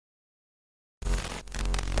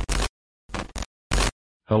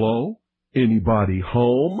Hello? Anybody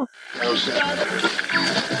home?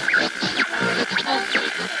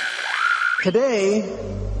 Today,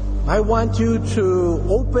 I want you to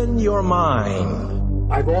open your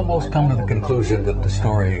mind. I've almost come to the conclusion that the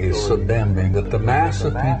story is so damning that the mass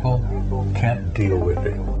of people can't deal with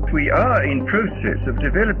it. We are in process of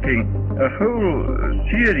developing a whole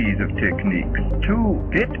series of techniques to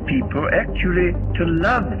get people actually to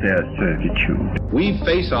love their servitude. We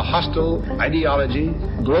face a hostile ideology,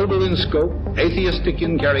 global in scope, atheistic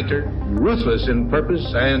in character, ruthless in purpose,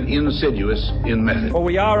 and insidious in method. For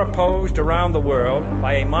we are opposed around the world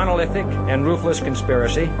by a monolithic and ruthless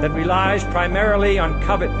conspiracy that relies primarily on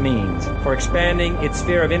covert means for expanding its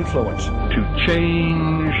sphere of influence. To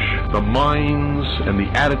change the minds and the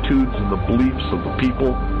attitudes and the beliefs of the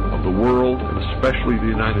people of the world, and especially the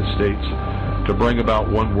United States, to bring about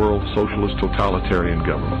one world socialist totalitarian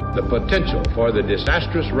government. The potential for the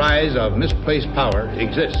disastrous rise of misplaced power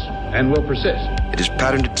exists and will persist. It has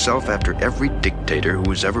patterned itself after every dictator who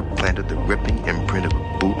has ever planted the ripping imprint of a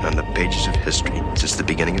boot on the pages of history since the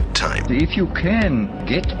beginning of time. If you can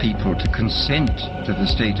get people to consent to the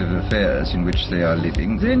state of affairs in which they are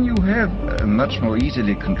living, then you have a much more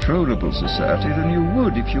easily controllable society than you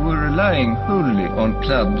would if you were relying wholly on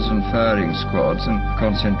clubs and firing squads and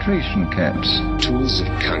concentration camps. Tools of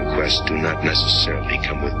conquest do not necessarily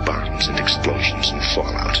come with bombs and explosions and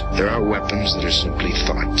fallout. There are weapons that are simply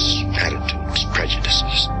thoughts, attitudes,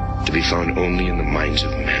 prejudices, to be found only in the minds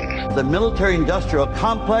of men. The military-industrial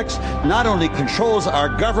complex not only controls our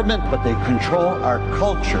government, but they control our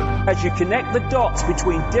culture. As you connect the dots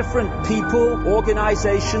between different people,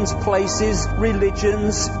 organizations, places,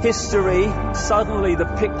 religions, history, suddenly the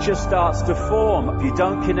picture starts to form. If you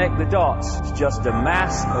don't connect the dots, it's just a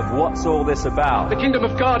mass of what's all this about. The kingdom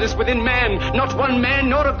of God is within man, not one man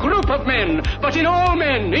nor a group of men, but in all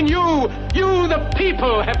men, in you. You, the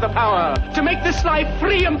people, have the power to make this life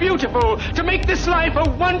free and beautiful, to make this life a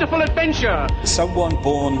wonderful adventure. Someone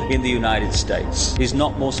born in the United States is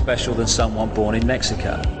not more special than someone born in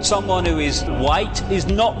Mexico. Someone who is white is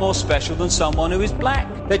not more special than someone who is black.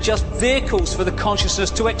 They're just vehicles for the consciousness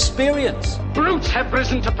to experience. Brutes have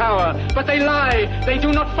risen to power, but they lie. They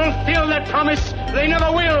do not fulfill that promise. They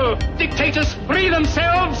never will. Dictators free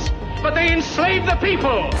themselves, but they enslave the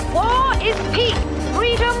people. War is peace.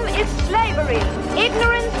 Freedom is slavery.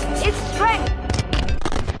 Ignorance is strength.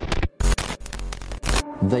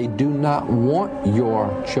 They do not want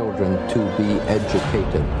your children to be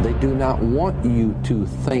educated. They do not want you to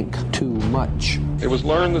think too much. It was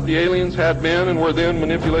learned that the aliens had been and were then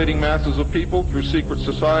manipulating masses of people through secret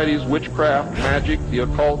societies, witchcraft, magic, the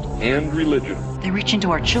occult, and religion. They reach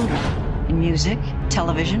into our children in music,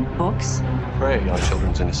 television, books. Prey on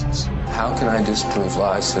children's innocence. How can I disprove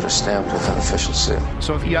lies that are stamped with an official seal?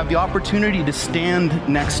 So if you have the opportunity to stand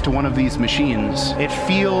next to one of these machines, it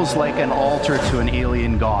feels like an altar to an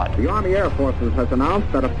alien god. The Army Air Forces has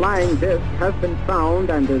announced that a flying disc has been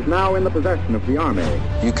found and is now in the possession of the Army.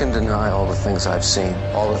 You can deny all the things I've seen,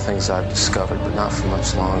 all the things I've discovered, but not for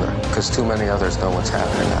much longer, because too many others know what's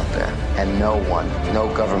happening out there. And no one, no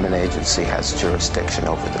government agency has jurisdiction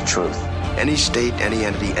over the truth. Any state, any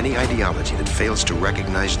entity, any ideology that fails to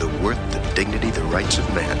recognize the worth, the dignity, the rights of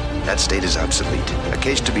man, that state is obsolete. A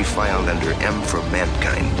case to be filed under M for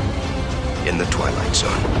Mankind in the Twilight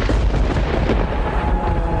Zone.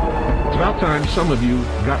 It's about time some of you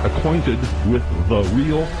got acquainted with the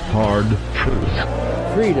real hard truth.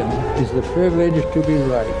 Freedom is the privilege to be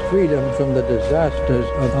right. Freedom from the disasters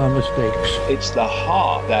of our mistakes. It's the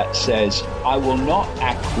heart that says, I will not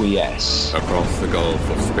acquiesce. Across the gulf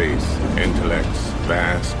of space, intellects,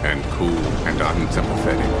 vast and cool and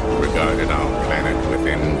unsympathetic, regarded our planet with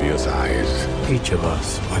envious eyes. Each of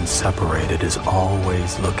us, when separated, is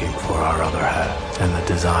always looking for our other half. And the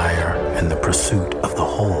desire and the pursuit of the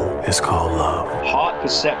whole is called love. Heart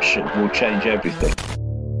perception will change everything.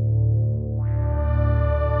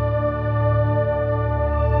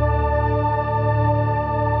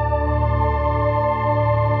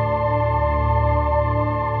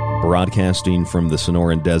 Broadcasting from the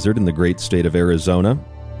Sonoran Desert in the great state of Arizona,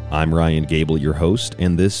 I'm Ryan Gable, your host,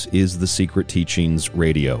 and this is The Secret Teachings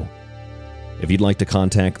Radio. If you'd like to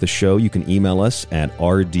contact the show, you can email us at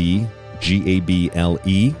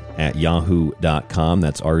rdgable@yahoo.com.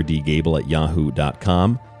 That's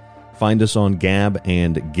rdgable@yahoo.com. Find us on Gab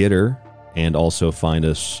and Gitter, and also find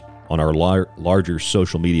us on our larger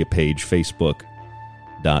social media page,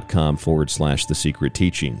 facebook.com/The Secret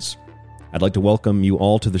Teachings. I'd like to welcome you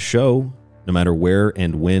all to the show, no matter where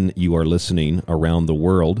and when you are listening around the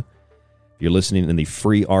world. If you're listening in the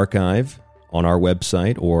free archive on our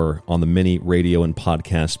website or on the many radio and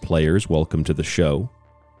podcast players, welcome to the show.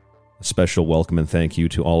 A special welcome and thank you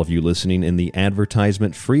to all of you listening in the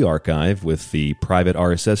advertisement-free archive with the private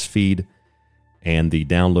RSS feed and the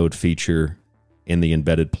download feature in the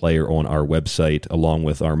embedded player on our website, along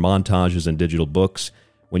with our montages and digital books.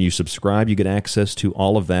 When you subscribe, you get access to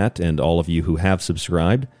all of that, and all of you who have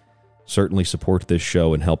subscribed certainly support this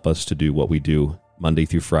show and help us to do what we do Monday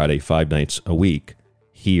through Friday, 5 nights a week,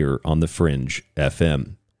 here on The Fringe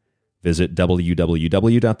FM. Visit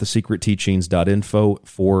www.thesecretteachings.info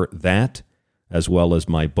for that, as well as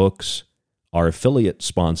my books, our affiliate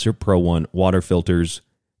sponsor, Pro One Water Filters,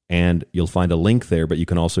 and you'll find a link there, but you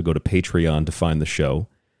can also go to Patreon to find the show.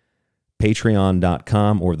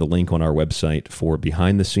 Patreon.com or the link on our website for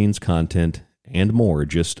behind-the-scenes content and more.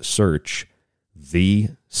 Just search The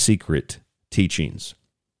Secret Teachings.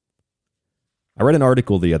 I read an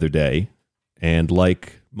article the other day, and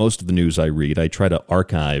like most of the news I read, I try to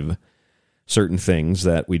archive certain things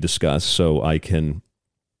that we discuss so I can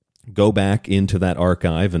go back into that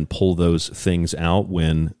archive and pull those things out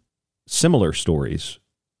when similar stories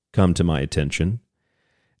come to my attention.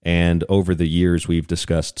 And over the years, we've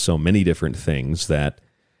discussed so many different things that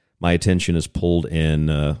my attention is pulled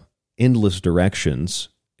in endless directions,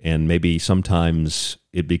 and maybe sometimes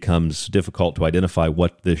it becomes difficult to identify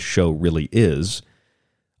what this show really is.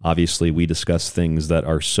 Obviously, we discuss things that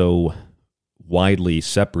are so widely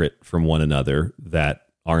separate from one another that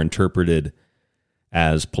are interpreted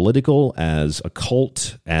as political, as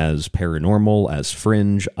occult, as paranormal, as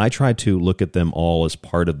fringe. I try to look at them all as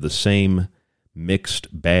part of the same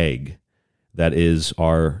mixed bag that is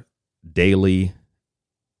our daily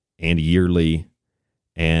and yearly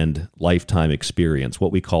and lifetime experience,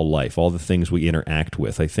 what we call life, all the things we interact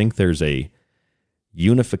with. I think there's a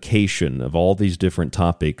unification of all these different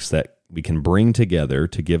topics that we can bring together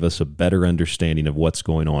to give us a better understanding of what's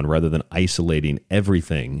going on, rather than isolating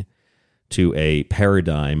everything to a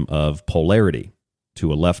paradigm of polarity,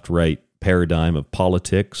 to a left-right paradigm of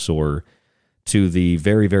politics, or to the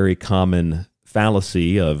very, very common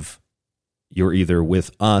fallacy of you're either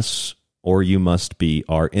with us or you must be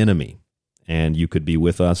our enemy. And you could be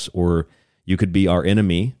with us or you could be our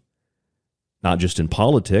enemy, not just in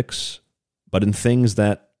politics, but in things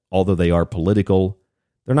that, although they are political,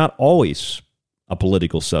 they're not always a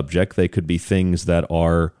political subject. They could be things that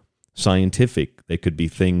are scientific. They could be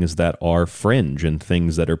things that are fringe and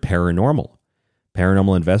things that are paranormal.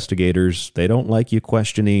 Paranormal investigators, they don't like you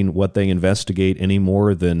questioning what they investigate any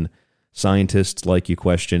more than scientists like you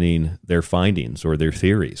questioning their findings or their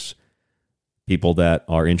theories. People that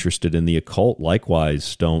are interested in the occult,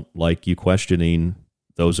 likewise, don't like you questioning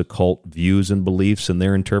those occult views and beliefs and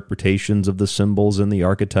their interpretations of the symbols and the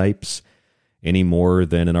archetypes any more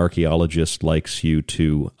than an archaeologist likes you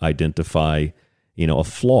to identify, a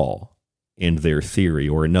flaw in their theory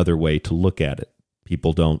or another way to look at it.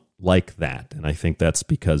 People don't like that, and I think that's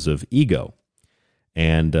because of ego.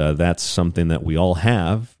 And that's something that we all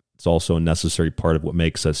have. It's also a necessary part of what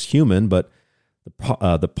makes us human, but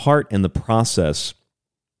the part and the process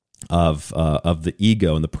of the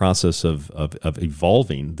ego and the process of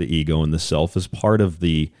evolving the ego and the self is part of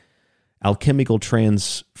the alchemical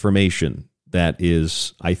transformation that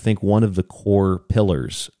is, I think, one of the core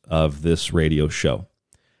pillars of this radio show.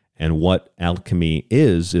 And what alchemy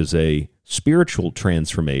is a spiritual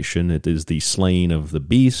transformation. It is the slaying of the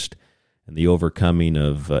beast and the overcoming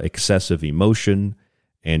of excessive emotion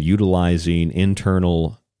and utilizing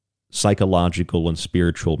internal psychological and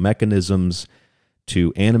spiritual mechanisms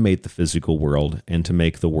to animate the physical world and to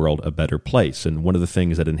make the world a better place. And one of the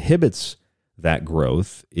things that inhibits that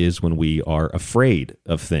growth is when we are afraid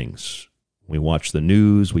of things. We watch the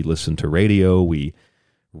news, we listen to radio, we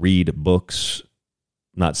read books.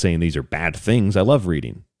 I'm not saying these are bad things. I love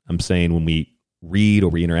reading. I'm saying when we read or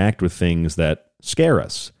we interact with things that scare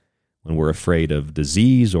us, when we're afraid of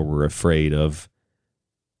disease or we're afraid of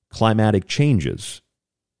climatic changes,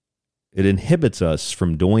 it inhibits us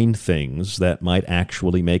from doing things that might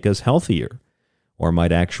actually make us healthier or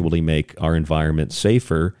might actually make our environment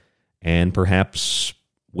safer, and perhaps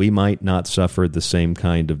we might not suffer the same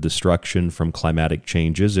kind of destruction from climatic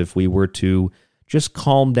changes if we were to just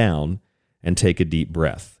calm down and take a deep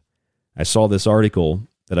breath. I saw this article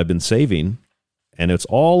that I've been saving, and it's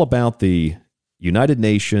all about the United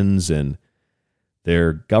Nations and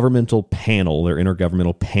their governmental panel, their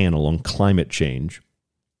intergovernmental panel on climate change.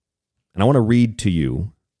 And I want to read to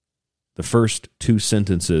you the first two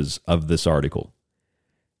sentences of this article.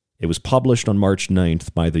 It was published on March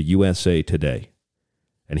 9th by the USA Today.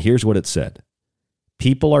 And here's what it said.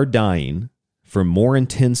 People are dying from more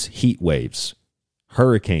intense heat waves,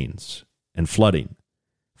 hurricanes, and flooding,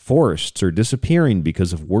 Forests are disappearing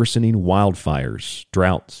because of worsening wildfires,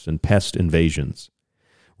 droughts, and pest invasions.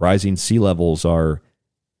 Rising sea levels are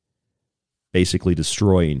basically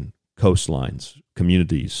destroying coastlines,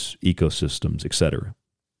 communities, ecosystems, etc.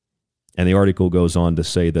 And the article goes on to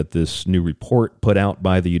say that this new report put out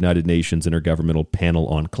by the United Nations Intergovernmental Panel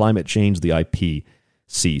on Climate Change, the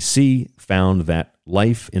IPCC, found that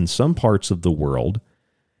life in some parts of the world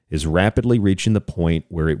is rapidly reaching the point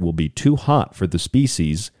where it will be too hot for the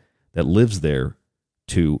species that lives there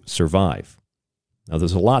to survive. Now,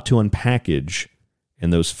 there's a lot to unpackage in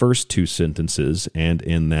those first two sentences and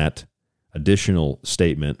in that additional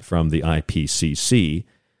statement from the IPCC.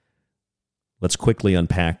 Let's quickly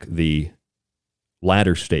unpack the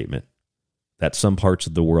latter statement, that some parts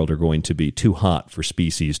of the world are going to be too hot for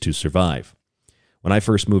species to survive. When I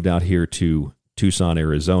first moved out here to Tucson,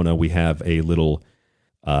 Arizona, we have a little,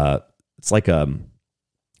 it's like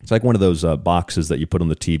one of those boxes that you put on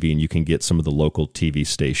the TV and you can get some of the local TV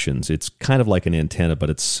stations. It's kind of like an antenna,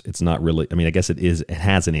 but it's not really, I mean, I guess it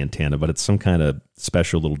has an antenna, but it's some kind of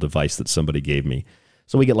special little device that somebody gave me.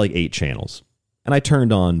 So we get like 8 channels. And I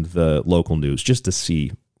turned on the local news just to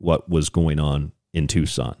see what was going on in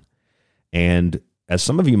Tucson. And as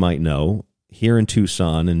some of you might know, here in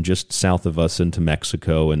Tucson and just south of us into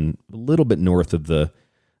Mexico and a little bit north of the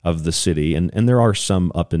city, and there are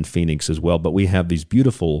some up in Phoenix as well, but we have these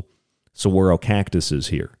beautiful saguaro cactuses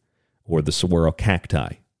here, or the saguaro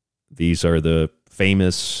cacti. These are the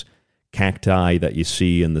famous cacti that you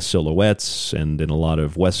see in the silhouettes and in a lot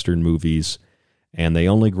of Western movies, and they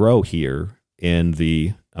only grow here in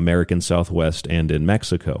the American Southwest and in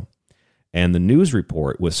Mexico. And the news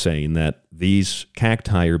report was saying that these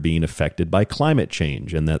cacti are being affected by climate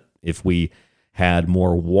change, and that if we had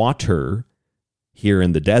more water here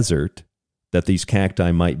in the desert, that these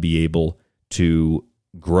cacti might be able to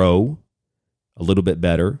grow a little bit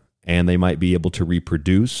better, and they might be able to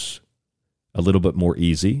reproduce a little bit more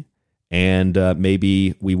easy, and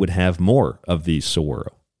maybe we would have more of these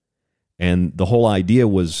saguaro. And the whole idea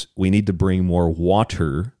was we need to bring more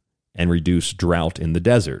water and reduce drought in the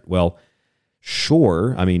desert. Well,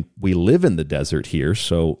 sure, I mean, we live in the desert here,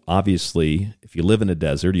 so obviously if you live in a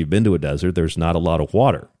desert, you've been to a desert, there's not a lot of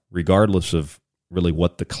water. Regardless of really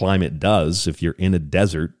what the climate does, if you're in a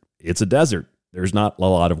desert, it's a desert. There's not a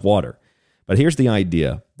lot of water. But here's the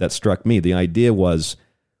idea that struck me. The idea was,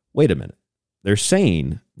 wait a minute. They're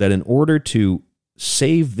saying that in order to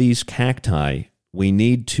save these cacti, we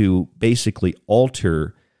need to basically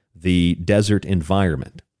alter the desert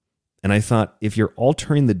environment. And I thought, if you're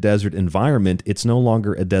altering the desert environment, it's no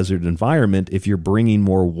longer a desert environment if you're bringing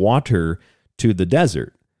more water to the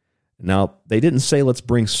desert. Now, they didn't say let's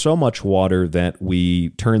bring so much water that we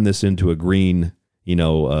turn this into a green,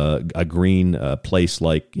 a green place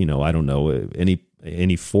like, I don't know,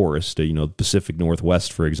 any forest, Pacific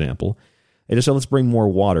Northwest, for example. They just said let's bring more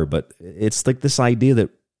water. But it's like this idea that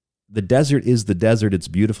the desert is the desert. It's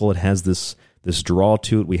beautiful. It has this draw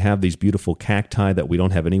to it. We have these beautiful cacti that we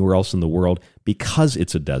don't have anywhere else in the world because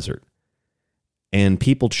it's a desert. And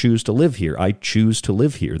people choose to live here. I choose to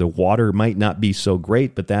live here. The water might not be so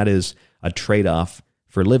great, but that is a trade-off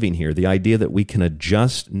for living here. The idea that we can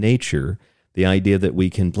adjust nature, the idea that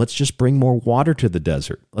let's just bring more water to the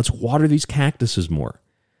desert. Let's water these cactuses more.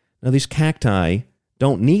 Now, these cacti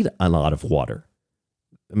don't need a lot of water.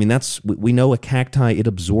 I mean, we know a cacti, it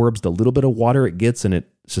absorbs the little bit of water it gets and it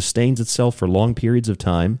sustains itself for long periods of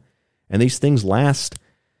time. And these things last,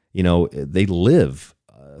 they live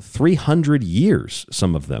 300 years,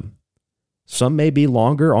 some of them. Some may be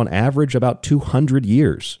longer, on average about 200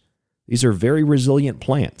 years. These are very resilient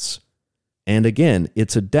plants. And again,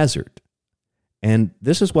 it's a desert. And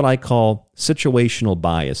this is what I call situational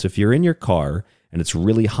bias. If you're in your car and it's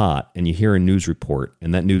really hot and you hear a news report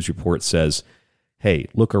and that news report says, hey,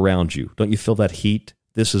 look around you. Don't you feel that heat?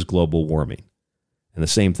 This is global warming. And the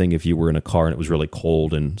same thing if you were in a car and it was really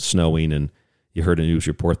cold and snowing and you heard a news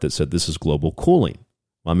report that said this is global cooling.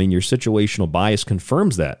 I mean, your situational bias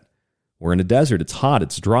confirms that. We're in a desert. It's hot.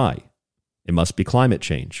 It's dry. It must be climate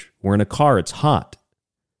change. We're in a car. It's hot.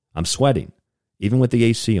 I'm sweating. Even with the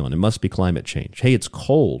AC on, it must be climate change. Hey, it's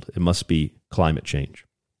cold. It must be climate change.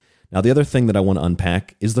 Now, the other thing that I want to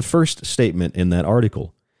unpack is the first statement in that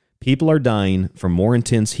article. People are dying from more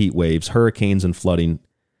intense heat waves, hurricanes, and flooding.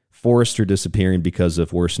 Forests are disappearing because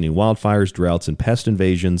of worsening wildfires, droughts, and pest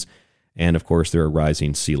invasions. And, of course, there are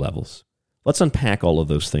rising sea levels. Let's unpack all of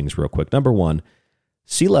those things real quick. Number one,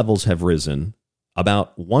 sea levels have risen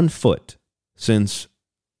about 1 foot since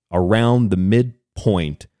around the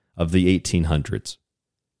midpoint of the 1800s.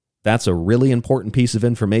 That's a really important piece of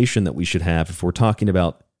information that we should have if we're talking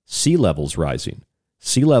about sea levels rising.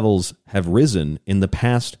 sea levels have risen in the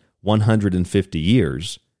past 150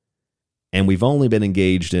 years, and we've only been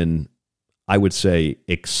engaged in, I would say,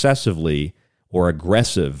 excessively or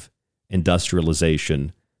aggressive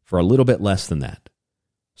industrialization for a little bit less than that.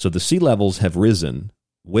 So the sea levels have risen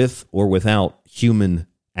with or without human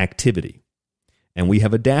activity, and we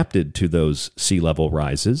have adapted to those sea level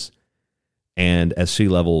rises. And as sea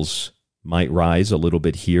levels might rise a little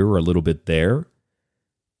bit here or a little bit there,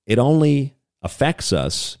 it only affects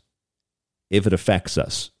us if it affects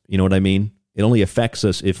us. You know what I mean? It only affects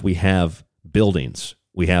us if we have buildings,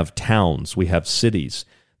 we have towns, we have cities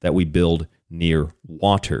that we build near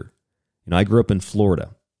water. You know, I grew up in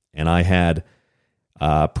Florida, and I had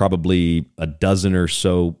probably a dozen or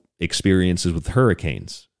so experiences with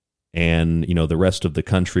hurricanes. And, you know, the rest of the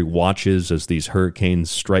country watches as these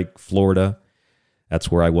hurricanes strike Florida. That's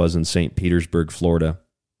where I was in St. Petersburg, Florida.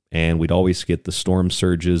 And we'd always get the storm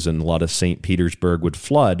surges, and a lot of St. Petersburg would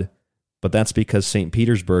flood. But that's because St.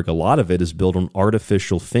 Petersburg, a lot of it is built on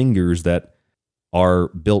artificial fingers that are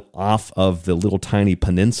built off of the little tiny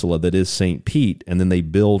peninsula that is St. Pete. And then they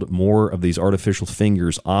build more of these artificial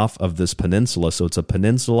fingers off of this peninsula. So it's a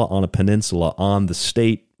peninsula on the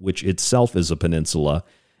state, which itself is a peninsula.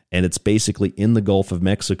 And it's basically in the Gulf of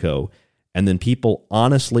Mexico. And then people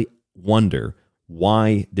honestly wonder,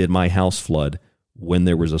 why did my house flood when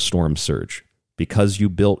there was a storm surge? Because you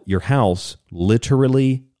built your house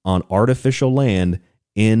literally on artificial land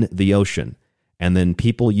in the ocean. And then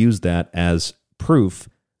people use that as proof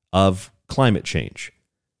of climate change.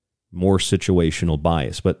 More situational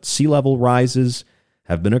bias. But sea level rises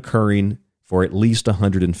have been occurring for at least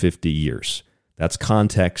 150 years. That's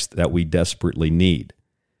context that we desperately need.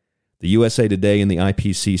 The USA Today and the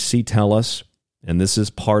IPCC tell us, and this is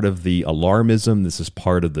part of the alarmism, this is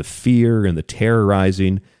part of the fear and the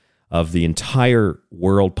terrorizing of the entire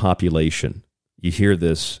world population. You hear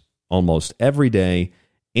this almost every day.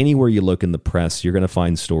 Anywhere you look in the press, you're going to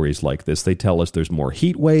find stories like this. They tell us there's more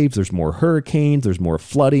heat waves, there's more hurricanes, there's more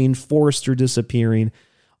flooding, forests are disappearing,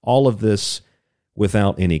 all of this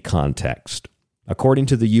without any context. According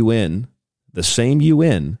to the UN, the same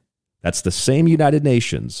UN, that's the same United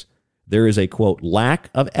Nations, there is a, quote, lack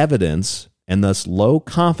of evidence and thus low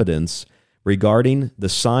confidence regarding the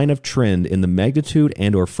sign of trend in the magnitude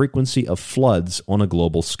and or frequency of floods on a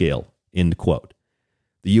global scale, end quote.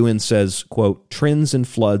 The UN says, quote, trends in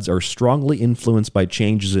floods are strongly influenced by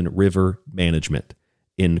changes in river management,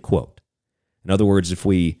 end quote. In other words, if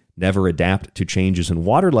we never adapt to changes in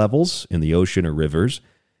water levels in the ocean or rivers,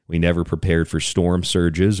 we never prepared for storm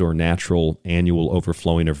surges or natural annual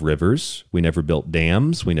overflowing of rivers, we never built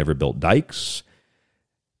dams, we never built dikes,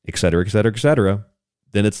 et cetera, et cetera, et cetera,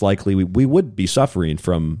 then it's likely we would be suffering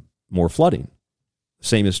from more flooding. The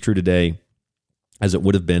same is true today as it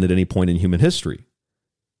would have been at any point in human history.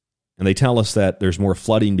 And they tell us that there's more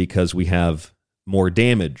flooding because we have more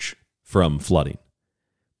damage from flooding.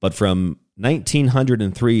 But from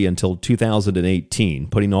 1903 until 2018,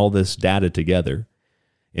 putting all this data together,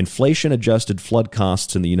 inflation-adjusted flood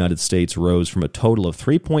costs in the United States rose from a total of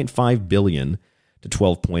 $3.5 billion to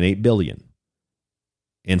 $12.8 billion.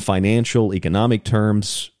 In financial, economic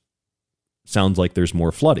terms, sounds like there's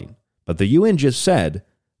more flooding. But the UN just said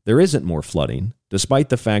there isn't more flooding, despite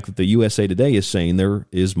the fact that the USA Today is saying there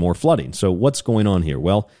is more flooding. So what's going on here?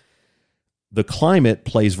 Well, the climate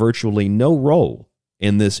plays virtually no role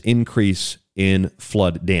in this increase in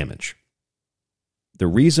flood damage. The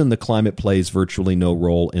reason the climate plays virtually no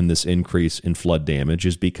role in this increase in flood damage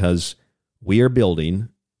is because we are building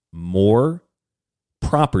more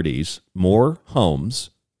properties, more homes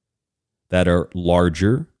that are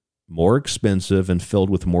larger, more expensive, and filled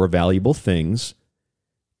with more valuable things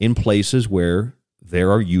in places where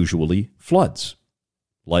there are usually floods,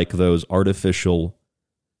 like those artificial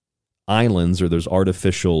islands or those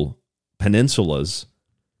artificial peninsulas.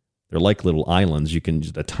 They're like little islands. You can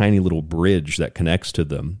just a tiny little bridge that connects to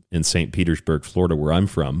them in St. Petersburg, Florida, where I'm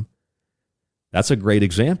from. That's a great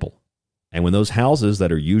example. And when those houses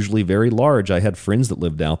that are usually very large, I had friends that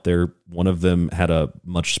lived out there. One of them had a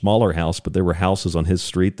much smaller house, but there were houses on his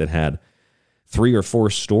street that had 3 or 4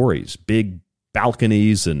 stories, big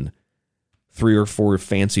balconies and 3 or 4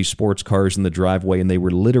 fancy sports cars in the driveway, and they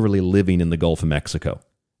were literally living in the Gulf of Mexico.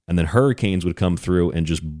 And then hurricanes would come through and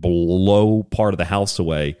just blow part of the house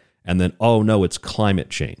away. And then, oh no, it's climate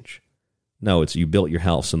change. No, it's you built your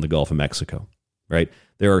house in the Gulf of Mexico, right?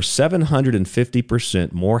 There are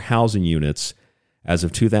 750% more housing units as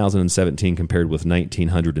of 2017 compared with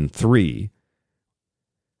 1903.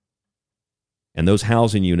 And those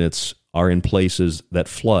housing units are in places that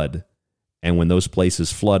flood And when those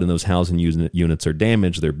places flood and those housing units are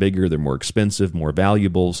damaged, they're bigger, they're more expensive, more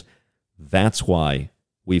valuables. That's why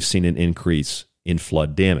we've seen an increase in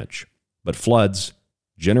flood damage. But floods,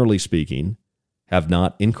 generally speaking, have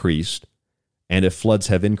not increased. And if floods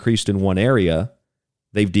have increased in one area,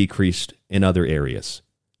 they've decreased in other areas.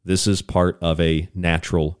 This is part of a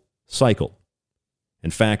natural cycle.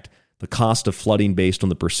 In fact, the cost of flooding based on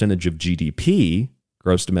the percentage of GDP,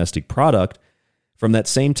 gross domestic product, from that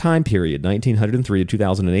same time period, 1903 to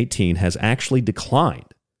 2018, has actually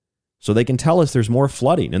declined. So they can tell us there's more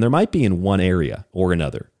flooding, and there might be in one area or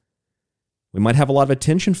another. We might have a lot of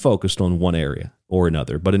attention focused on one area or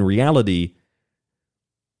another, but in reality,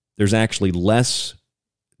 there's actually less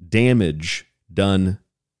damage done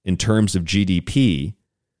in terms of GDP,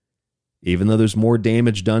 even though there's more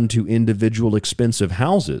damage done to individual expensive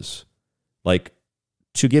houses. Like,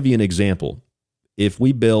 to give you an example, if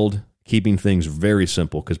we build, keeping things very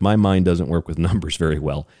simple, because my mind doesn't work with numbers very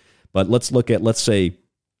well, but let's say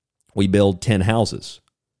we build 10 houses,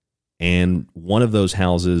 and one of those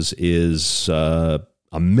houses is $1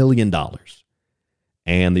 million,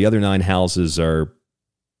 and the other 9 houses are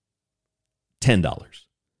 $10.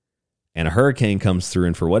 And a hurricane comes through,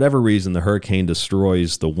 and for whatever reason, the hurricane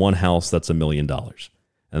destroys the one house that's $1 million.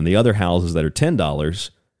 And the other houses that are $10,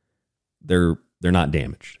 they're not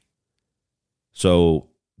damaged. So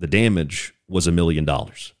the damage was $1 million.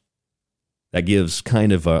 That gives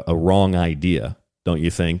kind of a wrong idea, don't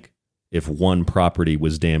you think? If one property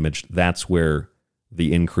was damaged, that's where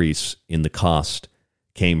the increase in the cost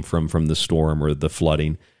came from the storm or the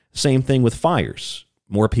flooding. Same thing with fires.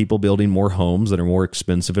 More people building more homes that are more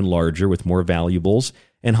expensive and larger with more valuables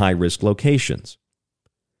and high-risk locations.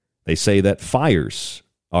 They say that fires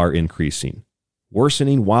are increasing,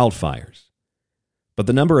 worsening wildfires. But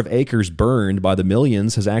the number of acres burned by the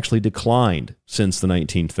millions has actually declined since the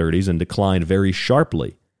 1930s and declined very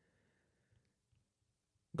sharply.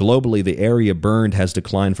 Globally, the area burned has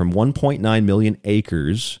declined from 1.9 million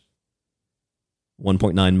acres,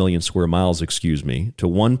 1.9 million square miles, to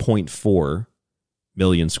 1.4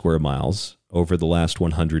 million square miles over the last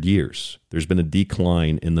 100 years. There's been a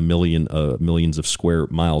decline in the millions of square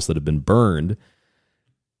miles that have been burned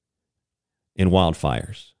in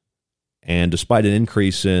wildfires. And despite an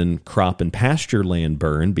increase in crop and pasture land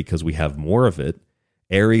burned, because we have more of it,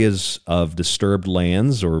 areas of disturbed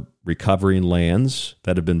lands or recovering lands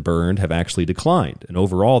that have been burned have actually declined. And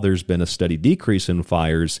overall, there's been a steady decrease in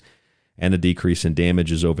fires and a decrease in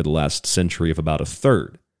damages over the last century of about a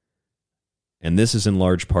third. And this is in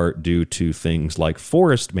large part due to things like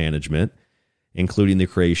forest management, including the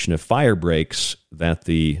creation of fire breaks that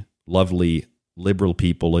the lovely liberal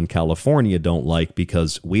people in California don't like,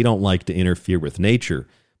 because we don't like to interfere with nature,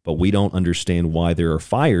 but we don't understand why there are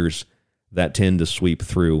fires that tend to sweep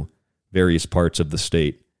through various parts of the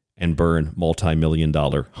state and burn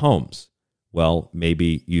multi-million-dollar homes. Well,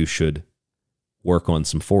 maybe you should work on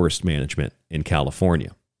some forest management in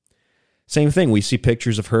California. Same thing, we see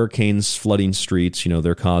pictures of hurricanes flooding streets.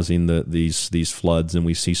 They're causing these floods, and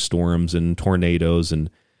we see storms and tornadoes. And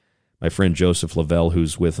my friend Joseph Lavelle,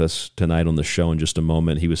 who's with us tonight on the show in just a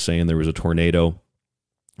moment, he was saying there was a tornado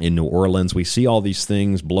in New Orleans. We see all these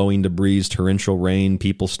things, blowing debris, torrential rain,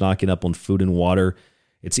 people stocking up on food and water.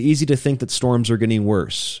 It's easy to think that storms are getting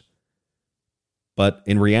worse. But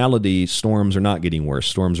in reality, storms are not getting worse.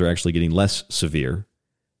 Storms are actually getting less severe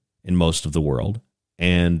in most of the world.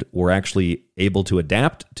 And we're actually able to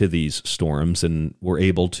adapt to these storms, and we're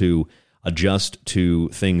able to adjust to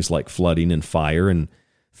things like flooding and fire and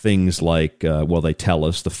things like, they tell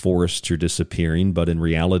us the forests are disappearing, but in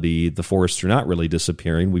reality, the forests are not really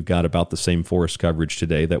disappearing. We've got about the same forest coverage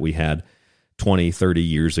today that we had 20, 30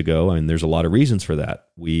 years ago, and there's a lot of reasons for that.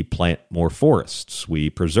 We plant more forests. We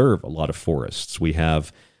preserve a lot of forests. We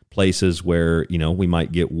have places where, we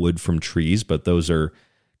might get wood from trees, but those are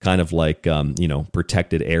kind of like,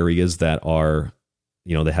 protected areas that are,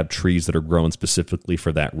 they have trees that are grown specifically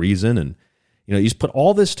for that reason. And, you just put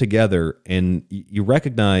all this together and you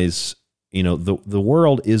recognize, the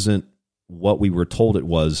world isn't what we were told it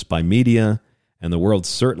was by media, and the world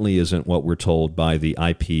certainly isn't what we're told by the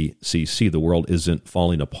IPCC. The world isn't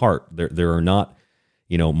falling apart. There are not,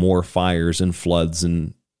 more fires and floods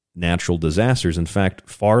and natural disasters. In fact,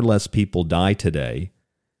 far less people die today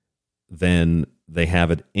than they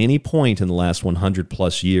have at any point in the last 100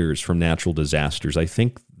 plus years from natural disasters. I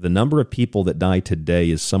think the number of people that die today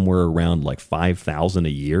is somewhere around like 5,000 a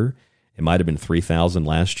year. It might have been 3,000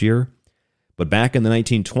 last year. But back in the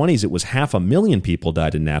 1920s, it was 500,000 people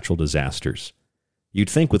died in natural disasters. You'd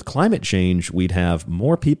think with climate change, we'd have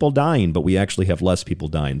more people dying, but we actually have less people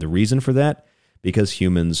dying. The reason for that? Because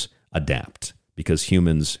humans adapt, because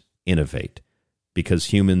humans innovate, because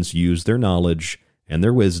humans use their knowledge and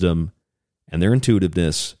their wisdom and their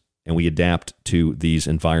intuitiveness, and we adapt to these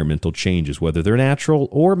environmental changes, whether they're natural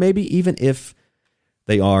or maybe even if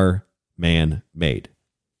they are man-made.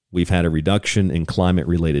 We've had a reduction in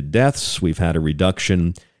climate-related deaths. We've had a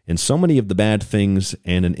reduction in so many of the bad things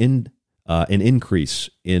and an increase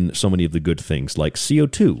in so many of the good things, like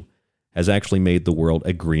CO2 has actually made the world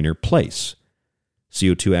a greener place.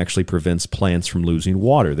 CO2 actually prevents plants from losing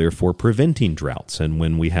water, therefore preventing droughts. And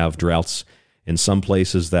when we have droughts in some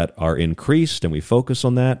places that are increased and we focus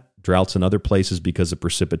on that, droughts in other places because of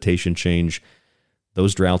precipitation change,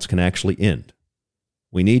 those droughts can actually end.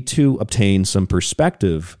 We need to obtain some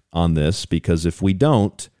perspective on this, because if we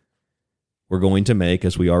don't, we're going to make,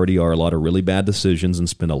 as we already are, a lot of really bad decisions and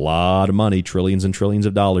spend a lot of money, trillions and trillions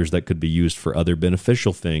of dollars that could be used for other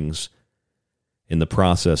beneficial things in the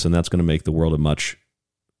process, and that's going to make the world a much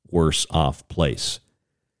worse off place.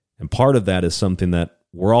 And part of that is something that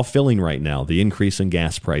we're all feeling right now, the increase in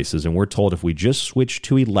gas prices, and we're told if we just switch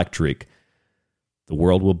to electric, the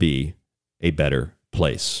world will be a better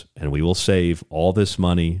place, and we will save all this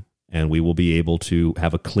money, and we will be able to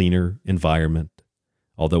have a cleaner environment,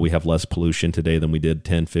 although we have less pollution today than we did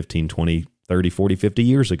 10, 15, 20, 30, 40, 50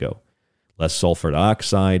 years ago. Less sulfur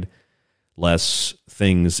dioxide, less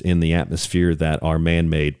things in the atmosphere that are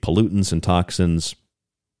man-made pollutants and toxins.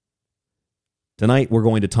 Tonight, we're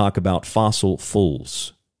going to talk about fossil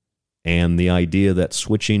fuels and the idea that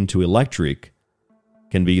switching to electric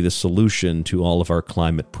can be the solution to all of our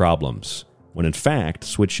climate problems, when in fact,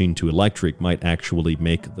 switching to electric might actually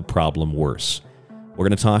make the problem worse. We're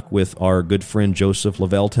going to talk with our good friend Joseph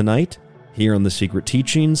Lavelle tonight here on The Secret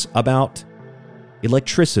Teachings about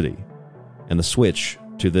electricity and the switch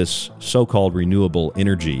to this so-called renewable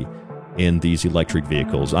energy in these electric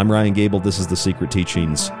vehicles. I'm Ryan Gable. This is The Secret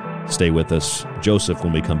Teachings. Stay with us, Joseph,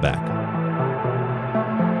 when we come back.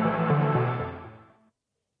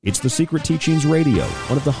 It's The Secret Teachings Radio,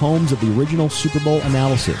 one of the homes of the original Super Bowl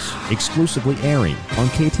analysis, exclusively airing on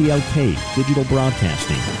KTLK Digital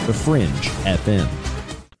Broadcasting, The Fringe FM.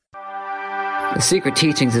 The Secret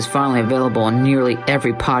Teachings is finally available on nearly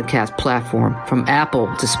every podcast platform, from Apple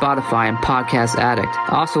to Spotify and Podcast Addict.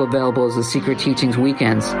 Also available is The Secret Teachings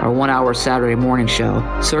Weekends, our 1-hour Saturday morning show.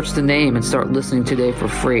 Search the name and start listening today for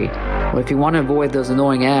free. Or if you want to avoid those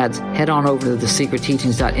annoying ads, head on over to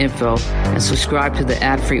thesecretteachings.info and subscribe to the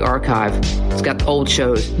ad-free archive. It's got old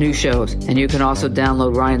shows, new shows, and you can also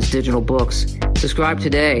download Ryan's digital books. Subscribe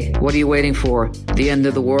today. What are you waiting for? The end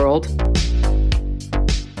of the world?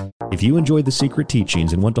 If you enjoyed The Secret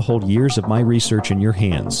Teachings and want to hold years of my research in your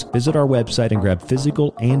hands, visit our website and grab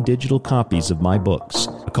physical and digital copies of my books.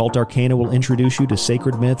 Occult Arcana will introduce you to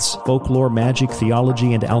sacred myths, folklore, magic,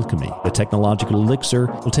 theology, and alchemy. The Technological Elixir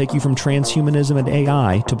will take you from transhumanism and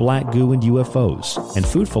AI to black goo and UFOs. And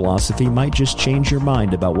Food Philosophy might just change your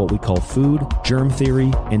mind about what we call food, germ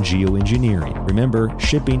theory, and geoengineering. Remember,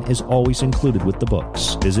 shipping is always included with the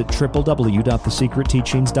books. Visit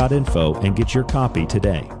www.thesecretteachings.info and get your copy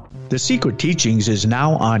today. The Secret Teachings is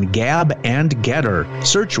now on Gab and Getter.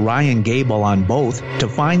 Search Ryan Gable on both to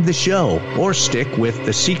find the show, or stick with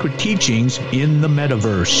The Secret Teachings in the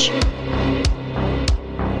metaverse.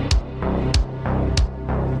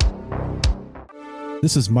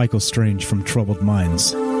 This is Michael Strange from Troubled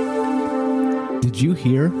Minds. Did you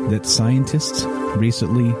hear that scientists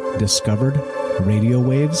recently discovered radio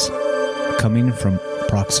waves coming from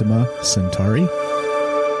Proxima Centauri?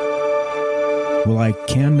 Well, I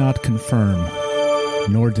cannot confirm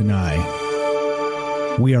nor deny.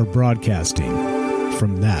 We are broadcasting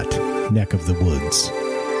from that neck of the woods.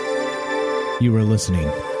 You are listening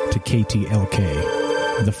to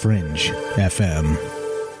KTLK, The Fringe FM.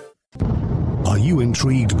 Are you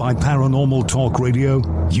intrigued by Paranormal Talk Radio?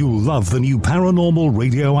 You'll love the new Paranormal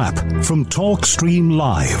Radio app from TalkStream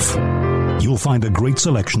Live. You'll find a great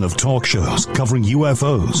selection of talk shows covering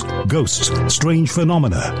UFOs, ghosts, strange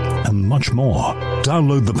phenomena, and much more.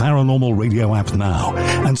 Download the Paranormal Radio app now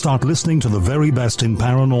and start listening to the very best in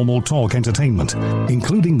paranormal talk entertainment,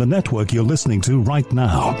 including the network you're listening to right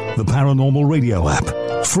now, the Paranormal Radio app.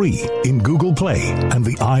 Free in Google Play and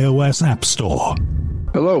the iOS App Store.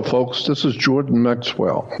 Hello, folks. This is Jordan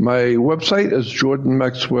Maxwell. My website is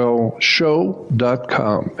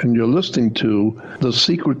jordanmaxwellshow.com, and you're listening to The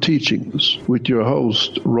Secret Teachings with your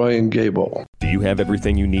host, Ryan Gable. Do you have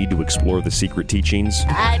everything you need to explore The Secret Teachings?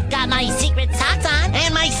 I've got my secret socks on,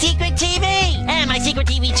 and my secret TV, and my secret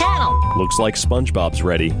TV channel. Looks like SpongeBob's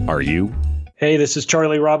ready. Are you? Hey, this is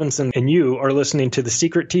Charlie Robinson, and you are listening to The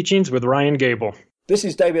Secret Teachings with Ryan Gable. This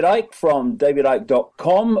is David Icke from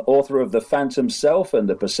davidicke.com, author of The Phantom Self and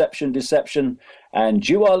The Perception Deception, and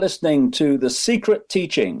you are listening to The Secret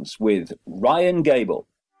Teachings with Ryan Gable.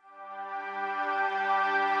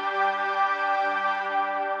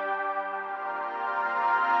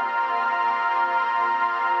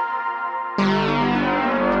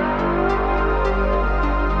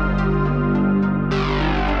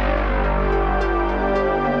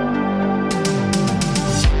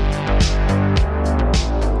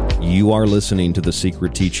 You are listening to The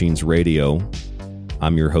Secret Teachings Radio.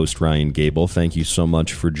 I'm your host, Ryan Gable. Thank you so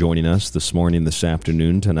much for joining us this morning, this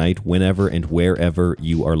afternoon, tonight, whenever and wherever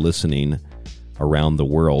you are listening around the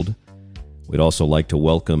world. We'd also like to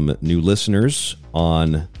welcome new listeners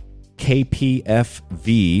on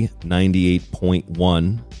KPFV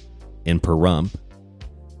 98.1 in Pahrump.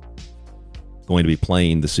 Going to be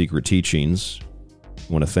playing The Secret Teachings.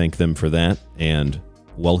 I want to thank them for that and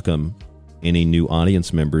welcome any new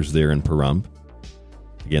audience members there in Pahrump.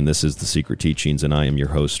 Again, this is The Secret Teachings, and I am your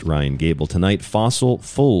host, Ryan Gable. Tonight, fossil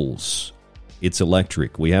fuels. It's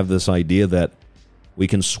electric. We have this idea that we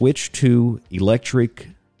can switch to electric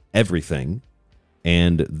everything,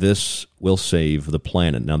 and this will save the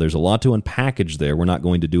planet. Now, there's a lot to unpackage there. We're not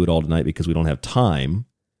going to do it all tonight because we don't have time,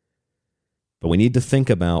 but we need to think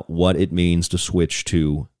about what it means to switch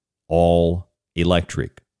to all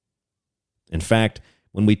electric. In fact,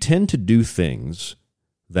 when we tend to do things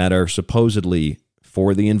that are supposedly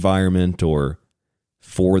for the environment or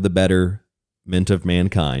for the betterment of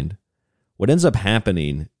mankind, what ends up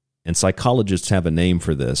happening, and psychologists have a name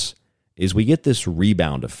for this, is we get this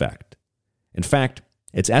rebound effect. In fact,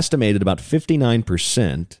 it's estimated about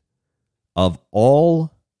 59% of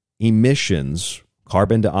all emissions,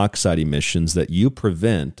 carbon dioxide emissions, that you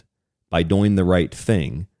prevent by doing the right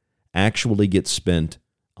thing actually get spent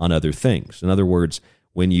on other things. In other words,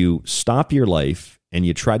 when you stop your life and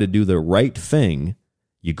you try to do the right thing,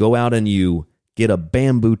 you go out and you get a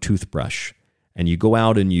bamboo toothbrush, and you go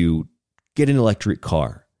out and you get an electric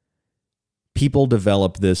car. People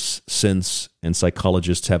develop this sense, and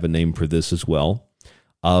psychologists have a name for this as well,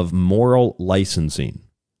 of moral licensing.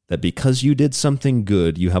 That because you did something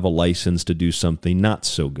good, you have a license to do something not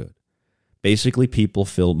so good. Basically, people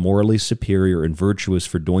feel morally superior and virtuous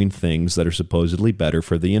for doing things that are supposedly better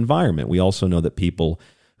for the environment. We also know that people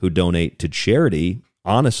who donate to charity,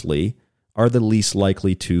 honestly, are the least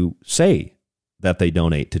likely to say that they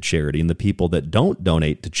donate to charity. And the people that don't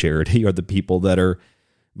donate to charity are the people that are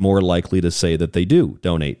more likely to say that they do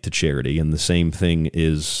donate to charity. And the same thing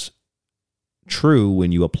is true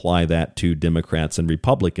when you apply that to Democrats and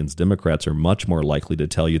Republicans. Democrats are much more likely to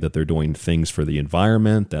tell you that they're doing things for the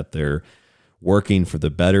environment, that they're working for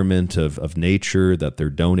the betterment of nature, that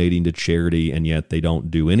they're donating to charity, and yet they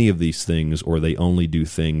don't do any of these things, or they only do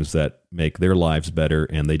things that make their lives better,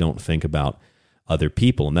 and they don't think about other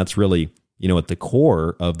people. And that's really, at the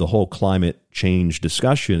core of the whole climate change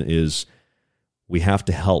discussion is we have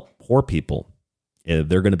to help poor people.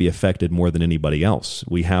 They're going to be affected more than anybody else.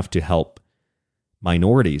 We have to help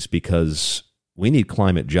minorities because we need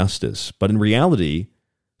climate justice. But in reality,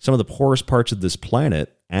 some of the poorest parts of this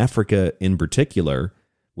planet, Africa in particular,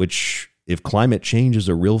 which, if climate change is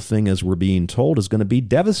a real thing as we're being told, is going to be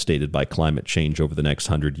devastated by climate change over the next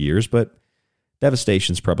 100 years. But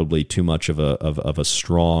devastation is probably too much of a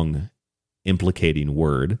strong implicating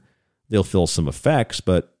word. They'll feel some effects,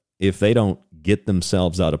 but if they don't get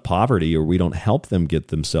themselves out of poverty, or we don't help them get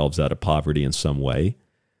themselves out of poverty in some way,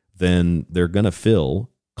 then they're going to feel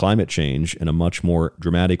climate change in a much more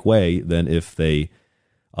dramatic way than if they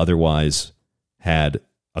otherwise had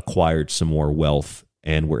acquired some more wealth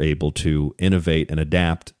and were able to innovate and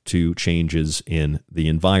adapt to changes in the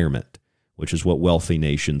environment, which is what wealthy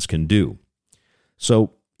nations can do.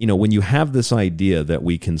 So, when you have this idea that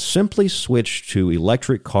we can simply switch to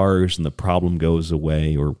electric cars and the problem goes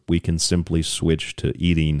away, or we can simply switch to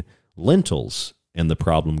eating lentils and the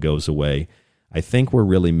problem goes away, I think we're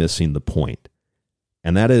really missing the point.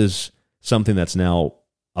 And that is something that's now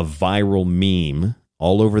a viral meme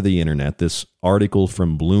all over the internet, this article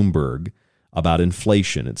from Bloomberg about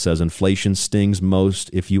inflation. It says inflation stings most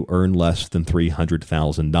if you earn less than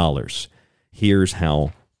 $300,000. Here's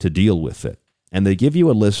how to deal with it. And they give you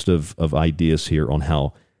a list of ideas here on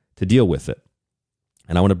how to deal with it.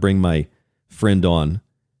 And I want to bring my friend on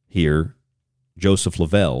here, Joseph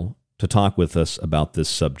Lavelle, to talk with us about this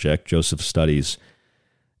subject. Joseph studies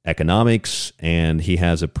economics, and he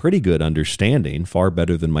has a pretty good understanding, far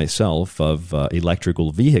better than myself, of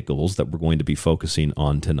electrical vehicles that we're going to be focusing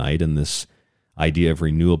on tonight, and this idea of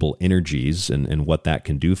renewable energies and what that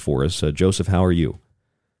can do for us. Joseph, how are you?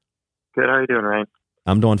 Good. How are you doing, Ryan?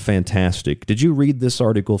 I'm doing fantastic. Did you read this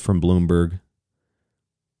article from Bloomberg?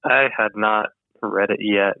 I had not read it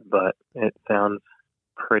yet, but it sounds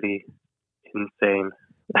pretty insane.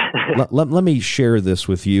 let me share this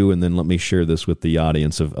with you, and then let me share this with the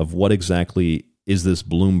audience of what exactly is this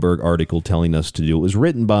Bloomberg article telling us to do. It was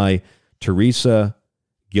written by Teresa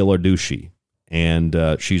Ghilarducci, and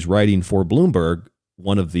she's writing for Bloomberg,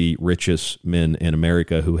 one of the richest men in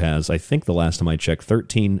America, who has, I think the last time I checked,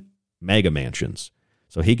 13 mega mansions.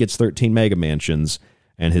 So he gets 13 mega mansions,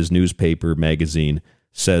 and his newspaper magazine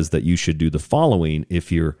says that you should do the following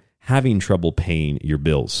if you're having trouble paying your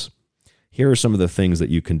bills. Here are some of the things that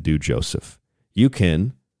you can do, Joseph. You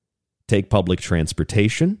can take public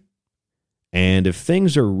transportation, and if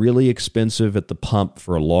things are really expensive at the pump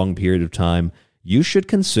for a long period of time, you should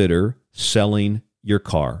consider selling your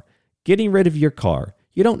car, getting rid of your car.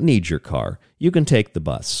 You don't need your car. You can take the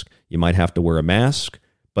bus. You might have to wear a mask,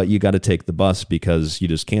 but you got to take the bus because you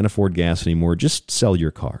just can't afford gas anymore. Just sell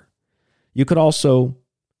your car. You could also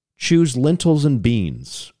choose lentils and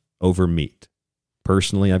beans over meat.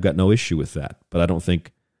 Personally, I've got no issue with that, but I don't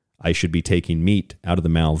think I should be taking meat out of the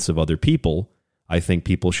mouths of other people. I think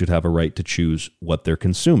people should have a right to choose what they're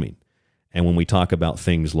consuming. And when we talk about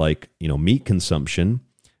things like, meat consumption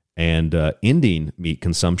and ending meat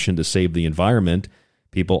consumption to save the environment,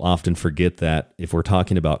 people often forget that if we're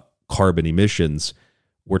talking about carbon emissions,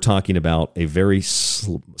 we're talking about a very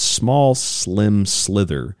small, slim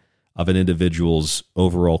slither of an individual's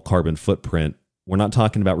overall carbon footprint. We're not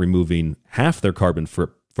talking about removing half their carbon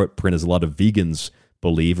footprint, as a lot of vegans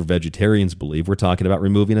believe or vegetarians believe. We're talking about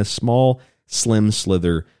removing a small, slim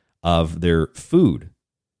slither of their food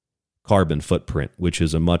carbon footprint, which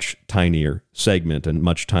is a much tinier segment and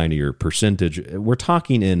much tinier percentage. We're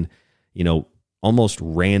talking in, almost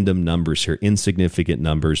random numbers here, insignificant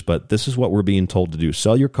numbers, but this is what we're being told to do.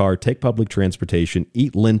 Sell your car, take public transportation,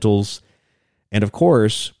 eat lentils, and of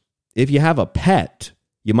course, if you have a pet,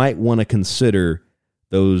 you might want to consider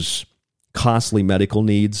those costly medical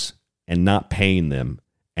needs and not paying them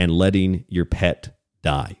and letting your pet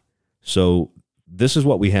die. So this is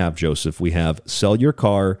what we have, Joseph. We have sell your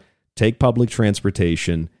car, take public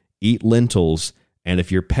transportation, eat lentils, and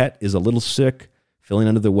if your pet is a little sick, feeling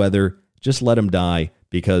under the weather, just let them die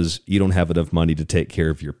because you don't have enough money to take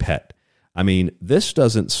care of your pet. I mean, this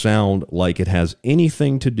doesn't sound like it has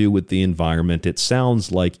anything to do with the environment. It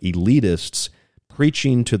sounds like elitists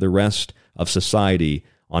preaching to the rest of society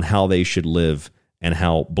on how they should live and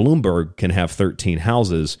how Bloomberg can have 13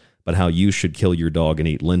 houses, but how you should kill your dog and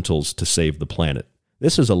eat lentils to save the planet.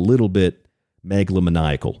 This is a little bit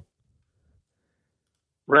megalomaniacal.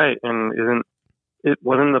 Right, and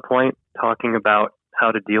wasn't the point talking about how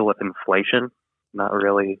to deal with inflation, not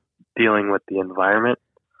really dealing with the environment?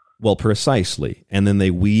 Well, precisely. And then they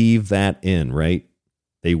weave that in, right?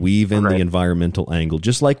 They weave in the environmental angle,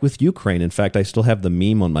 just like with Ukraine. In fact, I still have the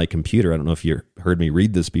meme on my computer. I don't know if you heard me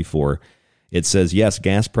read this before. It says, yes,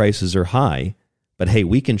 gas prices are high, but hey,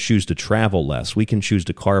 we can choose to travel less. We can choose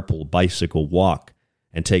to carpool, bicycle, walk,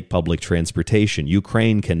 and take public transportation.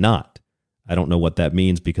 Ukraine cannot. I don't know what that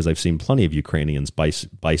means because I've seen plenty of Ukrainians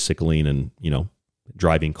bicycling and,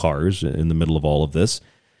 driving cars in the middle of all of this.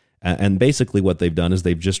 And basically what they've done is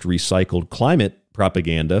they've just recycled climate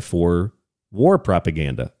propaganda for war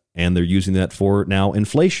propaganda. And they're using that for now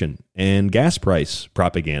inflation and gas price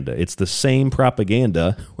propaganda. It's the same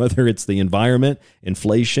propaganda, whether it's the environment,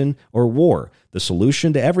 inflation, or war. The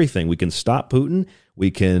solution to everything. We can stop Putin. We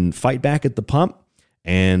can fight back at the pump.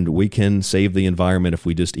 And we can save the environment if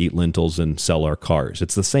we just eat lentils and sell our cars.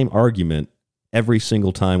 It's the same argument every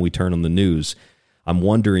single time we turn on the news. I'm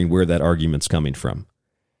wondering where that argument's coming from.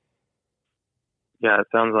 Yeah, it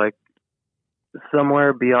sounds like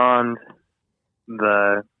somewhere beyond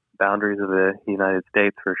the boundaries of the United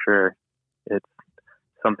States for sure. It's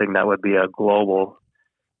something that would be a global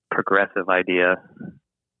progressive idea,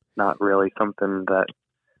 not really something that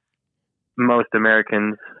most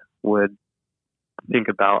Americans would think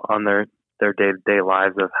about on their day-to-day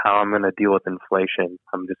lives of how I'm going to deal with inflation.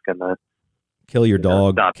 I'm just going to kill your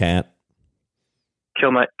dog, cat.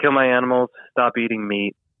 Kill my animals, stop eating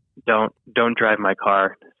meat, don't drive my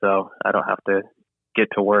car so I don't have to get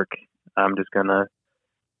to work. I'm just going to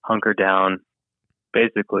hunker down.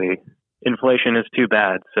 Basically, inflation is too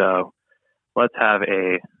bad, so let's have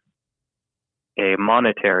a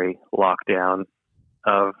monetary lockdown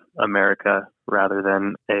of America rather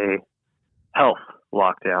than a health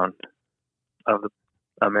lockdown of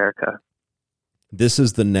America. This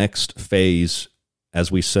is the next phase. As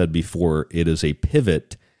we said before, it is a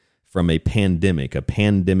pivot from a pandemic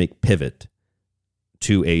pivot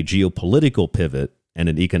to a geopolitical pivot and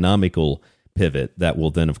an economical pivot that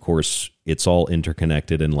will then, of course, it's all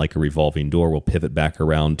interconnected and like a revolving door will pivot back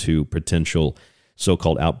around to potential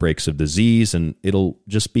so-called outbreaks of disease. And it'll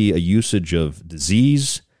just be a usage of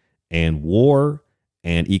disease and war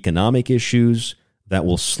and economic issues that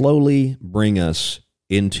will slowly bring us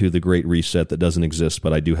into the Great Reset that doesn't exist.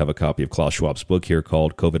 But I do have a copy of Klaus Schwab's book here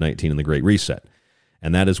called COVID-19 and the Great Reset.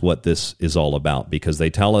 And that is what this is all about, because they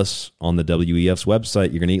tell us on the WEF's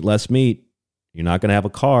website, you're going to eat less meat. You're not going to have a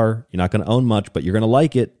car. You're not going to own much, but you're going to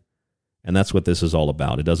like it. And that's what this is all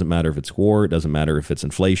about. It doesn't matter if it's war. It doesn't matter if it's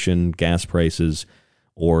inflation, gas prices,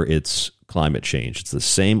 or it's climate change. It's the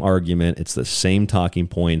same argument. It's the same talking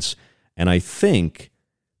points. And I think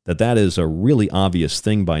that is a really obvious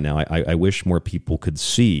thing by now. I wish more people could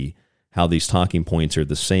see how these talking points are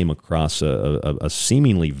the same across a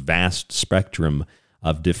seemingly vast spectrum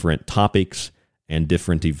of different topics and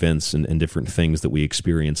different events and different things that we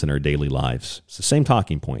experience in our daily lives. It's the same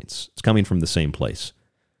talking points. It's coming from the same place.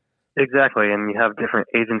 Exactly, and you have different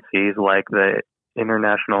agencies like the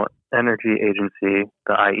International Energy Agency,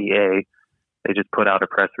 the IEA. They just put out a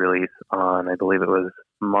press release on, I believe it was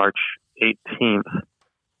March 18th,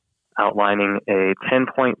 outlining a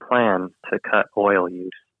 10-point plan to cut oil use.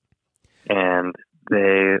 And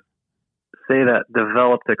they say that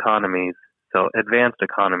developed economies, so advanced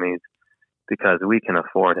economies, because we can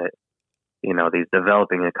afford it. You know, these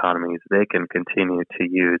developing economies, they can continue to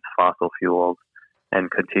use fossil fuels and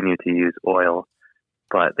continue to use oil.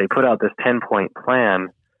 But they put out this 10-point plan.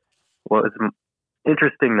 What was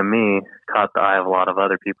interesting to me, caught the eye of a lot of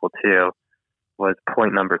other people too, was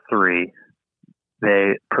point number 3.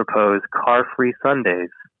 They propose car-free Sundays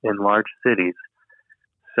in large cities.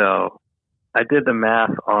 So I did the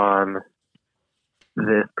math on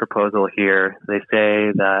this proposal here. They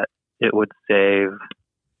say that it would save,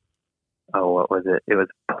 what was it? It was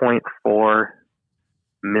 0.4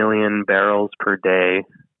 million barrels per day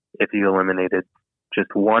if you eliminated just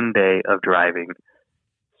one day of driving.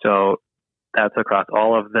 So that's across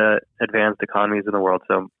all of the advanced economies in the world,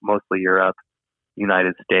 so mostly Europe,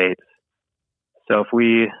 United States. So if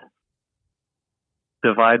we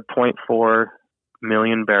divide 0.4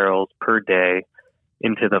 million barrels per day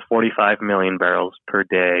into the 45 million barrels per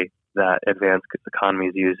day that advanced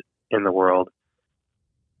economies use in the world,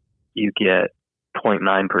 you get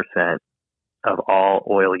 0.9% of all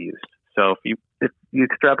oil use. So if you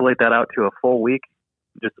extrapolate that out to a full week,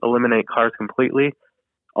 just eliminate cars completely,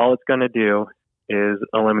 all it's going to do is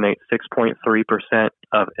eliminate 6.3%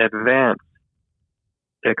 of advanced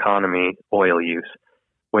economy oil use,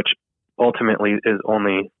 which ultimately is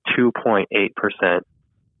only 2.8%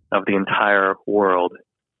 of the entire world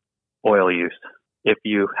oil use. If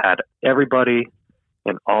you had everybody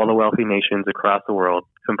in all the wealthy nations across the world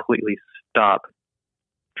completely stop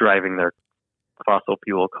driving their fossil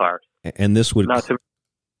fuel cars. And this would...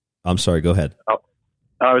 I'm sorry, go ahead. Oh,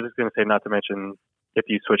 I was just going to say, not to mention, if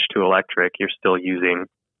you switch to electric, you're still using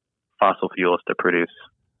fossil fuels to produce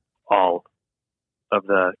all of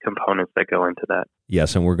the components that go into that.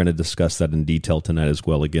 Yes, and we're going to discuss that in detail tonight as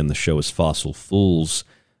well. Again, the show is Fossil Fools.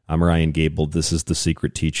 I'm Ryan Gable. This is The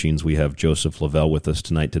Secret Teachings. We have Joseph Lavelle with us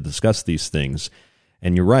tonight to discuss these things.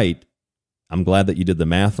 And you're right. I'm glad that you did the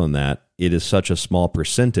math on that. It is such a small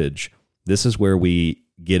percentage. This is where we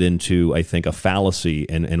get into, I think, a fallacy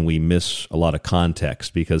and we miss a lot of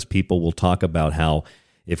context, because people will talk about how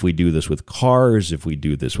if we do this with cars, if we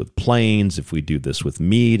do this with planes, if we do this with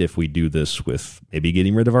meat, if we do this with maybe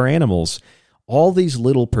getting rid of our animals, all these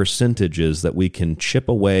little percentages that we can chip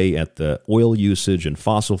away at the oil usage and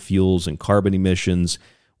fossil fuels and carbon emissions,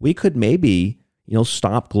 we could maybe,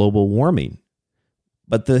 stop global warming.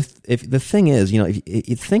 But the thing is, if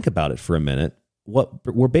you think about it for a minute, what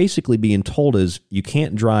we're basically being told is you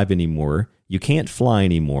can't drive anymore, you can't fly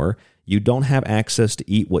anymore, you don't have access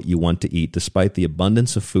to eat what you want to eat despite the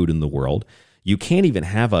abundance of food in the world. You can't even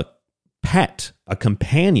have a pet, a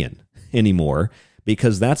companion anymore,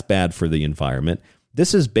 because that's bad for the environment.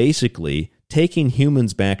 This is basically taking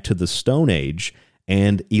humans back to the Stone Age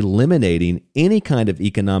and eliminating any kind of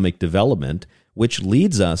economic development, which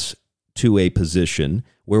leads us to a position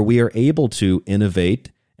where we are able to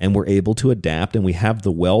innovate and we're able to adapt, and we have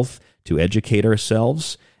the wealth to educate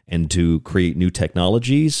ourselves and to create new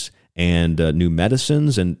technologies and new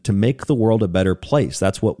medicines and to make the world a better place.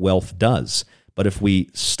 That's what wealth does. But if we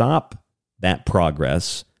stop that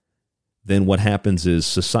progress, then what happens is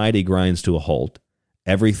society grinds to a halt,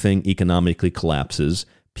 everything economically collapses,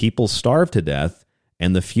 people starve to death,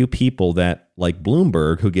 and the few people that, like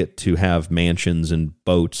Bloomberg, who get to have mansions and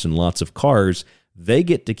boats and lots of cars, they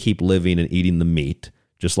get to keep living and eating the meat,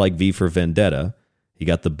 just like V for Vendetta. He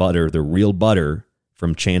got the butter, the real butter,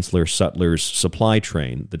 from Chancellor Sutler's supply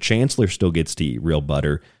train. The Chancellor still gets to eat real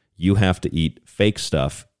butter. You have to eat fake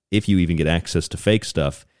stuff, if you even get access to fake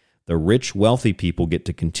stuff. The rich, wealthy people get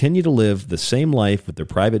to continue to live the same life with their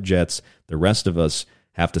private jets. The rest of us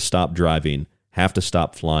have to stop driving, have to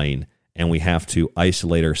stop flying, and we have to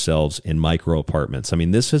isolate ourselves in micro apartments. I mean,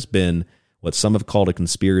 this has been what some have called a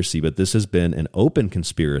conspiracy, but this has been an open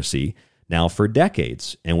conspiracy now for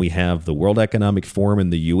decades. And we have the World Economic Forum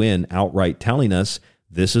and the UN outright telling us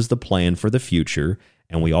this is the plan for the future.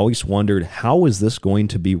 And we always wondered, how is this going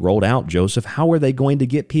to be rolled out, Joseph? How are they going to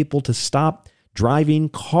get people to stop driving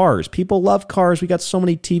cars? People love cars. We got so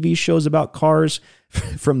many TV shows about cars,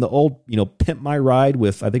 from the old, Pimp My Ride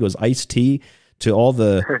with, I think it was Ice-T, to all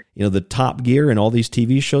the, the Top Gear and all these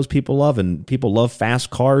TV shows people love. And people love fast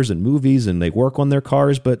cars and movies, and they work on their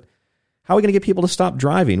cars. But how are we going to get people to stop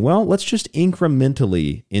driving? Well, let's just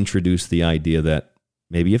incrementally introduce the idea that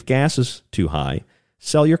maybe if gas is too high,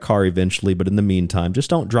 sell your car eventually, but in the meantime, just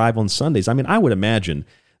don't drive on Sundays. I mean, I would imagine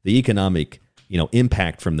the economic,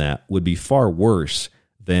 impact from that would be far worse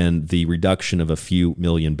than the reduction of a few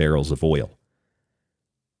million barrels of oil.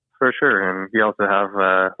 For sure. And you also have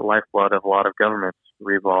lifeblood of a lot of governments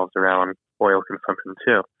revolves around oil consumption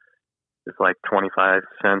too. It's like 25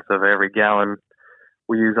 cents of every gallon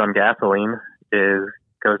we use on gasoline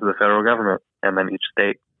goes to the federal government, and then each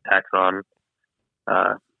state tax on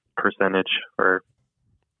percentage or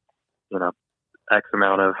X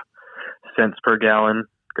amount of cents per gallon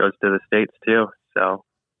goes to the states too. So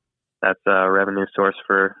that's a revenue source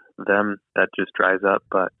for them that just dries up.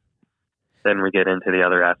 But then we get into the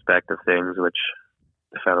other aspect of things, which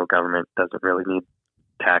the federal government doesn't really need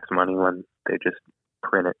tax money when they just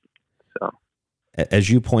print it. So, as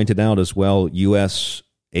you pointed out as well, U.S.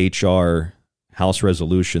 H.R. House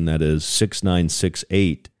Resolution, that is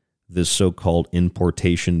 6968, this so-called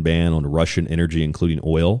importation ban on Russian energy, including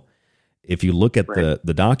oil. If you look at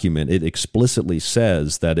the document, it explicitly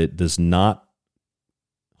says that it does not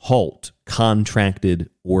halt contracted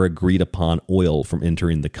or agreed upon oil from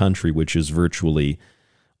entering the country, which is virtually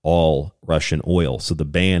all Russian oil. So the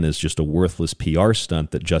ban is just a worthless PR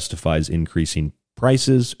stunt that justifies increasing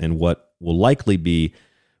prices and what will likely be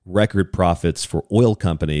record profits for oil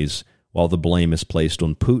companies, while the blame is placed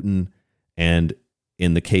on Putin. And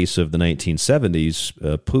in the case of the 1970s,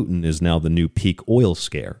 Putin is now the new peak oil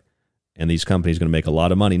scare. And these companies are going to make a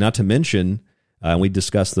lot of money. Not to mention, and we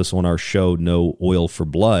discussed this on our show, No Oil for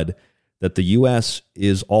Blood, that the U.S.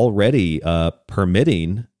 is already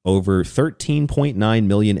permitting over 13.9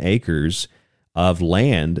 million acres of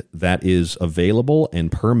land that is available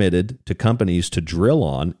and permitted to companies to drill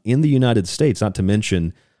on in the United States, not to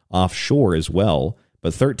mention offshore as well.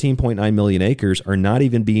 But 13.9 million acres are not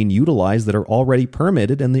even being utilized that are already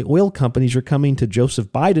permitted, and the oil companies are coming to Joseph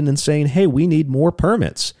Biden and saying, hey, we need more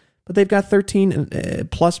permits. But they've got 13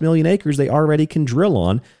 plus million acres they already can drill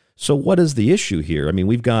on. So what is the issue here? I mean,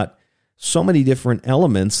 we've got so many different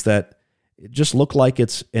elements that just look like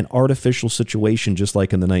it's an artificial situation, just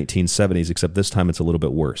like in the 1970s, except this time it's a little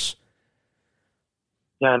bit worse.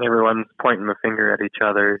 Yeah, and everyone's pointing the finger at each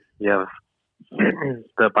other. You have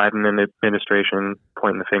the Biden administration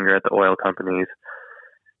pointing the finger at the oil companies,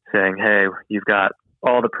 saying, hey, you've got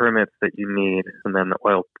all the permits that you need. And then the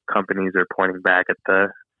oil companies are pointing back at the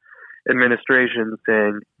administration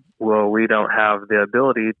saying, well, we don't have the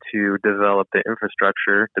ability to develop the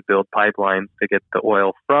infrastructure to build pipelines to get the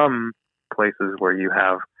oil from places where you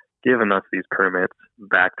have given us these permits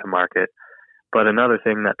back to market. But another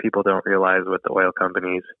thing that people don't realize with the oil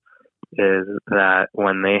companies is that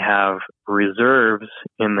when they have reserves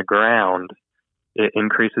in the ground, it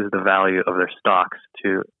increases the value of their stocks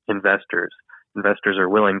to investors. Investors are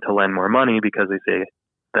willing to lend more money because they say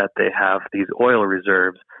that they have these oil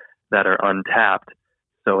reserves that are untapped,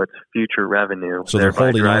 so it's future revenue. So they're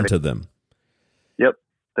holding on to them. Yep.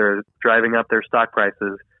 They're driving up their stock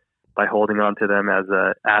prices by holding on to them as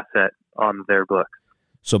an asset on their books.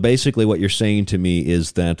 So basically what you're saying to me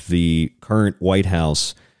is that the current White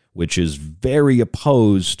House, which is very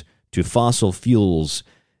opposed to fossil fuels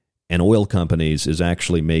and oil companies, is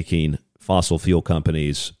actually making fossil fuel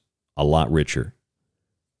companies a lot richer.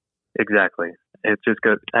 Exactly. It's just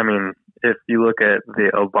good. I mean, if you look at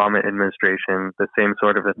the Obama administration, the same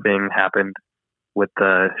sort of a thing happened with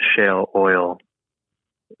the shale oil,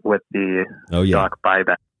 with the stock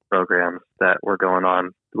buyback programs that were going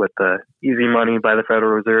on with the easy money by the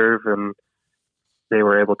Federal Reserve, and they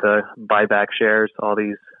were able to buy back shares, all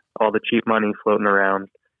the cheap money floating around,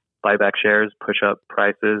 buy back shares, push up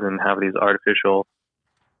prices, and have these artificial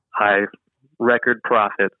high record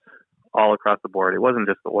profits all across the board. It wasn't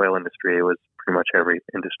just the oil industry, it was pretty much every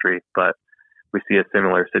industry. But we see a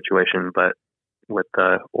similar situation, but with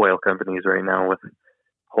the oil companies right now, with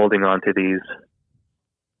holding on to these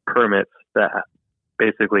permits that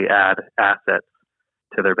basically add assets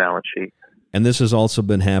to their balance sheet. And this has also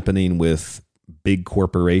been happening with big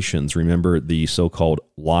corporations. Remember the so-called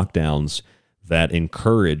lockdowns that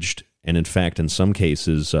encouraged, and in fact, in some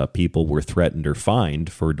cases, people were threatened or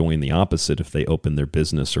fined for doing the opposite if they opened their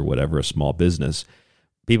business or whatever, a small business.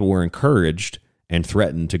 People were encouraged and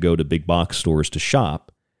threatened to go to big box stores to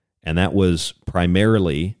shop, and that was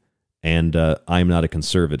primarily, and I'm not a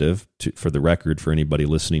conservative, for the record, for anybody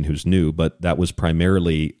listening who's new, but that was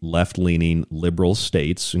primarily left-leaning liberal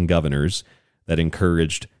states and governors that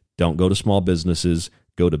encouraged, don't go to small businesses,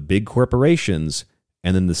 go to big corporations.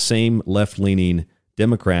 And then the same left-leaning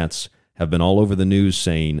Democrats have been all over the news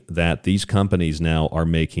saying that these companies now are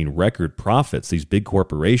making record profits, these big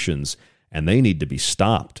corporations, and they need to be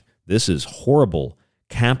stopped. This is horrible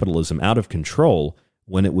capitalism out of control,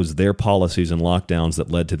 when it was their policies and lockdowns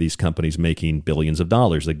that led to these companies making billions of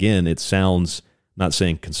dollars. Again, it sounds, not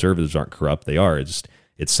saying conservatives aren't corrupt, they are.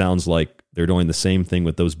 It sounds like they're doing the same thing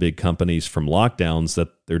with those big companies from lockdowns that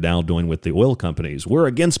they're now doing with the oil companies. We're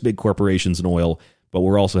against big corporations and oil, but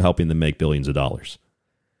we're also helping them make billions of dollars.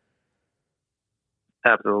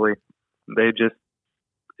 Absolutely.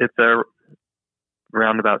 It's a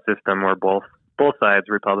roundabout system where both sides,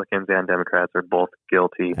 Republicans and Democrats, are both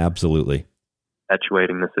guilty. Absolutely.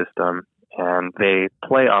 Perpetuating the system, and they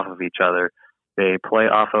play off of each other. They play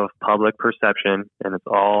off of public perception, and it's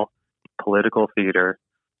all political theater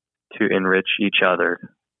to enrich each other.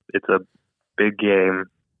 It's a big game,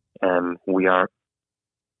 and we aren't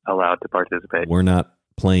allowed to participate. We're not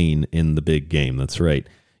playing in the big game. That's right.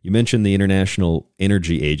 You mentioned the International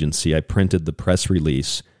Energy Agency. I printed the press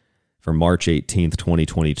release for March 18th,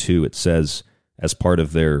 2022. It says, as part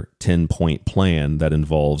of their 10-point plan that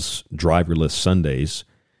involves driverless Sundays,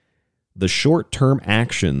 the short-term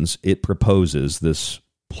actions it proposes, this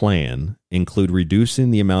plan, include reducing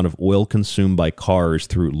the amount of oil consumed by cars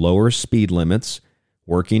through lower speed limits,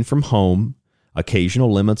 working from home,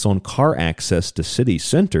 occasional limits on car access to city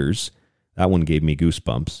centers, that one gave me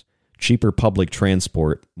goosebumps, cheaper public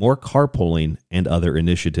transport, more carpooling, and other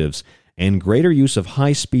initiatives, and greater use of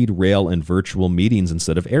high-speed rail and virtual meetings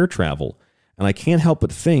instead of air travel. And I can't help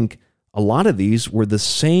but think a lot of these were the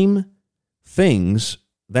same things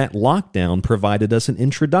that lockdown provided us an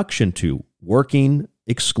introduction to, working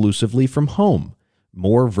exclusively from home,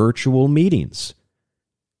 more virtual meetings.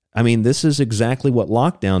 I mean, this is exactly what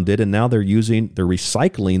lockdown did, and now they're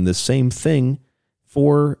recycling the same thing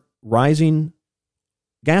for rising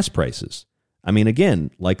gas prices. I mean,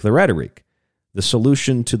 again, like the rhetoric, the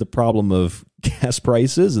solution to the problem of gas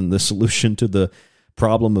prices and the solution to the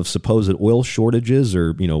problem of supposed oil shortages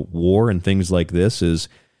or, war and things like this is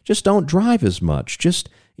just don't drive as much. Just,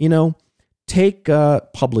 take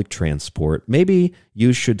public transport. Maybe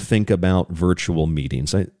you should think about virtual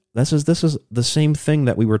meetings. This is the same thing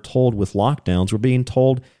that we were told with lockdowns. We're being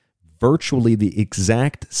told virtually the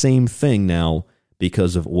exact same thing now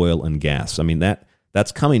because of oil and gas. I mean,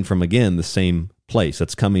 that's coming from, again, the same place.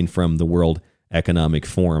 That's coming from the World Economic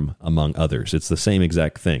Forum, among others. It's the same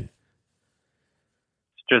exact thing.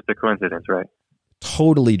 Just a coincidence, right?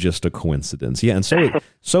 Totally just a coincidence. Yeah, and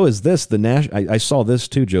so is this. I saw this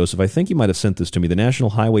too, Joseph. I think you might have sent this to me. The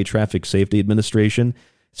National Highway Traffic Safety Administration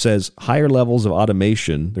says higher levels of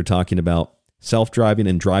automation. They're talking about self-driving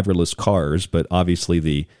and driverless cars, but obviously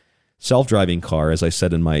the self-driving car, as I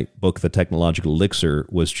said in my book, The Technological Elixir,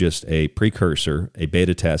 was just a precursor, a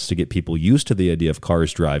beta test to get people used to the idea of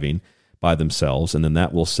cars driving by themselves, and then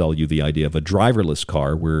that will sell you the idea of a driverless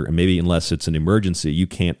car where maybe unless it's an emergency, you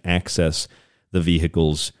can't access the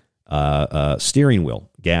vehicle's steering wheel,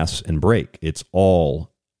 gas, and brake. It's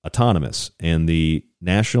all autonomous. And the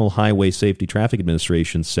National Highway Safety Traffic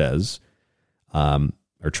Administration says,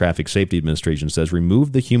 or Traffic Safety Administration says,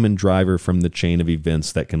 remove the human driver from the chain of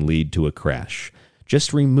events that can lead to a crash.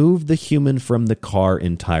 Just remove the human from the car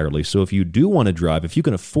entirely. So if you do want to drive, if you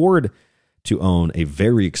can afford to own a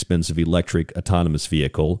very expensive electric autonomous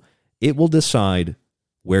vehicle, it will decide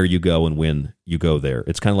where you go and when you go there.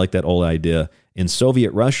 It's kind of like that old idea. In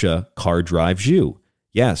Soviet Russia, car drives you.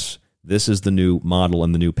 Yes, this is the new model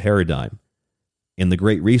and the new paradigm. In the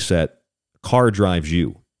Great Reset, car drives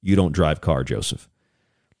you. You don't drive car, Joseph.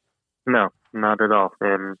 No, not at all.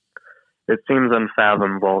 And it seems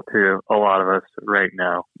unfathomable to a lot of us right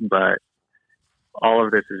now, but all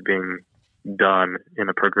of this is being done in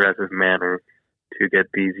a progressive manner to get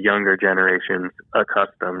these younger generations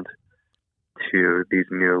accustomed to these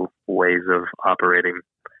new ways of operating.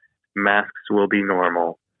 Masks will be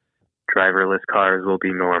normal. Driverless cars will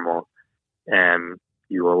be normal. and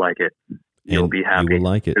you will like it. You'll be happy. You will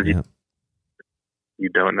like it, yeah. You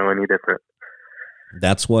don't know any different.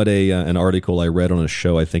 That's what an article I read on a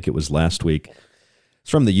show, I think it was last week. It's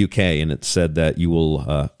from the UK, and it said that you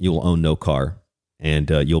will own no car, and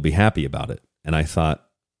you'll be happy about it. And I thought,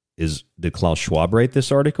 did Klaus Schwab write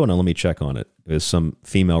this article? No, let me check on it. It was some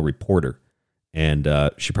female reporter, and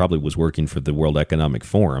she probably was working for the World Economic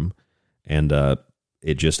Forum, and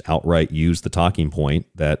it just outright used the talking point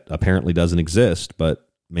that apparently doesn't exist, but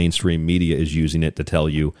mainstream media is using it to tell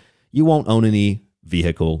you, you won't own any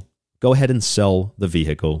vehicle. Go ahead and sell the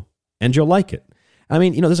vehicle, and you'll like it. I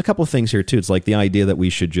mean, there's a couple of things here, too. It's like the idea that we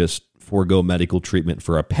should just forego medical treatment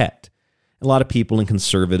for a pet. A lot of people in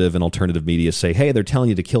conservative and alternative media say, hey, they're telling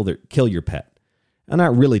you to kill your pet. I'm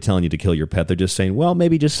not really telling you to kill your pet. They're just saying, well,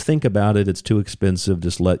 maybe just think about it. It's too expensive.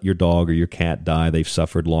 Just let your dog or your cat die. They've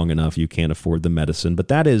suffered long enough. You can't afford the medicine. But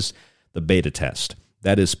that is the beta test.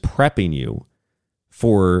 That is prepping you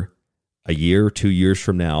for a year, 2 years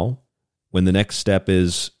from now, when the next step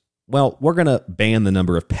is, well, we're going to ban the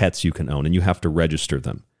number of pets you can own, and you have to register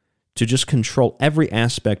them to just control every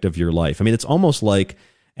aspect of your life. I mean, it's almost like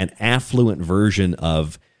an affluent version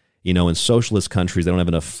of, in socialist countries, they don't have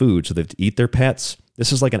enough food, so they have to eat their pets.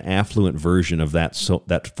 This is like an affluent version of that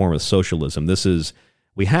form of socialism. This is,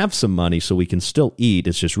 we have some money so we can still eat.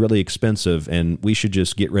 It's just really expensive, and we should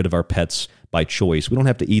just get rid of our pets by choice. We don't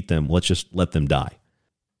have to eat them. Let's just let them die.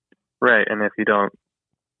 Right, and if you don't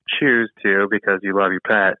choose to because you love your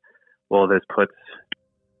pet, well, this puts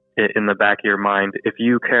it in the back of your mind. If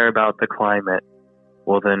you care about the climate,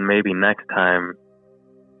 well, then maybe next time,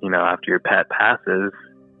 after your pet passes,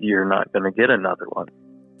 you're not going to get another one.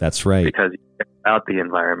 That's right. Because you care about the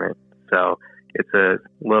environment. So it's a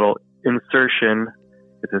little insertion,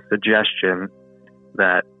 it's a suggestion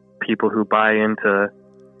that people who buy into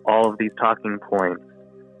all of these talking points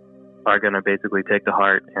are going to basically take to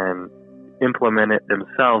heart and implement it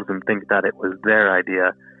themselves and think that it was their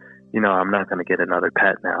idea. I'm not going to get another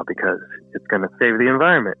pet now because it's going to save the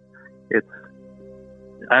environment.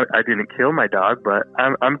 I didn't kill my dog, but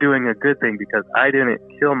I'm doing a good thing because I didn't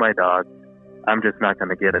kill my dog. I'm just not going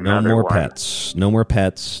to get another one. No more pets. No more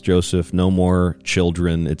pets, Joseph. No more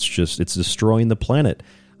children. It's destroying the planet.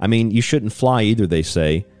 I mean, you shouldn't fly either, they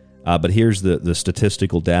say. But here's the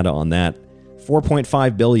statistical data on that.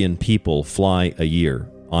 4.5 billion people fly a year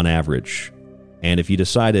on average. And if you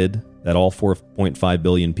decided that all 4.5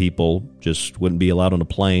 billion people just wouldn't be allowed on a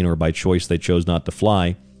plane or by choice they chose not to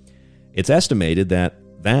fly, it's estimated that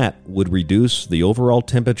would reduce the overall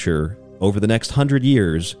temperature over the next 100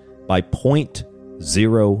 years by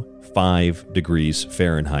 0.05 degrees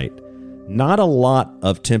Fahrenheit. Not a lot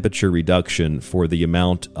of temperature reduction for the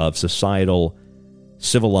amount of societal,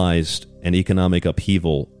 civilized, and economic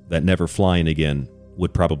upheaval that never flying again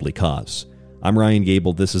would probably cause. I'm Ryan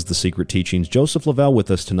Gable. This is The Secret Teachings. Joseph Lavelle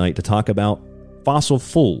with us tonight to talk about fossil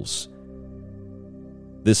fuels.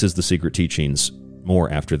 This is The Secret Teachings. More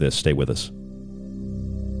after this. Stay with us.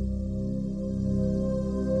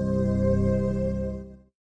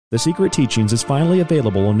 The Secret Teachings is finally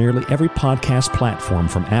available on nearly every podcast platform,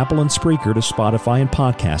 from Apple and Spreaker to Spotify and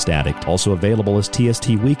Podcast Addict. Also available as TST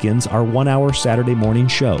Weekends, our 1-hour Saturday morning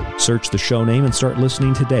show. Search the show name and start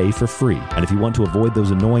listening today for free. And if you want to avoid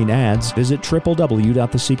those annoying ads, visit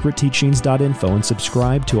www.thesecretteachings.info and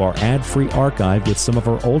subscribe to our ad-free archive with some of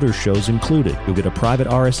our older shows included. You'll get a private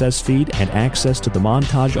RSS feed and access to the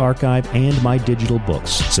montage archive and my digital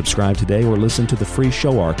books. Subscribe today or listen to the free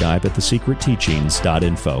show archive at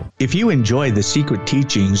thesecretteachings.info. If you enjoy The Secret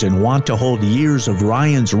Teachings and want to hold years of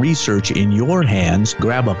Ryan's research in your hands,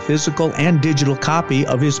 grab a physical and digital copy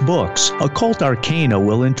of his books. Occult Arcana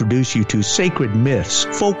will introduce you to sacred myths,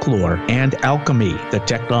 folklore, and alchemy. The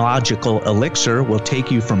Technological Elixir will take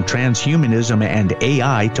you from transhumanism and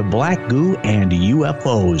AI to black goo and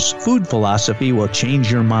UFOs. Food Philosophy will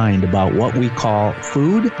change your mind about what we call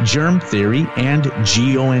food, germ theory, and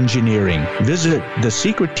geoengineering. Visit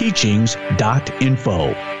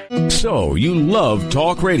thesecretteachings.info. So, you love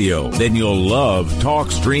talk radio? Then you'll love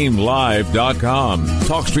TalkStreamLive.com.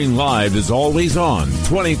 TalkStream Live is always on,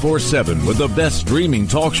 24/7, with the best streaming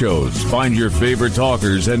talk shows. Find your favorite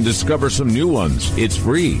talkers and discover some new ones. It's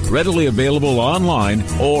free, readily available online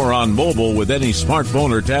or on mobile with any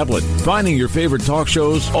smartphone or tablet. Finding your favorite talk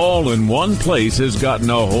shows all in one place has gotten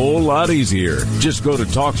a whole lot easier. Just go to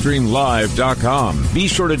TalkStreamLive.com. Be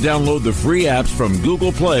sure to download the free apps from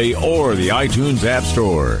Google Play or the iTunes App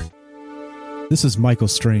Store. This is Michael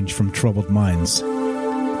Strange from Troubled Minds.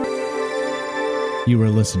 You are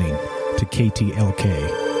listening to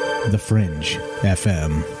KTLK, The Fringe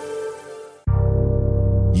FM.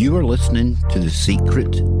 You are listening to The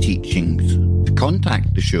Secret Teachings. To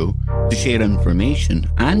contact the show, to share information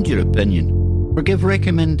and your opinion, or give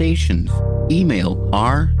recommendations, email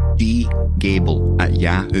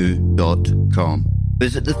rdgable@yahoo.com.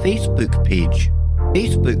 Visit the Facebook page,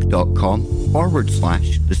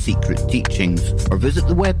 facebook.com/The Secret Teachings, or visit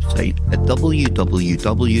the website at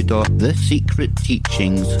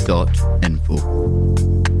www.thesecretteachings.info.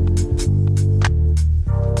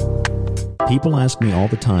 People ask me all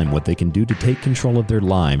the time what they can do to take control of their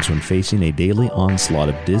lives when facing a daily onslaught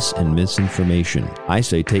of dis and misinformation. I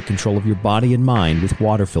say take control of your body and mind with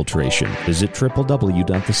water filtration. Visit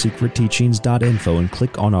www.thesecretteachings.info and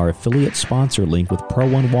click on our affiliate sponsor link with Pro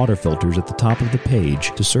One water filters at the top of the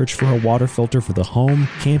page to search for a water filter for the home,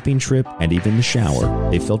 camping trip, and even the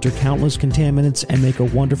shower. They filter countless contaminants and make a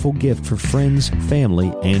wonderful gift for friends,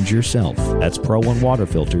 family, and yourself. That's Pro One water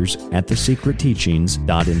filters at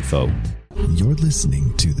thesecretteachings.info. You're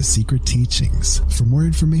listening to The Secret Teachings. For more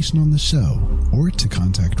information on the show or to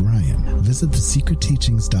contact Ryan, visit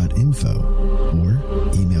thesecretteachings.info or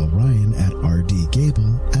email Ryan at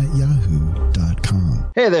rdgable@yahoo.com.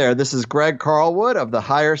 Hey there, this is Greg Carlwood of the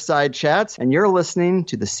Higher Side Chats, and you're listening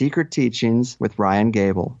to The Secret Teachings with Ryan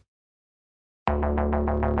Gable.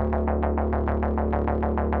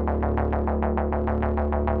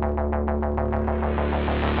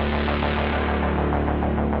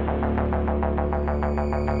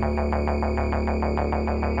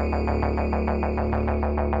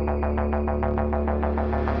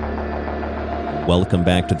 Welcome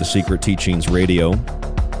back to The Secret Teachings Radio.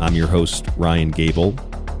 I'm your host, Ryan Gable.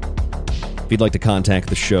 If you'd like to contact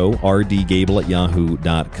the show,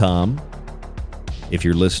 rdgable@yahoo.com. If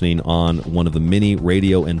you're listening on one of the many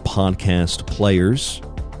radio and podcast players,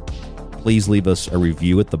 please leave us a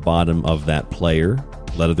review at the bottom of that player.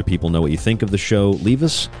 Let other people know what you think of the show. Leave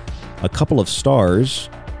us a couple of stars,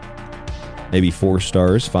 maybe 4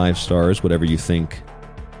 stars, 5 stars, whatever you think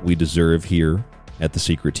we deserve here at The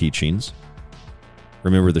Secret Teachings.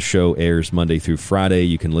 Remember, the show airs Monday through Friday.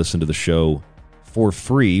 You can listen to the show for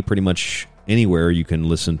free pretty much anywhere you can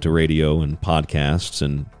listen to radio and podcasts,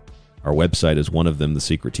 and our website is one of them,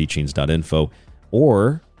 thesecretteachings.info.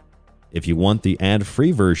 Or if you want the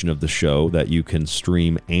ad-free version of the show that you can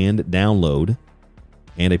stream and download,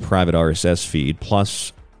 and a private RSS feed,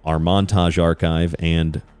 plus our montage archive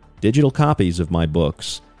and digital copies of my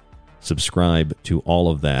books, subscribe to all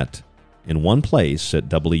of that in one place at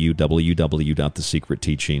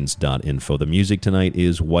www.thesecretteachings.info. The music tonight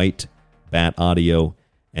is White Bat Audio,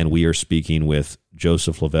 and we are speaking with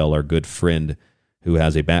Joseph Lavelle, our good friend, who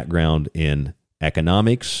has a background in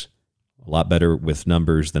economics, a lot better with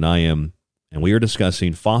numbers than I am, and we are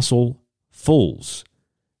discussing fossil fuels.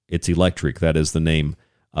 It's electric. That is the name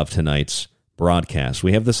of tonight's broadcast.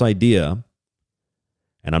 We have this idea,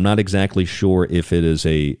 and I'm not exactly sure if it is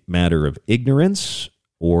a matter of ignorance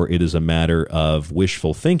or it is a matter of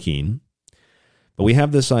wishful thinking, but we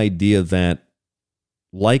have this idea that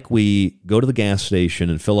like we go to the gas station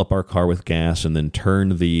and fill up our car with gas and then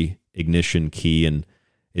turn the ignition key and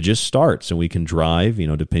it just starts and we can drive,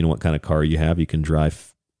 depending on what kind of car you have, you can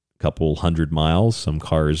drive a couple 100 miles, some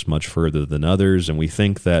cars much further than others, and we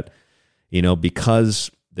think that,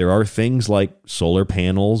 because there are things like solar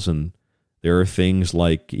panels and there are things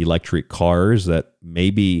like electric cars that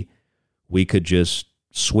maybe we could just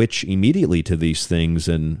switch immediately to these things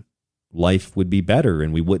and life would be better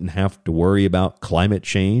and we wouldn't have to worry about climate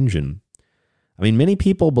change. And many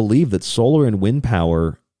people believe that solar and wind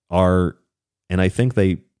power are, and I think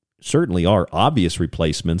they certainly are, obvious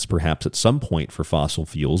replacements perhaps at some point for fossil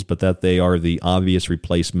fuels, but that they are the obvious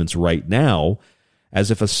replacements right now,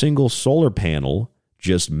 as if a single solar panel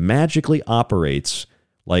just magically operates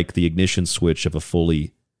like the ignition switch of a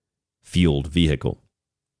fully fueled vehicle.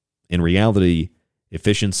 In reality,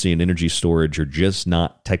 efficiency and energy storage are just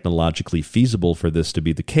not technologically feasible for this to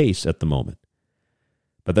be the case at the moment.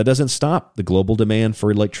 But that doesn't stop the global demand for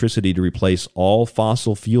electricity to replace all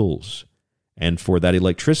fossil fuels. And for that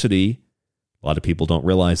electricity, a lot of people don't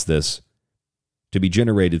realize this, to be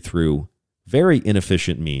generated through very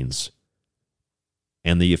inefficient means.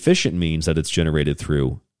 And the efficient means that it's generated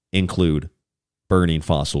through include burning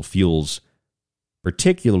fossil fuels,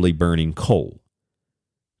 particularly burning coal.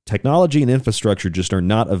 Technology and infrastructure just are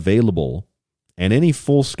not available, and any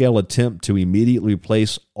full-scale attempt to immediately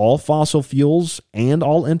replace all fossil fuels and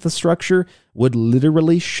all infrastructure would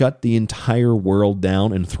literally shut the entire world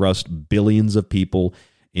down and thrust billions of people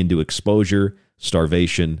into exposure,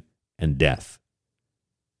 starvation, and death.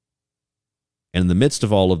 And in the midst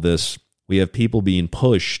of all of this, we have people being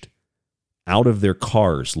pushed out of their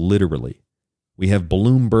cars, literally. We have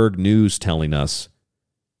Bloomberg News telling us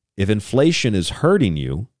if inflation is hurting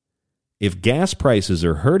you, if gas prices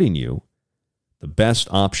are hurting you, the best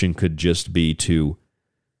option could just be to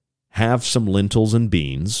have some lentils and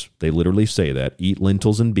beans. They literally say that. Eat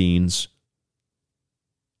lentils and beans.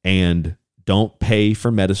 And don't pay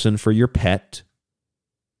for medicine for your pet.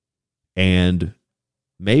 And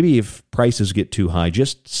maybe if prices get too high,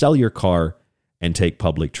 just sell your car and take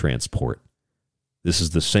public transport. This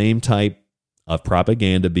is the same type of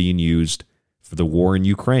propaganda being used for the war in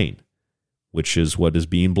Ukraine, which is what is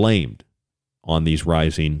being blamed on these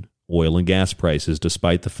rising oil and gas prices,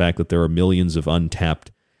 despite the fact that there are millions of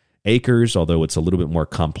untapped acres, although it's a little bit more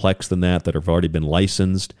complex than that have already been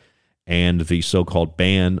licensed. And the so-called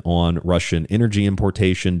ban on Russian energy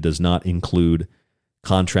importation does not include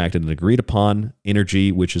contracted and agreed upon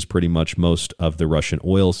energy, which is pretty much most of the Russian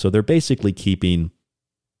oil. So they're basically keeping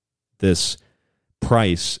this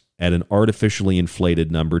price at an artificially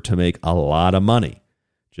inflated number to make a lot of money,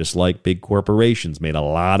 just like big corporations made a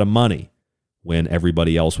lot of money when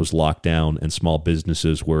everybody else was locked down and small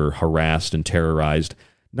businesses were harassed and terrorized,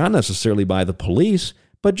 not necessarily by the police,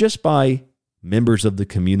 but just by members of the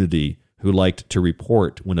community who liked to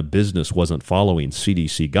report when a business wasn't following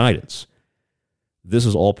CDC guidance. This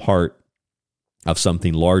is all part of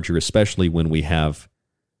something larger, especially when we have,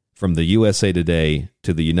 from the USA Today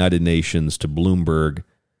to the United Nations to Bloomberg,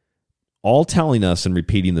 all telling us and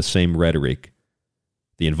repeating the same rhetoric.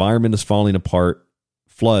 The environment is falling apart,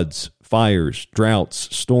 floods, fires,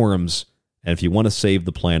 droughts, storms, and if you want to save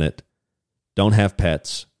the planet, don't have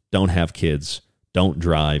pets, don't have kids, don't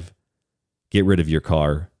drive, get rid of your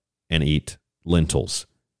car, and eat lentils.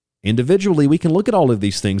 Individually, we can look at all of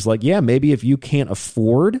these things like, yeah, maybe if you can't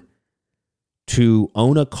afford to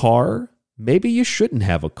own a car, maybe you shouldn't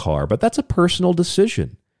have a car, but that's a personal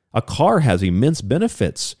decision. A car has immense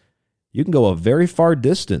benefits. You can go a very far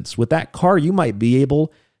distance. With that car, you might be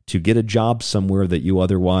able to get a job somewhere that you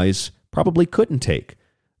otherwise probably couldn't take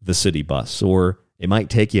the city bus, or it might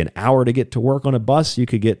take you an hour to get to work on a bus. You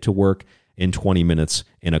could get to work in 20 minutes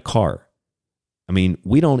in a car. I mean,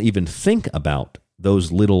 we don't even think about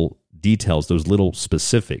those little details, those little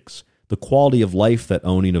specifics, the quality of life that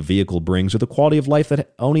owning a vehicle brings, or the quality of life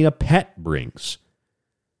that owning a pet brings.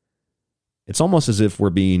 It's almost as if we're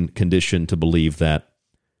being conditioned to believe that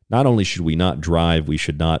not only should we not drive, we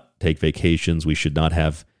should not take vacations, we should not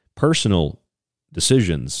have personal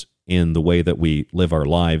decisions in the way that we live our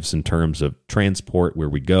lives in terms of transport, where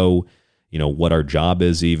we go, what our job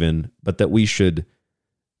is even, but that we should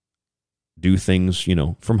do things,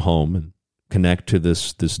 from home and connect to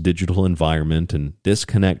this digital environment and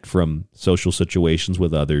disconnect from social situations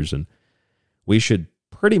with others. And we should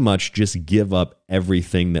pretty much just give up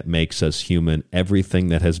everything that makes us human, everything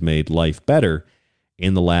that has made life better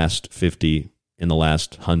in the last 50, in the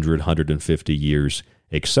last 100, 150 years,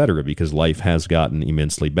 etc., because life has gotten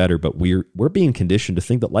immensely better, but we're being conditioned to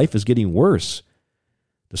think that life is getting worse,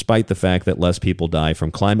 despite the fact that less people die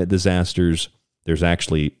from climate disasters. There's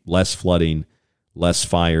actually less flooding, less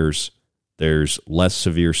fires, there's less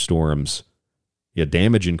severe storms.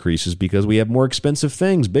 Damage increases because we have more expensive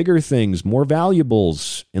things, bigger things, more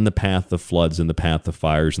valuables in the path of floods, in the path of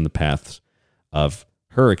fires, in the paths of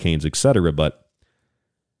hurricanes, etc., but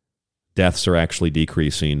deaths are actually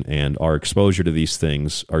decreasing, and our exposure to these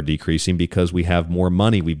things are decreasing because we have more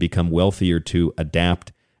money. We become wealthier to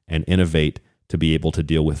adapt and innovate to be able to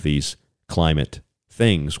deal with these climate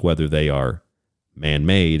things, whether they are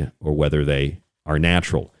man-made or whether they are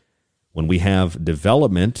natural. When we have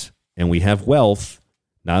development and we have wealth,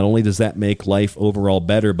 not only does that make life overall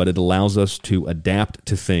better, but it allows us to adapt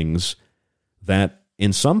to things that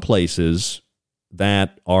in some places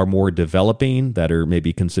that are more developing, that are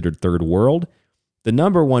maybe considered third world, the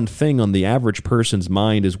number one thing on the average person's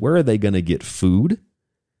mind is, where are they going to get food?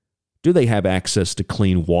 Do they have access to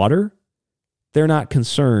clean water? They're not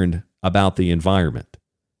concerned about the environment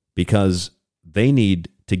because they need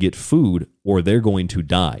to get food or they're going to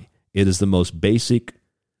die. It is the most basic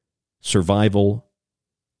survival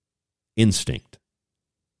instinct.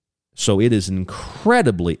 So it is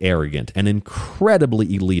incredibly arrogant and incredibly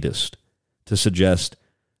elitist to suggest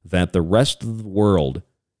that the rest of the world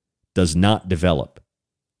does not develop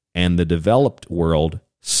and the developed world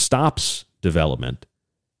stops development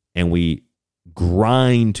and we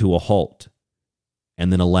grind to a halt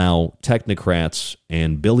and then allow technocrats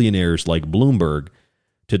and billionaires like Bloomberg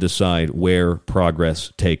to decide where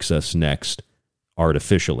progress takes us next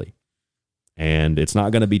artificially. And it's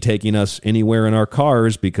not going to be taking us anywhere in our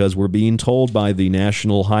cars because we're being told by the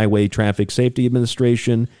National Highway Traffic Safety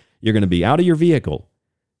Administration, you're going to be out of your vehicle.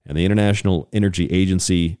 And the International Energy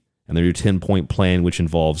Agency and their 10-point plan, which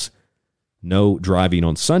involves no driving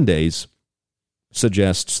on Sundays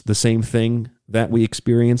suggests the same thing that we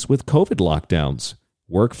experience with COVID lockdowns.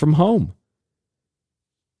 Work from home.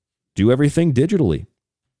 Do everything digitally.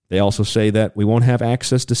 They also say that we won't have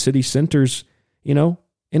access to city centers,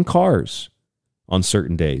 in cars on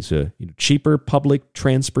certain days. Cheaper public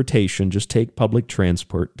transportation. Just take public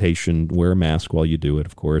transportation, wear a mask while you do it,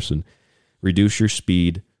 of course, and reduce your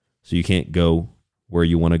speed so you can't go where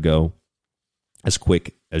you want to go as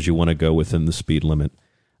quick as you want to go within the speed limit.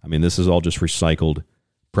 I mean, this is all just recycled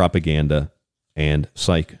propaganda and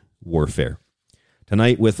psych warfare.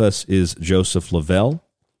 Tonight with us is Joseph Lavelle.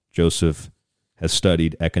 Joseph has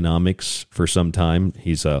studied economics for some time.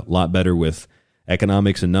 He's a lot better with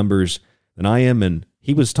economics and numbers than I am, and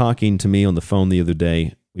he was talking to me on the phone the other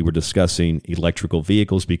day. We were discussing electrical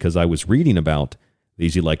vehicles because I was reading about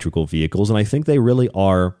these electrical vehicles, and I think they really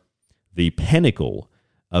are the pinnacle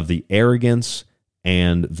of the arrogance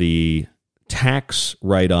and the tax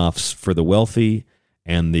write-offs for the wealthy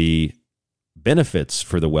and the benefits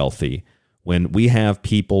for the wealthy when we have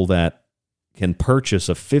people that can purchase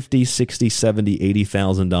a $50,000, $60,000, $70,000,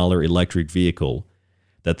 $80,000 electric vehicle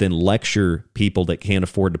that then lecture people that can't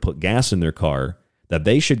afford to put gas in their car that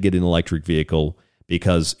they should get an electric vehicle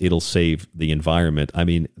because it'll save the environment. I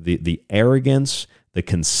mean, the arrogance, the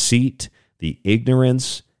conceit, the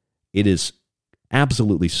ignorance, it is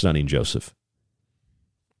absolutely stunning, Joseph.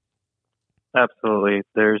 Absolutely.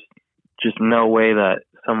 There's just no way that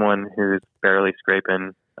someone who's barely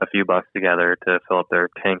scraping a few bucks together to fill up their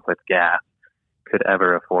tank with gas could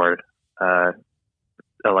ever afford an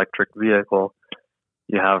electric vehicle.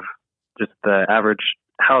 You have just the average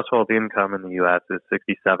household income in the U.S. is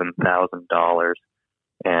 $67,000,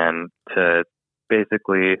 and to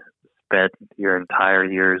basically spend your entire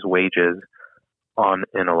year's wages on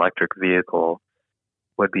an electric vehicle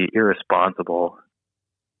would be irresponsible.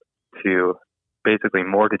 To basically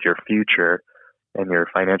mortgage your future and your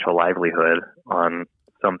financial livelihood on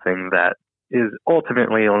something that is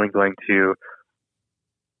ultimately only going to,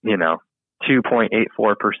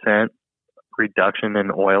 2.84% reduction in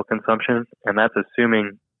oil consumption. And that's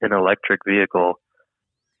assuming an electric vehicle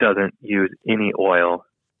doesn't use any oil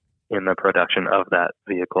in the production of that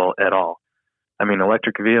vehicle at all. I mean,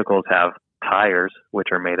 electric vehicles have tires, which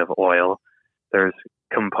are made of oil. There's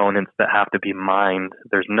components that have to be mined.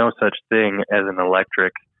 There's no such thing as an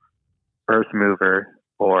electric earth mover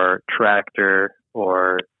or tractor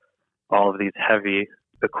or all of these heavy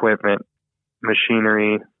equipment,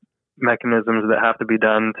 machinery, mechanisms that have to be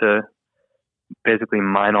done to basically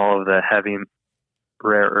mine all of the heavy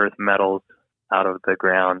rare earth metals out of the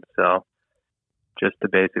ground. So just to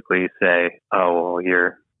basically say, oh, well,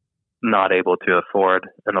 you're not able to afford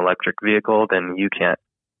an electric vehicle, then you can't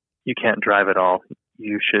drive at all.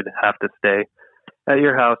 You should have to stay at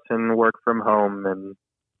your house and work from home and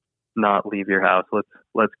not leave your house.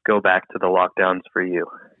 Let's go back to the lockdowns for you.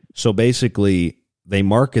 So basically, they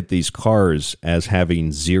market these cars as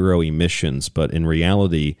having zero emissions, but in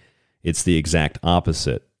reality, it's the exact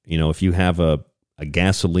opposite. If you have a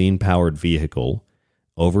gasoline-powered vehicle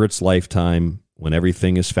over its lifetime, when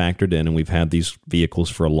everything is factored in, and we've had these vehicles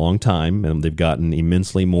for a long time, and they've gotten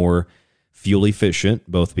immensely more fuel efficient,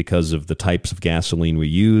 both because of the types of gasoline we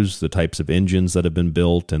use, the types of engines that have been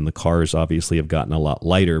built, and the cars obviously have gotten a lot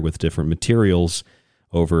lighter with different materials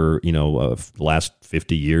over, the last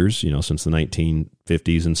 50 years, since the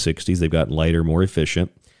 1950s and 60s, they've gotten lighter, more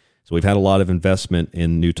efficient. So we've had a lot of investment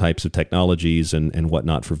in new types of technologies and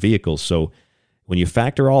whatnot for vehicles. So when you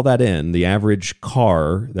factor all that in, the average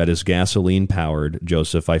car that is gasoline powered,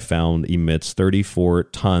 Joseph, I found emits 34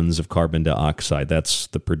 tons of carbon dioxide. That's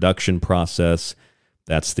the production process.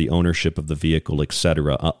 That's the ownership of the vehicle,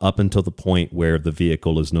 etc., up until the point where the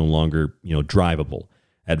vehicle is no longer, drivable.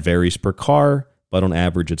 It varies per car, but on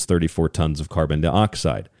average, it's 34 tons of carbon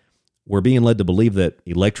dioxide. We're being led to believe that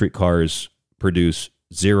electric cars produce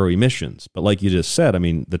zero emissions. But like you just said, I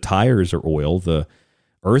mean, the tires are oil, the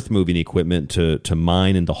earth-moving equipment to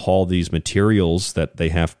mine and to haul these materials that they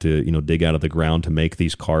have to, dig out of the ground to make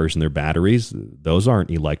these cars and their batteries, those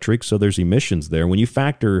aren't electric, so there's emissions there. When you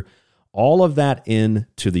factor all of that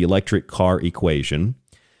into the electric car equation,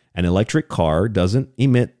 an electric car doesn't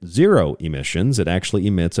emit zero emissions. It actually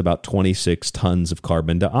emits about 26 tons of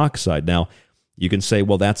carbon dioxide. Now, you can say,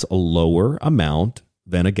 well, that's a lower amount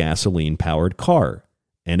than a gasoline-powered car.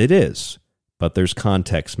 And it is. But there's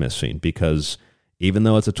context missing because even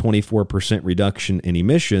though it's a 24% reduction in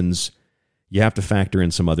emissions, you have to factor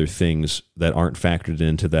in some other things that aren't factored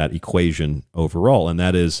into that equation overall. And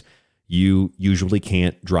that is, you usually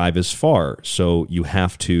can't drive as far. So you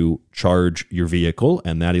have to charge your vehicle,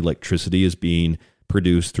 and that electricity is being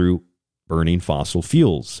produced through burning fossil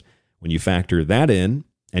fuels. When you factor that in,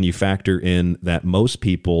 and you factor in that most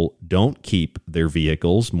people don't keep their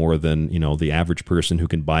vehicles more than, the average person who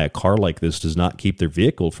can buy a car like this does not keep their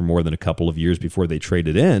vehicle for more than a couple of years before they trade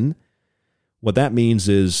it in. What that means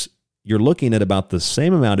is you're looking at about the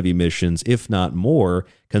same amount of emissions, if not more,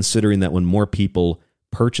 considering that when more people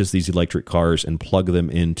purchase these electric cars and plug them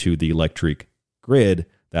into the electric grid,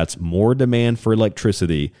 that's more demand for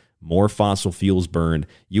electricity, more fossil fuels burned.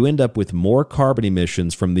 You end up with more carbon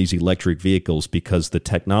emissions from these electric vehicles because the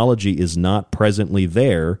technology is not presently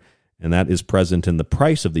there, and that is present in the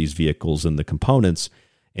price of these vehicles and the components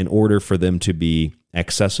in order for them to be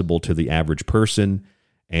accessible to the average person.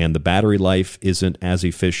 And the battery life isn't as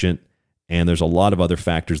efficient, and there's a lot of other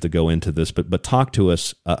factors that go into this. But talk to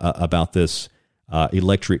us about this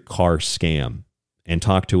electric car scam, and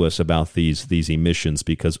talk to us about these emissions,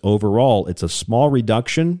 because overall it's a small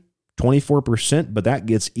reduction, 24%, but that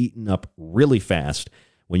gets eaten up really fast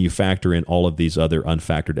when you factor in all of these other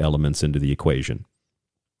unfactored elements into the equation.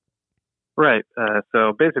 Right.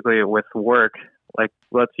 So basically with work, like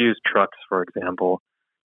let's use trucks, for example,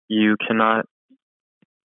 you cannot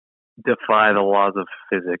defy the laws of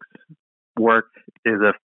physics. Work is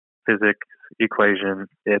a physics equation.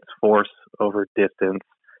 It's force over distance.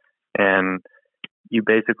 And you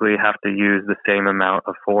basically have to use the same amount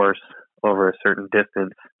of force over a certain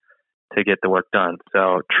distance to get the work done.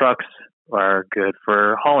 So trucks are good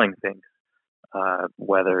for hauling things,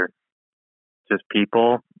 whether just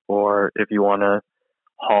people or if you want to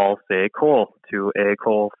haul, say, coal to a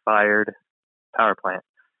coal-fired power plant.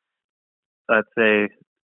 Let's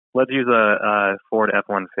use a Ford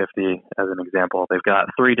F-150 as an example. They've got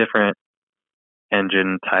 3 different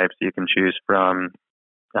engine types you can choose from.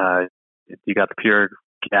 You got the pure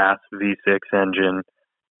gas V6 engine.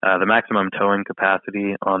 The maximum towing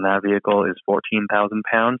capacity on that vehicle is 14,000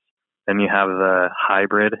 pounds. Then you have the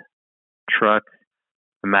hybrid truck.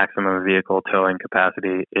 The maximum vehicle towing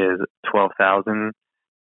capacity is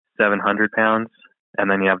 12,700 pounds. And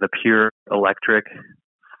then you have the pure electric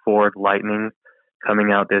Ford Lightning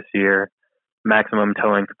coming out this year. Maximum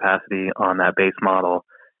towing capacity on that base model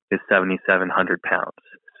is 7,700 pounds.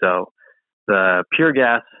 So the pure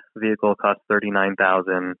gas vehicle costs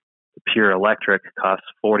 $39,000. The pure electric costs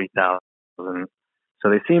 $40,000. So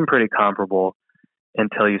they seem pretty comparable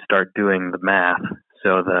until you start doing the math.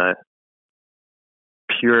 So the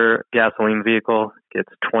pure gasoline vehicle gets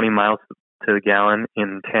 20 miles to the gallon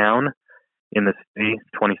in town, in the city,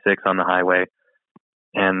 26 on the highway.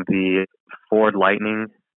 And the Ford Lightning,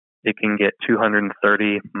 it can get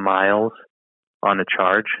 230 miles on a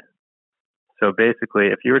charge. So basically,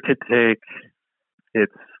 if you were to take,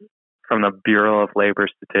 it's from the Bureau of Labor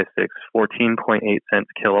Statistics, 14.8 cents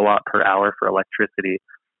kilowatt per hour for electricity,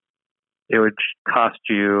 it would cost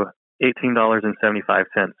you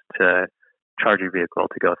 $18.75 to charge your vehicle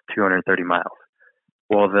to go 230 miles.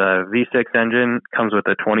 Well, the V6 engine comes with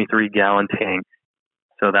a 23-gallon tank,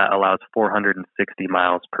 so that allows 460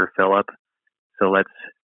 miles per fill-up. So let's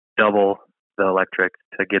double the electric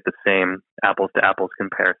to get the same apples-to-apples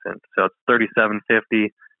comparison. So it's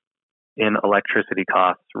 $37.50 in electricity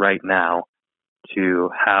costs right now to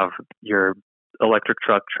have your electric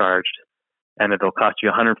truck charged, and it'll cost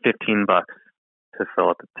you $115 to fill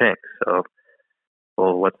up the tank. So,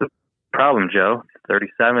 well, what's the problem, Joe?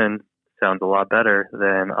 37 sounds a lot better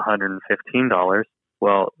than $115.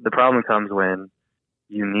 Well, the problem comes when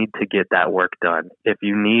you need to get that work done. If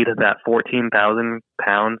you need that 14,000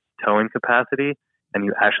 pounds towing capacity and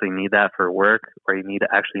you actually need that for work, or you need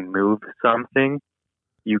to actually move something,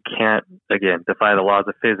 you can't, again, defy the laws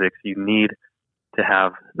of physics. You need to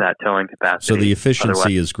have that towing capacity. So the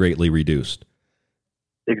efficiency is greatly reduced.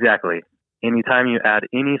 Exactly. Anytime you add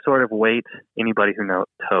any sort of weight, anybody who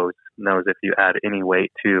tows knows if you add any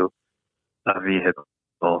weight to a vehicle,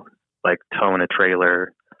 like towing a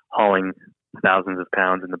trailer, hauling thousands of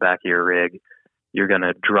pounds in the back of your rig, you're going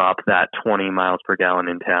to drop that 20 miles per gallon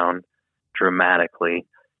in town dramatically.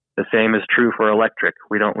 The same is true for electric.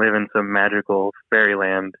 We don't live in some magical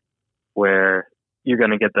fairyland where you're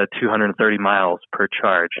going to get the 230 miles per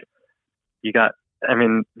charge.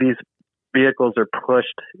 These vehicles are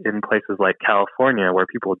pushed in places like California where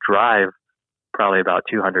people drive probably about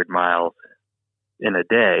 200 miles in a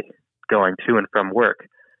day going to and from work.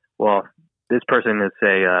 Well, this person is,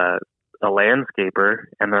 say, a landscaper,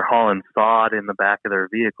 and they're hauling sod in the back of their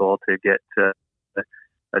vehicle to get to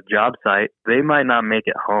a job site. They might not make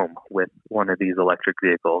it home with one of these electric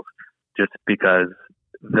vehicles just because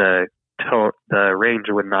the range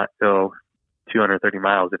would not go 230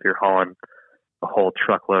 miles if you're hauling a whole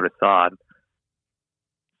truckload of sod.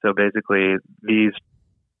 So basically, these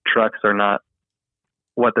trucks are not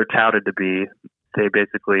what they're touted to be. They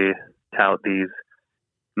basically tout these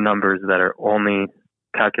numbers that are only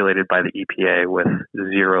calculated by the EPA with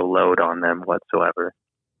zero load on them whatsoever.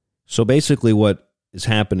 So basically what is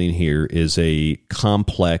happening here is a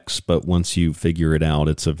complex, but once you figure it out,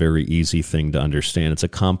 it's a very easy thing to understand. It's a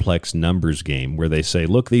complex numbers game where they say,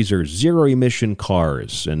 look, these are zero emission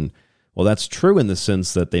cars. And well, that's true in the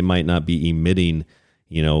sense that they might not be emitting,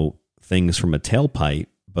 things from a tailpipe,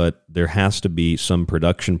 but there has to be some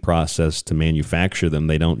production process to manufacture them.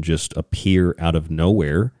 They don't just appear out of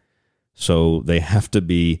nowhere. So they have to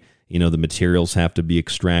be, the materials have to be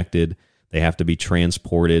extracted. They have to be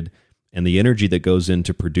transported. And the energy that goes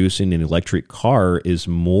into producing an electric car is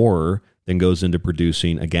more than goes into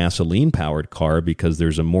producing a gasoline-powered car, because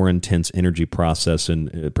there's a more intense energy process,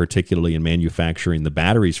 and particularly in manufacturing the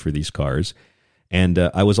batteries for these cars. And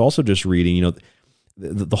I was also just reading,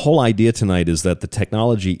 the whole idea tonight is that the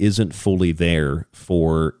technology isn't fully there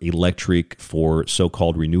for electric, for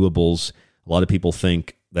so-called renewables. A lot of people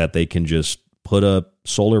think that they can just put a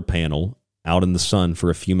solar panel out in the sun for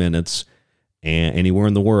a few minutes and anywhere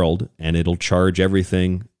in the world, and it'll charge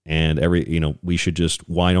everything. And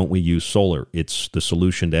why don't we use solar? It's the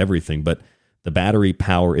solution to everything. But the battery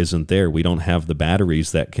power isn't there. We don't have the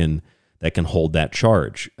batteries that can hold that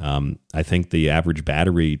charge. I think the average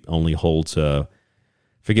battery only holds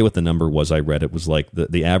forget what the number was I read. It was like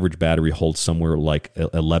the average battery holds somewhere like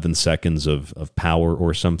 11 seconds of power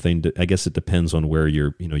or something. I guess it depends on where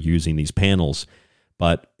you're using these panels.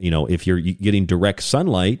 But, if you're getting direct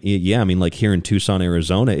sunlight, like here in Tucson,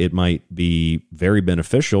 Arizona, it might be very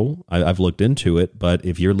beneficial. I've looked into it. But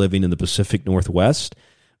if you're living in the Pacific Northwest,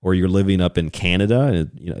 or you're living up in Canada,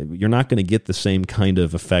 you're not going to get the same kind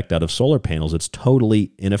of effect out of solar panels. It's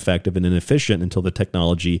totally ineffective and inefficient until the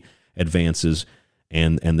technology advances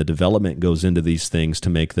and the development goes into these things to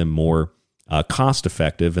make them more cost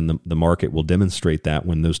effective, and the market will demonstrate that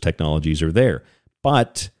when those technologies are there.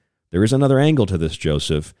 But there is another angle to this,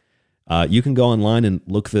 Joseph. You can go online and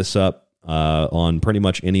look this up on pretty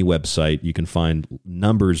much any website. You can find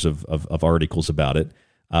numbers of articles about it.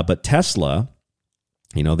 But Tesla,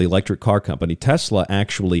 the electric car company, Tesla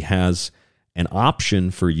actually has an option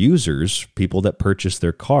for users, people that purchase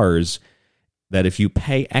their cars, that if you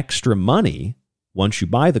pay extra money once you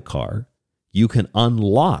buy the car, you can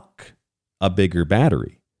unlock a bigger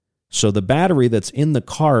battery. So the battery that's in the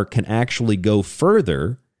car can actually go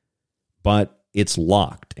further, but it's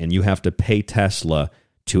locked, and you have to pay Tesla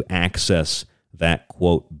to access that,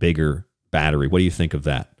 quote, bigger battery. What do you think of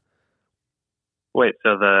that? Wait,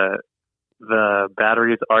 so the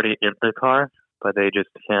battery is already in the car, but they just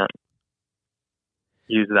can't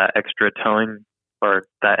use that extra towing or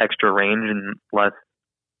that extra range unless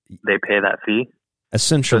they pay that fee?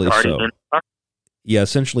 Essentially so. Yeah,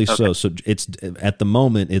 essentially okay. So it's at the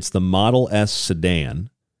moment, it's the Model S sedan,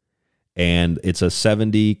 and it's a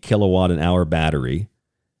 70 kilowatt an hour battery,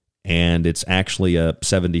 and it's actually a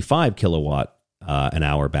 75 kilowatt an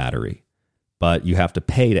hour battery, but you have to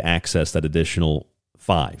pay to access that additional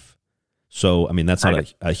 5. So, that's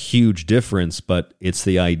not a huge difference, but it's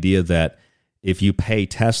the idea that if you pay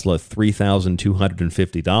Tesla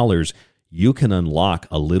 $3,250, you can unlock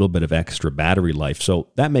a little bit of extra battery life. So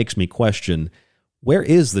that makes me question, where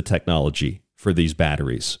is the technology for these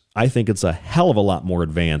batteries? I think it's a hell of a lot more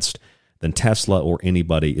advanced than Tesla or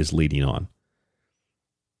anybody is leading on.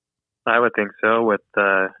 I would think so, with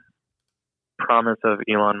the promise of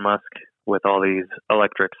Elon Musk with all these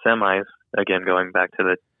electric semis. Again, going back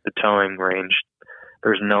to the towing range,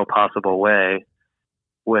 there's no possible way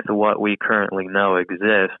with what we currently know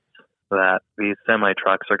exists that these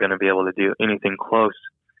semi-trucks are going to be able to do anything close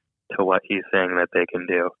to what he's saying that they can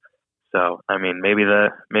do. So, maybe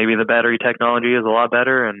the battery technology is a lot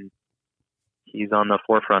better, and he's on the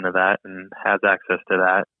forefront of that and has access to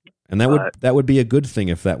that. And that would be a good thing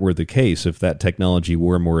if that were the case, if that technology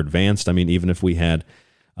were more advanced. Even if we had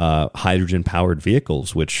hydrogen-powered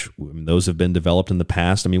vehicles, which those have been developed in the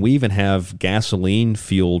past. We even have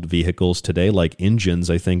gasoline-fueled vehicles today, like engines,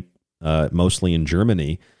 I think mostly in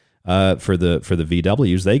Germany, for the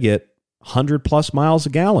VWs. They get 100-plus miles a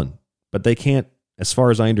gallon, but they can't, as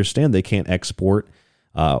far as I understand, they can't export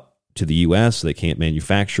to the U.S., they can't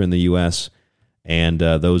manufacture in the U.S., and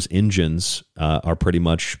those engines are pretty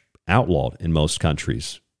much outlawed in most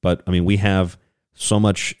countries. But, we have so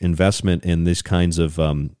much investment in these kinds of,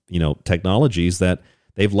 technologies that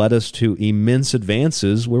they've led us to immense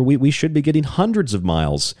advances where we should be getting hundreds of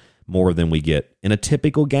miles more than we get in a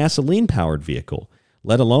typical gasoline-powered vehicle,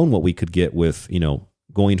 let alone what we could get with,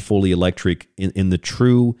 going fully electric in the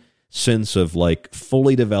true sense of like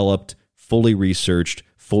fully developed, fully researched,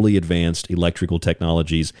 fully advanced electrical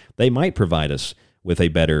technologies, they might provide us with a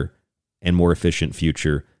better and more efficient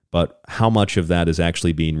future. But how much of that is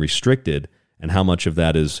actually being restricted and how much of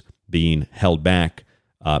that is being held back,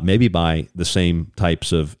 maybe by the same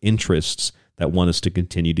types of interests that want us to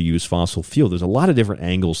continue to use fossil fuel? There's a lot of different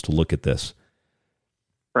angles to look at this.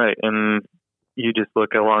 Right, and you just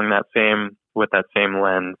look along with that same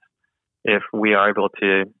lens. If we are able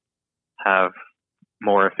to have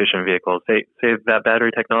more efficient vehicles, say that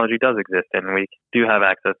battery technology does exist and we do have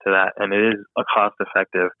access to that and it is a cost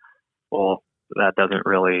effective, well, that doesn't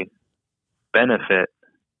really benefit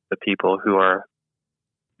the people who are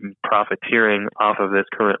profiteering off of this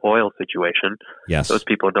current oil situation. Yes. Those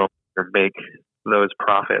people don't make those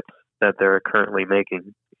profits that they're currently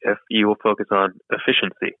making if you will focus on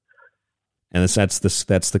efficiency. And that's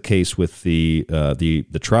the case with the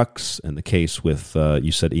trucks, and the case with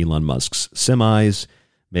you said Elon Musk's semis.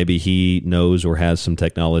 Maybe he knows or has some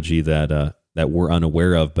technology that we're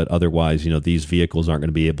unaware of, but otherwise, these vehicles aren't going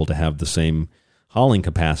to be able to have the same hauling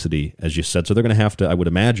capacity as you said. So they're going to have to, I would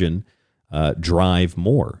imagine, drive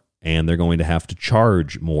more, and they're going to have to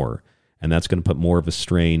charge more, and that's going to put more of a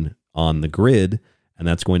strain on the grid, and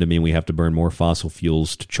that's going to mean we have to burn more fossil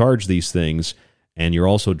fuels to charge these things. And you're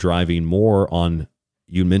also driving more on,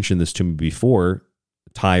 you mentioned this to me before,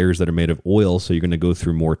 tires that are made of oil. So you're going to go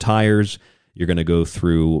through more tires. You're going to go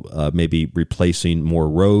through maybe replacing more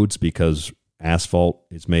roads because asphalt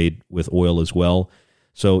is made with oil as well.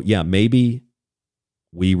 So yeah, maybe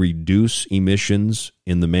we reduce emissions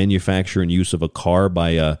in the manufacture and use of a car by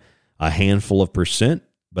a handful of percent,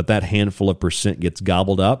 but that handful of percent gets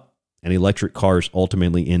gobbled up, and electric cars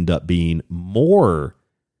ultimately end up being more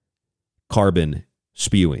carbon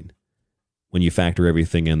spewing when you factor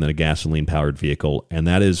everything in than a gasoline-powered vehicle. And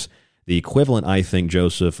that is the equivalent, I think,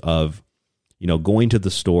 Joseph, of going to the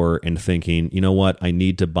store and thinking, you know what, I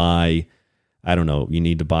need to buy, I don't know, you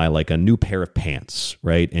need to buy like a new pair of pants,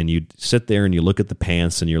 right? And you sit there and you look at the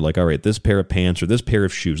pants and you're like, all right, this pair of pants or this pair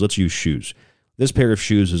of shoes, let's use shoes. This pair of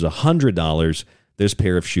shoes is $100. This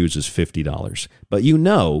pair of shoes is $50. But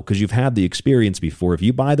because you've had the experience before, if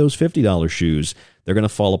you buy those $50 shoes, they're going to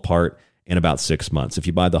fall apart in about 6 months. If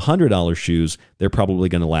you buy the $100 shoes, they're probably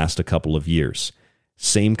going to last a couple of years.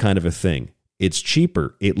 Same kind of a thing. It's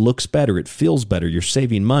cheaper. It looks better. It feels better. You're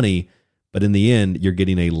saving money, but in the end, you're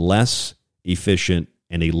getting a less efficient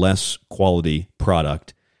and a less quality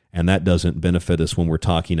product. And that doesn't benefit us when we're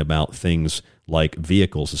talking about things like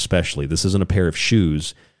vehicles, especially. This isn't a pair of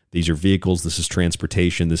shoes. These are vehicles. This is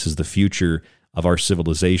transportation. This is the future of our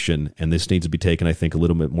civilization. And this needs to be taken, I think, a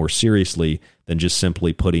little bit more seriously than just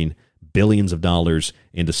simply putting billions of dollars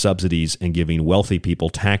into subsidies and giving wealthy people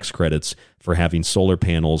tax credits for having solar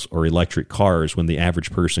panels or electric cars when the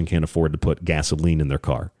average person can't afford to put gasoline in their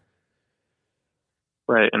car.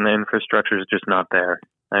 Right, and the infrastructure is just not there.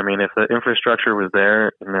 I mean, if the infrastructure was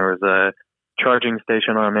there and there was a charging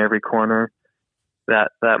station on every corner, that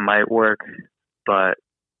might work. But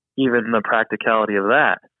even the practicality of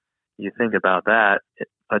that, you think about that,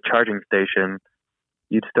 a charging station,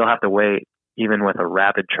 you'd still have to wait. Even with a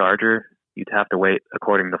rapid charger, you'd have to wait,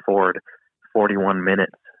 according to Ford, 41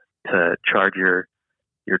 minutes to charge your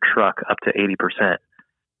truck up to 80%.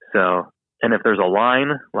 So, and if there's a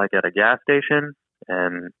line like at a gas station,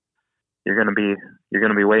 and you're gonna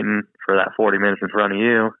be waiting for that 40 minutes in front of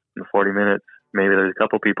you, and 40 minutes maybe there's a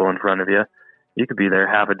couple people in front of you. You could be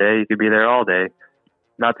there half a day. You could be there all day.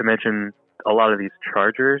 Not to mention a lot of these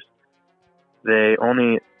chargers, they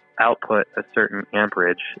only output a certain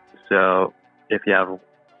amperage. So if you have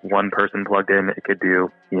one person plugged in, it could do,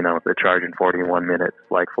 the charge in 41 minutes,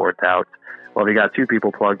 like Ford touts. Well, if you got two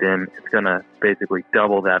people plugged in, it's going to basically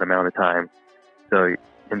double that amount of time. So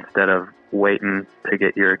instead of waiting to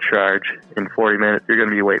get your charge in 40 minutes, you're going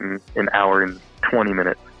to be waiting an hour and 20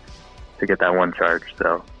 minutes to get that one charge.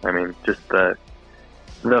 So, I mean, just the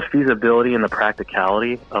feasibility and the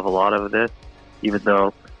practicality of a lot of this, even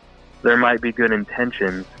though there might be good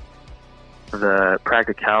intentions, the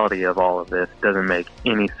practicality of all of this doesn't make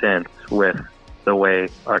any sense with the way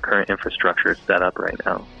our current infrastructure is set up right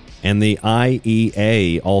now. And the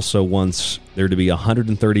IEA also wants there to be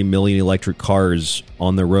 130 million electric cars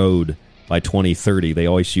on the road by 2030. They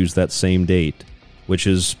always use that same date, which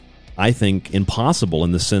is, I think, impossible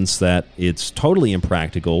in the sense that it's totally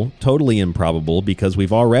impractical, totally improbable, because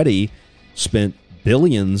we've already spent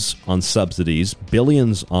billions on subsidies,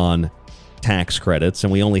 billions on tax credits,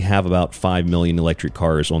 and we only have about 5 million electric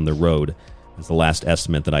cars on the road. That's the last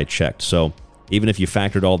estimate that I checked. So even if you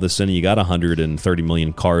factored all this in and you got 130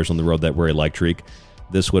 million cars on the road that were electric,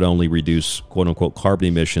 this would only reduce quote-unquote carbon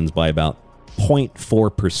emissions by about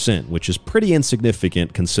 0.4%, which is pretty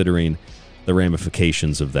insignificant considering the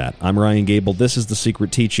ramifications of that. I'm Ryan Gable. This is The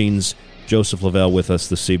Secret Teachings. Joseph Lavelle with us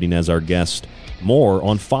this evening as our guest. More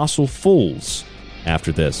on fossil fools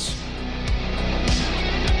after this.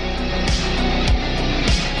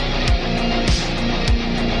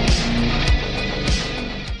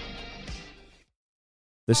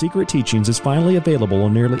 The Secret Teachings is finally available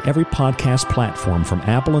on nearly every podcast platform, from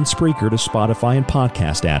Apple and Spreaker to Spotify and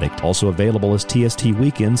Podcast Addict. Also available as TST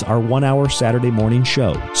Weekends, our 1-hour Saturday morning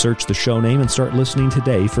show. Search the show name and start listening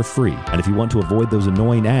today for free. And if you want to avoid those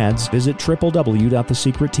annoying ads, visit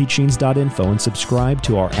www.thesecretteachings.info and subscribe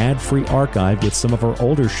to our ad-free archive with some of our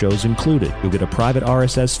older shows included. You'll get a private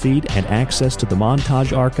RSS feed and access to the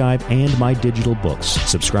montage archive and my digital books.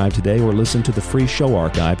 Subscribe today or listen to the free show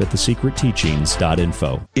archive at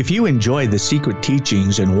thesecretteachings.info. If you enjoy The Secret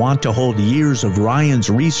Teachings and want to hold years of Ryan's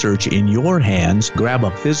research in your hands, grab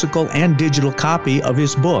a physical and digital copy of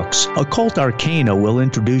his books. Occult Arcana will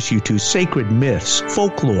introduce you to sacred myths,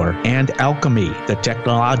 folklore, and alchemy. The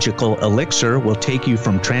Technological Elixir will take you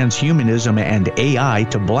from transhumanism and AI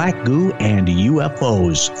to black goo and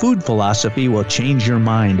UFOs. Food Philosophy will change your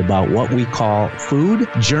mind about what we call food,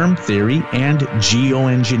 germ theory, and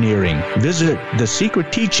geoengineering. Visit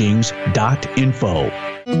thesecretteachings.info.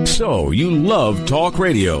 So, you love talk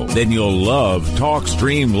radio? Then you'll love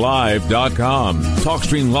TalkStreamLive.com.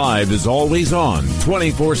 TalkStream Live is always on,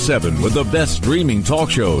 24/7, with the best streaming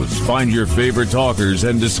talk shows. Find your favorite talkers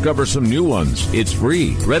and discover some new ones. It's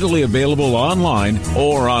free, readily available online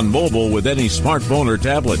or on mobile with any smartphone or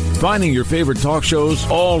tablet. Finding your favorite talk shows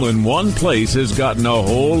all in one place has gotten a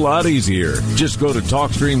whole lot easier. Just go to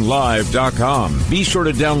TalkStreamLive.com. Be sure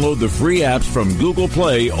to download the free apps from Google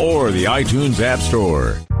Play or the iTunes App Store.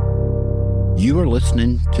 You are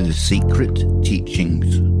listening to The Secret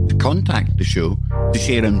Teachings. To contact the show, to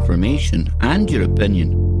share information and your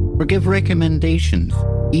opinion, or give recommendations,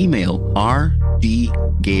 email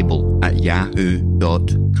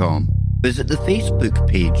rdgable@yahoo.com. Visit the Facebook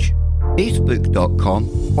page,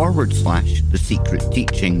 facebook.com/The Secret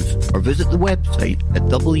Teachings, or visit the website at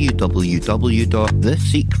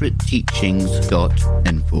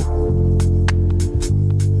www.thesecretteachings.info.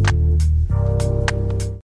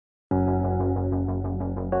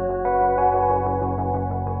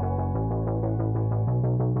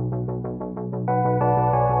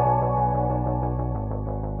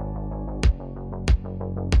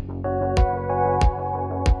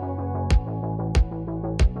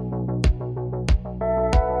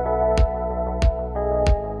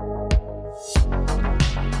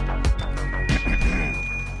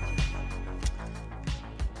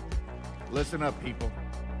 Listen up, people.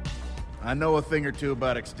 I know a thing or two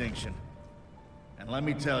about extinction. And let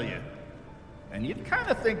me tell you, and you'd kind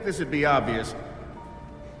of think this would be obvious,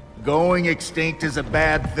 going extinct is a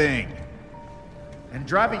bad thing. And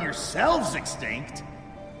driving yourselves extinct?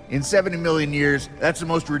 In 70 million years, that's the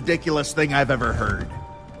most ridiculous thing I've ever heard.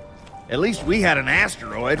 At least we had an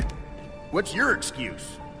asteroid. What's your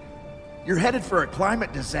excuse? You're headed for a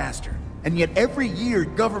climate disaster, and yet every year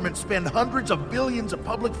governments spend hundreds of billions of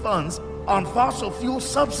public funds on fossil fuel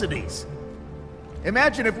subsidies.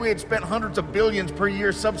 Imagine if we had spent hundreds of billions per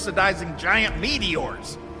year subsidizing giant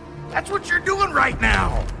meteors. That's what you're doing right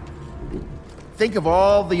now. Think of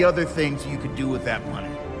all the other things you could do with that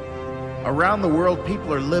money. Around the world,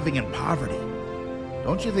 people are living in poverty.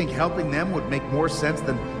 Don't you think helping them would make more sense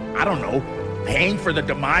than, I don't know, paying for the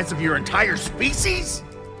demise of your entire species?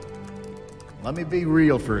 Let me be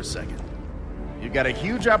real for a second. You've got a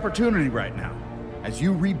huge opportunity right now. As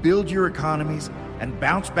you rebuild your economies and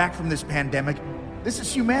bounce back from this pandemic, this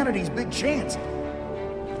is humanity's big chance.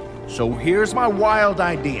 So here's my wild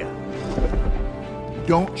idea.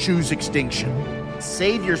 Don't choose extinction.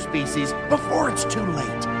 Save your species before it's too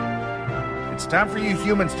late. It's time for you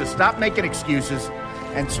humans to stop making excuses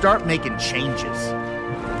and start making changes.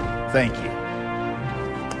 Thank you.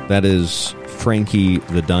 That is Frankie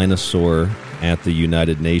the Dinosaur at the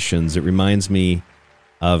United Nations. It reminds me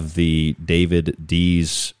of the David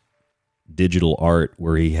Dees digital art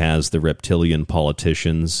where he has the reptilian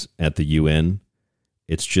politicians at the UN.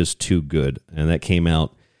 It's just too good. And that came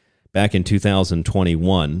out back in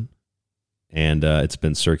 2021, and it's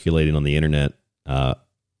been circulating on the internet.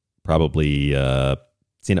 Probably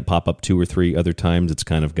seen it pop up 2 or 3 other times. It's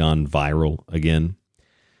kind of gone viral again.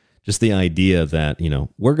 Just the idea that,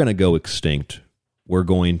 we're going to go extinct. We're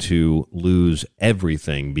going to lose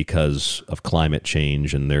everything because of climate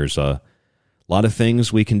change, and there's a lot of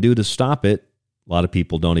things we can do to stop it. A lot of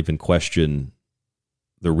people don't even question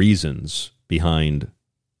the reasons behind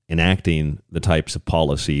enacting the types of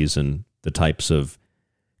policies and the types of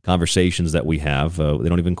conversations that we have. They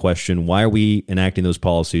don't even question, why are we enacting those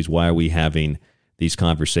policies? Why are we having these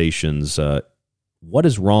conversations? What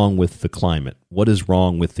is wrong with the climate? What is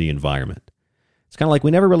wrong with the environment? It's kind of like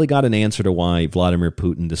we never really got an answer to why Vladimir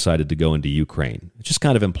Putin decided to go into Ukraine. It's just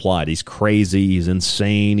kind of implied. He's crazy. He's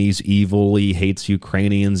insane. He's evil. He hates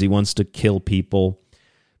Ukrainians. He wants to kill people.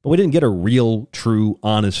 But we didn't get a real, true,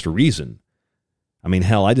 honest reason. I mean,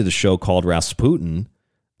 hell, I did a show called Rasputin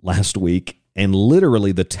last week, and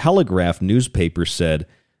literally the Telegraph newspaper said,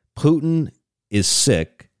 Putin is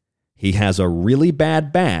sick. He has a really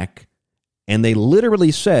bad back. And they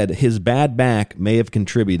literally said his bad back may have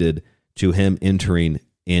contributed to him entering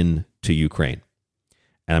into Ukraine.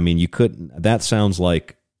 And I mean, you couldn't, that sounds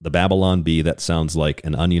like the Babylon Bee. That sounds like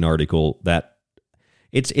an Onion article. That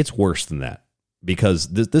it's worse than that, because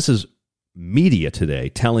this is media today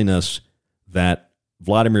telling us that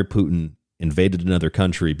Vladimir Putin invaded another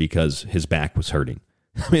country because his back was hurting.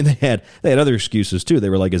 I mean, they had other excuses too. They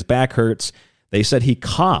were like, his back hurts. They said he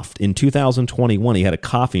coughed in 2021. He had a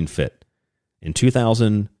coughing fit in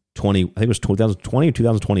 2020. I think it was 2020 or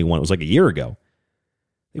 2021. It was like a year ago.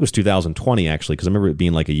 I think it was 2020, actually, because I remember it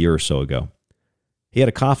being like a year or so ago. He had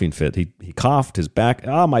a coughing fit. He coughed, his back.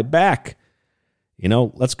 Oh, my back. You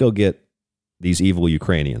know, let's go get these evil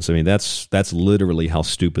Ukrainians. I mean, that's literally how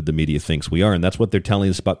stupid the media thinks we are. And that's what they're telling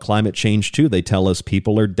us about climate change, too. They tell us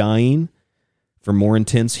people are dying from more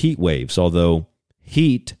intense heat waves, although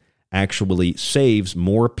heat actually saves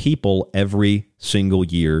more people every single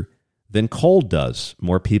year than cold does.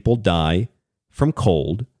 More people die from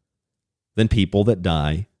cold than people that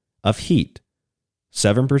die of heat.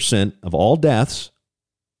 7% of all deaths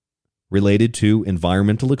related to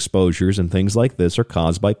environmental exposures and things like this are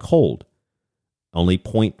caused by cold. Only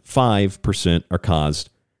 0.5% are caused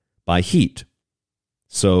by heat.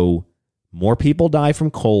 So more people die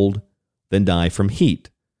from cold than die from heat.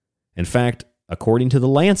 In fact, according to The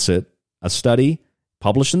Lancet, a study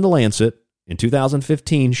published in The Lancet in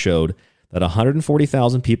 2015 showed that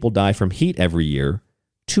 140,000 people die from heat every year.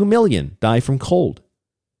 2 million die from cold.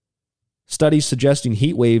 Studies suggesting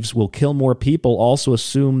heat waves will kill more people also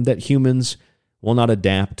assume that humans will not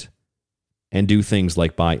adapt and do things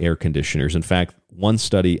like buy air conditioners. In fact, one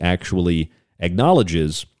study actually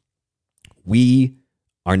acknowledges we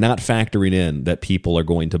are not factoring in that people are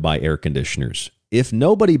going to buy air conditioners. If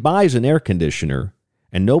nobody buys an air conditioner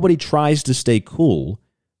and nobody tries to stay cool,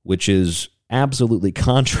 which is absolutely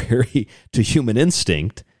contrary to human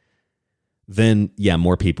instinct, then yeah,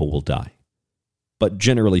 more people will die. But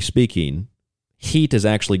generally speaking, heat is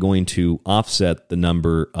actually going to offset the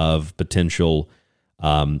number of potential,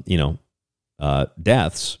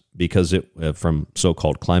 deaths because from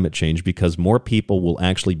so-called climate change, because more people will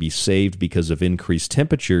actually be saved because of increased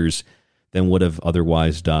temperatures than would have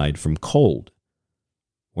otherwise died from cold.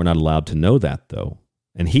 We're not allowed to know that, though.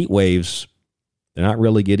 And heat waves, they're not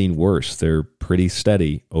really getting worse. They're pretty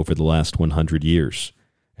steady over the last 100 years.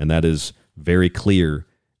 And that is very clear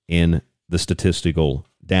in the statistical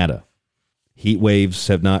data. Heat waves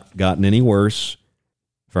have not gotten any worse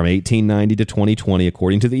from 1890 to 2020.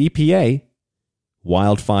 According to the EPA,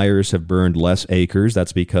 wildfires have burned less acres.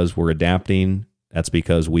 That's because we're adapting. That's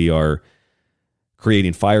because we are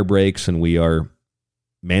creating fire breaks and we are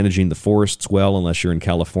managing the forests well. Unless you're in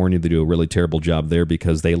California, they do a really terrible job there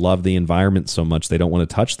because they love the environment so much they don't want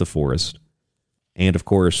to touch the forest. And of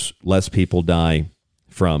course, less people die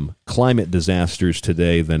from climate disasters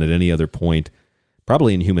today than at any other point,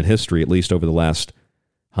 probably in human history, at least over the last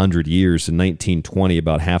 100 years. In 1920,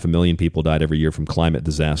 about 500,000 people died every year from climate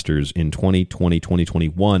disasters. In 2020,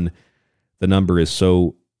 2021, the number is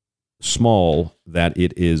so small that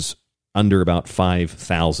it is under about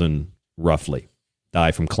 5,000 roughly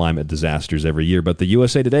die from climate disasters every year. But the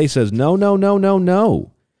USA Today says, no.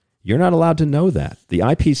 You're not allowed to know that. The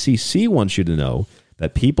IPCC wants you to know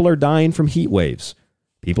that people are dying from heat waves.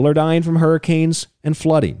 People are dying from hurricanes and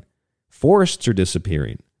flooding. Forests are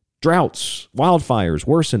disappearing. Droughts, wildfires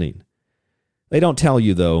worsening. They don't tell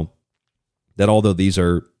you, though, that although these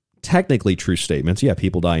are technically true statements, yeah,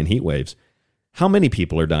 people die in heat waves, how many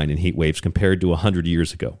people are dying in heat waves compared to 100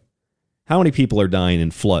 years ago? How many people are dying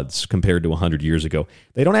in floods compared to 100 years ago?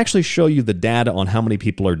 They don't actually show you the data on how many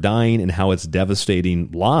people are dying and how it's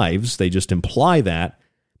devastating lives. They just imply that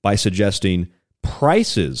by suggesting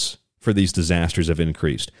prices for these disasters have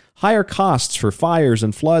increased. Higher costs for fires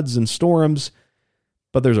and floods and storms.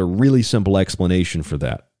 But there's a really simple explanation for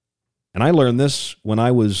that. And I learned this when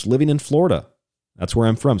I was living in Florida. That's where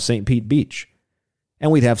I'm from, St. Pete Beach.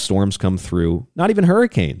 And we'd have storms come through, not even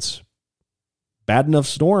hurricanes. Bad enough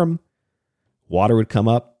storm. Water would come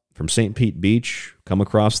up from St. Pete Beach, come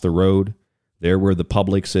across the road. there where the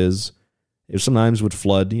Publix is, it sometimes would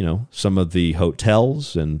flood, some of the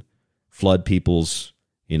hotels and flood people's,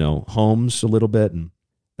 homes a little bit. And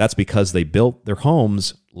that's because they built their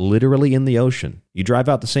homes literally in the ocean. You drive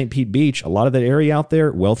out to St. Pete Beach, a lot of that area out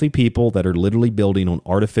there, wealthy people that are literally building on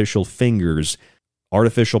artificial fingers,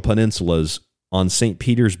 artificial peninsulas on St.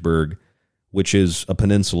 Petersburg, which is a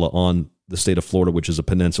peninsula on the state of Florida, which is a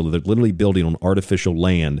peninsula. They're literally building on artificial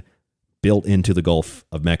land built into the Gulf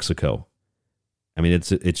of Mexico. I mean,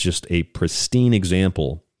 it's just a pristine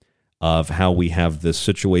example of how we have this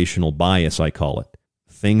situational bias, I call it.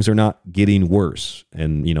 Things are not getting worse.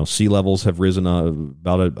 And, sea levels have risen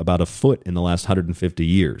about a foot in the last 150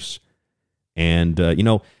 years. And,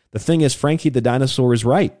 the thing is, Frankie the Dinosaur is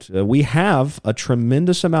right. We have a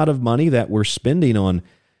tremendous amount of money that we're spending on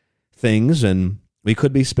things, and we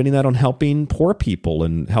could be spending that on helping poor people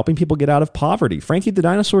and helping people get out of poverty. Frankie the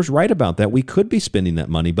Dinosaur is right about that. We could be spending that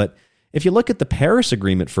money. But if you look at the Paris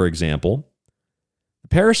Agreement, for example, the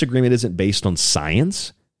Paris Agreement isn't based on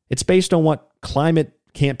science. It's based on what climate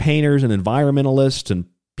campaigners and environmentalists and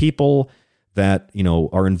people that,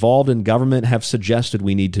 are involved in government have suggested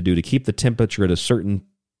we need to do to keep the temperature at a certain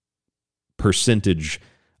percentage,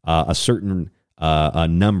 a certain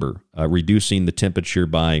number, reducing the temperature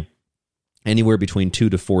by anywhere between 2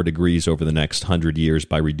 to 4 degrees over the next 100 years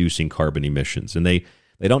by reducing carbon emissions. And they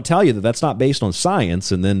don't tell you that that's not based on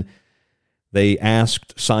science. And then they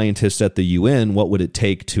asked scientists at the UN what would it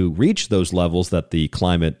take to reach those levels that the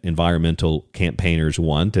climate environmental campaigners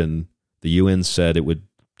want. And the UN said it would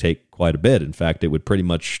take quite a bit. In fact, it would pretty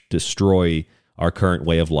much destroy our current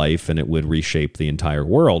way of life, and it would reshape the entire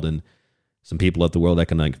world. And some people at the World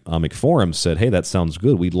Economic Forum said, hey, that sounds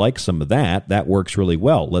good. We'd like some of that. That works really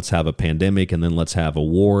well. Let's have a pandemic, and then let's have a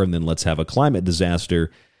war, and then let's have a climate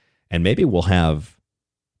disaster, and maybe we'll have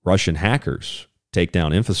Russian hackers take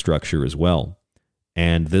down infrastructure as well.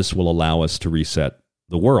 And this will allow us to reset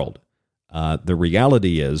the world. The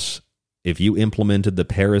reality is, if you implemented the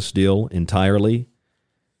Paris deal entirely,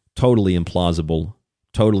 totally implausible,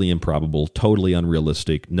 totally improbable, totally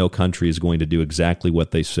unrealistic. No country is going to do exactly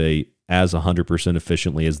what they say as 100%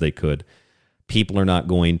 efficiently as they could. People are not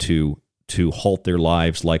going to halt their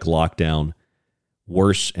lives like lockdown.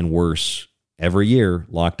 Worse and worse every year.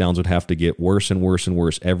 Lockdowns would have to get worse and worse and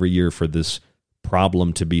worse every year for this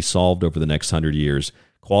problem to be solved over the next 100 years.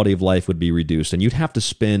 Quality of life would be reduced, and you'd have to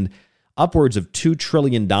spend upwards of $2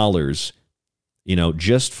 trillion,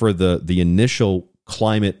 just for the initial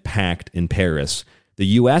climate pact in Paris. The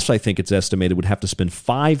U.S., I think it's estimated, would have to spend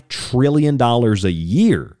 $5 trillion a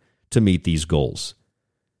year to meet these goals.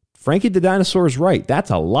 Frankie the Dinosaur is right. That's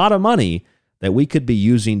a lot of money that we could be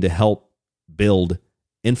using to help build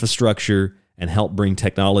infrastructure and help bring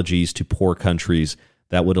technologies to poor countries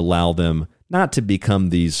that would allow them not to become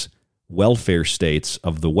these welfare states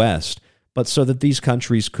of the West, but so that these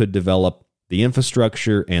countries could develop the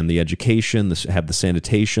infrastructure and the education, have the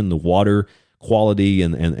sanitation, the water quality,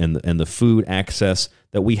 and the food access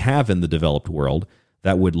that we have in the developed world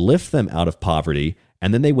that would lift them out of poverty.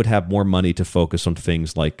 And then they would have more money to focus on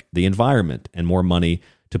things like the environment and more money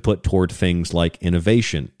to put toward things like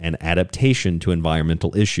innovation and adaptation to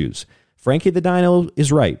environmental issues. Frankie the Dino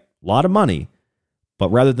is right. A lot of money. But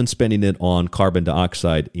rather than spending it on carbon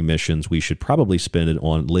dioxide emissions, we should probably spend it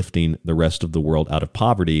on lifting the rest of the world out of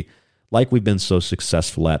poverty, like we've been so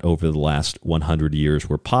successful at over the last 100 years,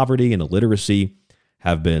 where poverty and illiteracy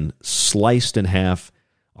have been sliced in half.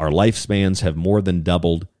 Our lifespans have more than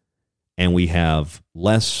doubled, and we have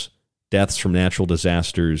less deaths from natural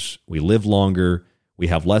disasters. We live longer, we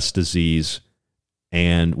have less disease,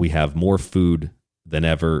 and we have more food than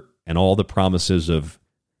ever. And all the promises of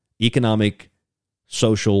economic,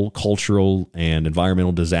 social, cultural, and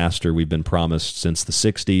environmental disaster we've been promised since the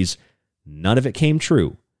 60s, none of it came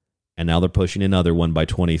true. And now they're pushing another one by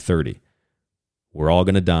 2030. We're all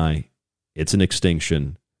going to die. It's an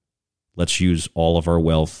extinction. Let's use all of our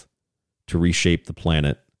wealth to reshape the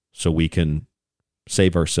planet so we can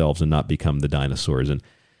save ourselves and not become the dinosaurs. And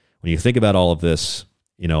when you think about all of this,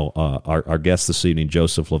 our guest this evening,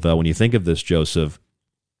 Joseph Lavelle, when you think of this, Joseph,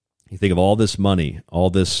 you think of all this money, all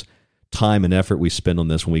this time and effort we spend on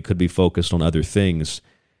this when we could be focused on other things.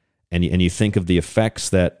 And you think of the effects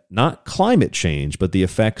that, not climate change, but the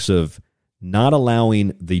effects of not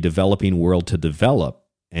allowing the developing world to develop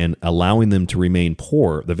and allowing them to remain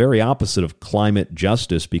poor, the very opposite of climate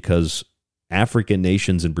justice, because African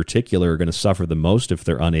nations in particular are going to suffer the most if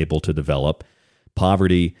they're unable to develop.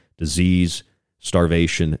 Poverty, disease,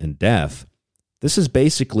 starvation, and death. This is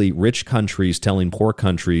basically rich countries telling poor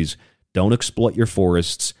countries, don't exploit your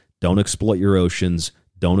forests, don't exploit your oceans,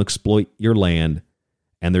 don't exploit your land.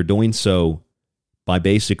 And they're doing so by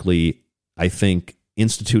basically, I think,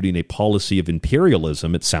 instituting a policy of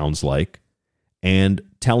imperialism, it sounds like, and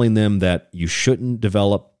telling them that you shouldn't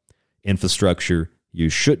develop infrastructure, you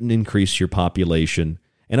shouldn't increase your population.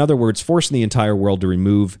 In other words, forcing the entire world to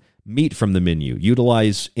remove meat from the menu,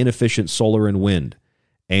 utilize inefficient solar and wind,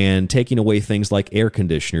 and taking away things like air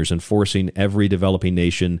conditioners and forcing every developing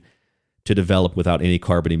nation to develop without any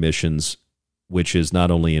carbon emissions, which is not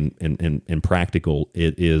only impractical,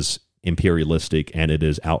 it is imperialistic, and it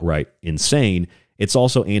is outright insane. It's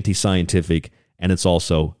also anti-scientific, and it's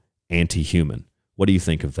also anti-human. What do you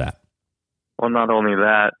think of that? Well, not only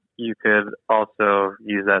that, you could also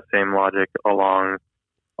use that same logic along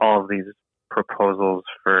all of these proposals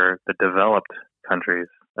for the developed countries.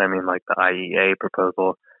 I mean, like the IEA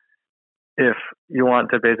proposal. If you want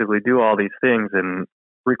to basically do all these things and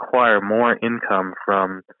require more income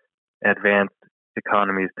from advanced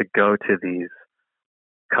economies to go to these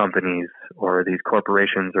companies or these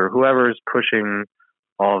corporations or whoever's pushing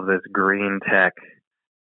all of this green tech,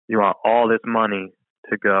 you want all this money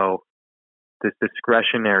to go, this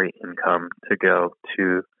discretionary income to go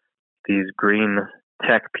to these green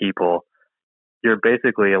tech people. You're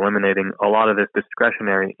basically eliminating a lot of this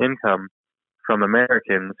discretionary income from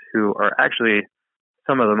Americans who are actually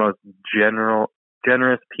some of the most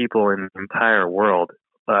generous people in the entire world.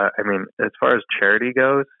 I mean, as far as charity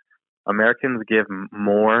goes, Americans give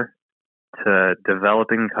more to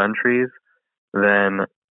developing countries than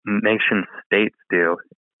nation states do.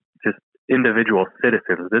 Just individual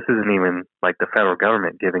citizens. This isn't even like the federal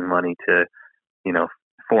government giving money to,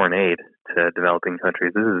 foreign aid to developing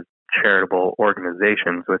countries. This is charitable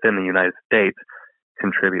organizations within the United States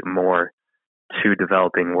contribute more to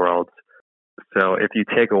developing worlds. So if you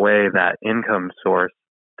take away that income source,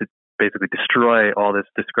 to basically destroy all this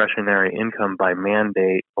discretionary income by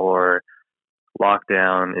mandate or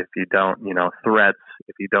lockdown, if you don't, threats,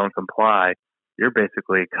 if you don't comply, you're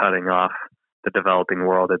basically cutting off the developing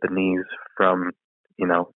world at the knees from,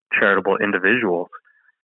 charitable individuals.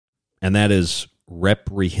 And that is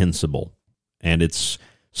reprehensible. And it's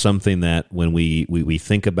something that when we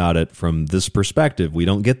think about it from this perspective, we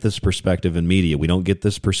don't get this perspective in media. We don't get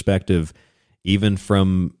this perspective even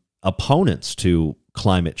from opponents to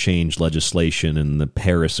climate change legislation and the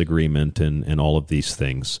Paris Agreement and all of these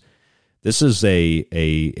things. This is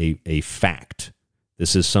a fact.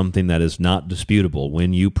 This is something that is not disputable.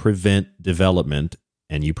 When you prevent development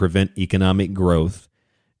and you prevent economic growth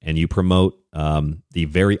and you promote the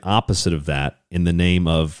very opposite of that in the name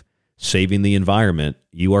of saving the environment,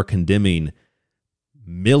 you are condemning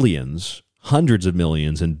millions, hundreds of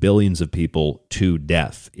millions, and billions of people to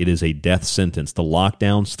death. It is a death sentence. The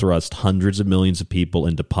lockdowns thrust hundreds of millions of people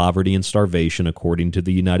into poverty and starvation, according to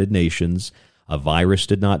the United Nations. A virus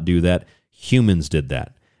did not do that. Humans did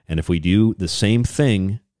that. And if we do the same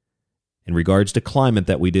thing in regards to climate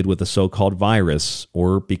that we did with the so-called virus,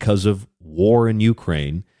 or because of war in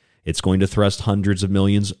Ukraine, it's going to thrust hundreds of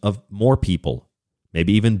millions of more people,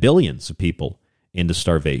 maybe even billions of people, into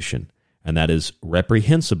starvation. And that is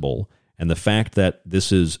reprehensible. And the fact that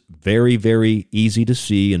this is very, very easy to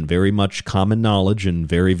see and very much common knowledge and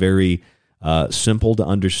very, very simple to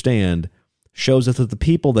understand shows us that the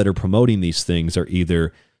people that are promoting these things are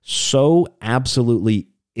either so absolutely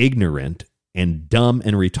ignorant and dumb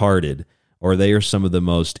and retarded, or they are some of the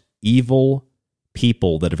most evil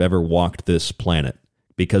people that have ever walked this planet,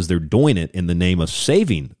 because they're doing it in the name of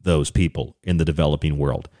saving those people in the developing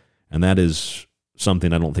world. And that is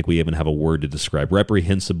something I don't think we even have a word to describe.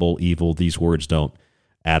 Reprehensible, evil, these words don't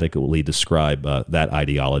adequately describe that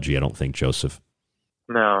ideology, I don't think, Joseph.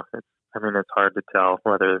 No, it's hard to tell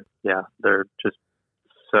whether, they're just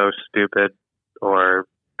so stupid or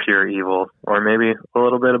pure evil, or maybe a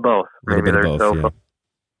little bit of both. Maybe they're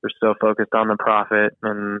so focused on the profit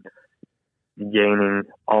and gaining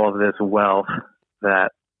all of this wealth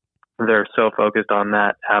that they're so focused on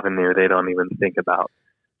that avenue, they don't even think about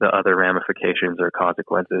the other ramifications or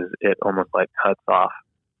consequences. It almost like cuts off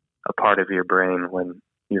a part of your brain when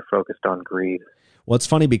you're focused on greed. Well, it's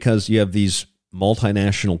funny because you have these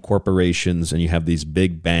multinational corporations and you have these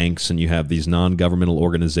big banks and you have these non-governmental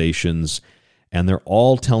organizations, and they're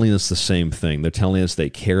all telling us the same thing. They're telling us they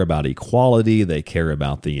care about equality, they care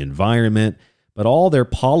about the environment, but all their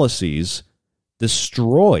policies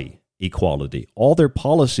destroy equality. All their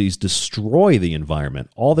policies destroy the environment.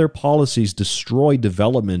 All their policies destroy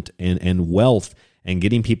development and wealth and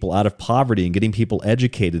getting people out of poverty and getting people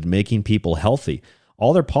educated, making people healthy.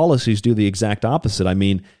 All their policies do the exact opposite. I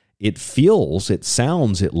mean, it feels, it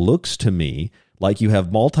sounds, it looks to me like you have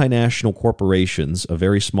multinational corporations, a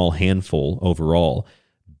very small handful overall,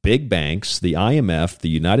 big banks, the IMF, the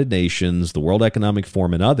United Nations, the World Economic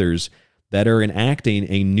Forum, and others that are enacting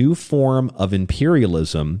a new form of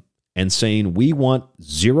imperialism and saying we want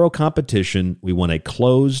zero competition, we want a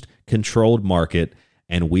closed, controlled market,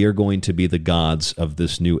 and we are going to be the gods of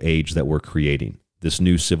this new age that we're creating, this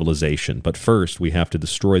new civilization. But first, we have to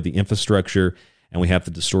destroy the infrastructure and we have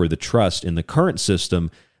to destroy the trust in the current system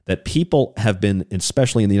that people have been,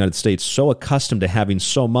 especially in the United States, so accustomed to having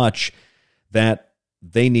so much that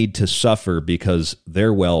they need to suffer because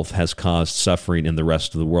their wealth has caused suffering in the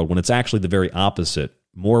rest of the world, when it's actually the very opposite.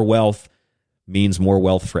 More wealth means more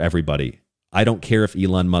wealth for everybody. I don't care if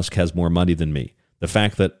Elon Musk has more money than me. The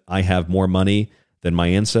fact that I have more money than my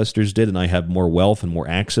ancestors did and I have more wealth and more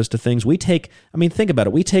access to things, think about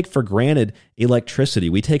it. We take for granted electricity.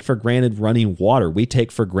 We take for granted running water. We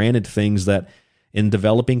take for granted things that in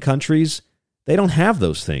developing countries, they don't have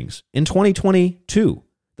those things. In 2022,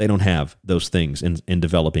 they don't have those things in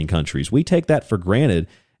developing countries. We take that for granted,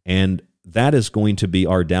 and that is going to be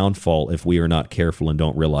our downfall if we are not careful and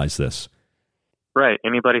don't realize this. Right.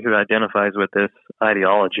 Anybody who identifies with this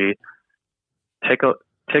ideology, take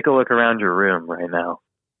a look around your room right now.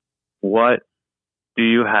 What do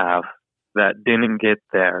you have that didn't get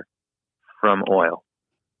there from oil?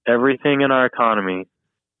 Everything in our economy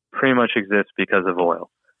pretty much exists because of oil.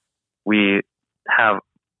 We have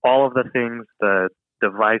all of the things, the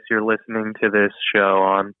device you're listening to this show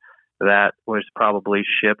on, that was probably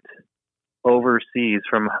shipped overseas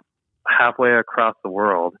from halfway across the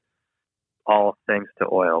world, all thanks to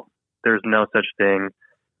oil. There's no such thing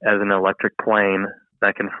as an electric plane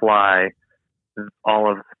that can fly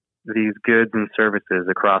all of these goods and services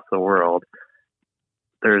across the world.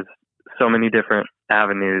 There's so many different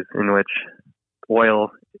avenues in which oil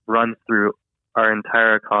runs through our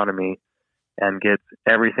entire economy and gets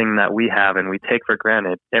everything that we have and we take for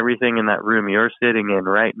granted. Everything in that room you're sitting in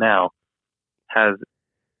right now has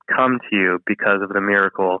come to you because of the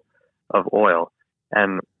miracle of oil.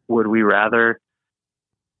 And would we rather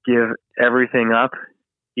give everything up,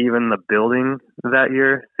 even the building that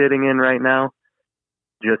you're sitting in right now,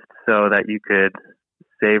 just so that you could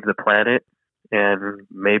save the planet and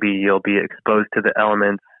maybe you'll be exposed to the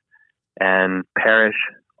elements and perish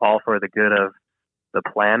all for the good of the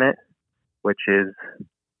planet, which is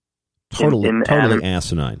totally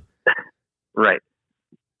asinine. Right.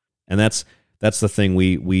 And that's the thing.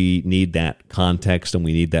 We need that context and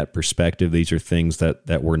we need that perspective. These are things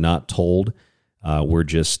that we're not told. We're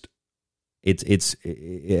just, I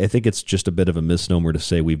think it's just a bit of a misnomer to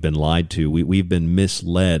say we've been lied to. We've been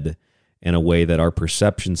misled in a way that our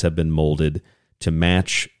perceptions have been molded to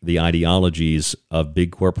match the ideologies of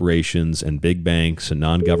big corporations and big banks and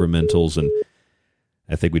non-governmentals, and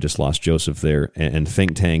I think we just lost Joseph there, and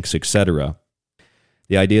think tanks, etc.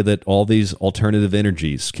 The idea that all these alternative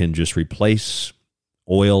energies can just replace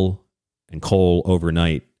oil and coal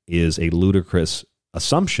overnight is a ludicrous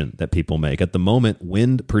assumption that people make. At the moment,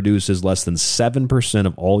 wind produces less than 7%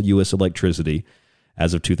 of all U.S. electricity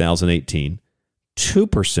as of 2018.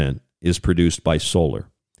 2% is produced by solar.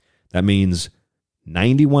 That means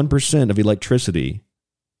 91% of electricity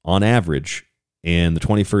on average in the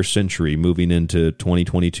 21st century, moving into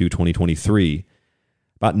 2022, 2023,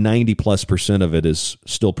 about 90+% of it is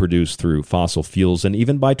still produced through fossil fuels. And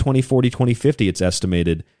even by 2040, 2050, it's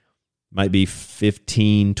estimated might be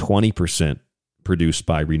 15, 20% produced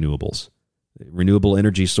by renewables. Renewable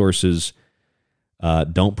energy sources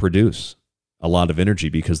don't produce a lot of energy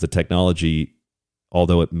because the technology,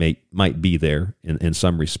 although it might be there in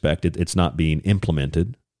some respect, it's not being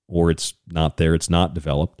implemented, or it's not there, it's not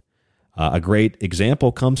developed. A great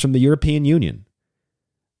example comes from the European Union.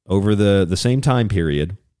 Over the same time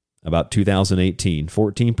period, about 2018,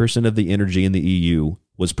 14% of the energy in the EU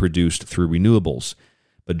was produced through renewables.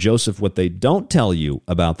 But Joseph, what they don't tell you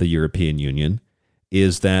about the European Union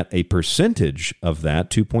is that a percentage of that,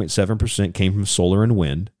 2.7%, came from solar and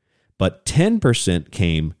wind, but 10%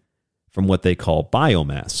 came from what they call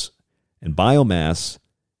biomass. And biomass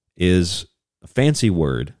is a fancy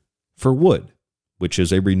word for wood, which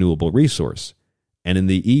is a renewable resource. And in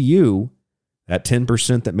the EU, that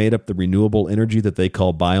 10% that made up the renewable energy that they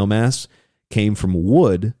call biomass came from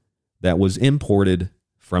wood that was imported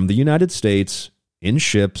from the United States in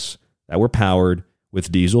ships that were powered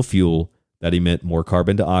with diesel fuel that emit more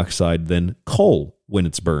carbon dioxide than coal when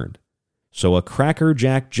it's burned. So a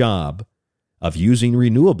crackerjack job of using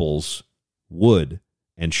renewables, wood,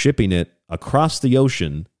 and shipping it across the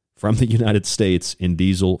ocean from the United States in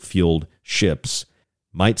diesel-fueled ships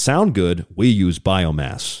might sound good. We use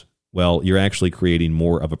biomass. Well, you're actually creating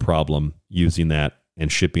more of a problem using that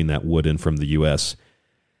and shipping that wood in from the U.S.,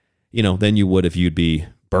 than you would if you'd be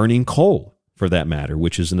burning coal, for that matter,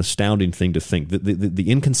 which is an astounding thing to think. The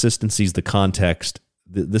inconsistencies, the context,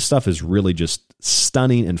 this stuff is really just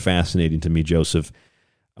stunning and fascinating to me, Joseph.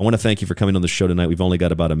 I want to thank you for coming on the show tonight. We've only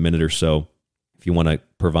got about a minute or so. If you want to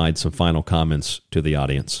provide some final comments to the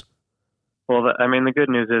audience. Well, the good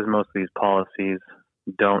news is most of these policies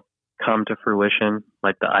don't come to fruition,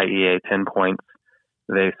 like the IEA 10 points.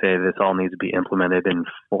 They say this all needs to be implemented in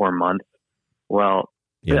 4 months. Well,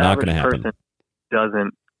 the not going to average happen. person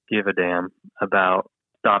doesn't give a damn about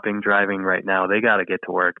stopping driving right now. They got to get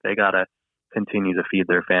to work. They got to continue to feed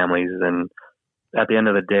their families. And at the end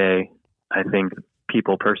of the day, I think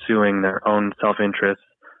people pursuing their own self-interest,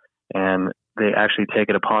 and they actually take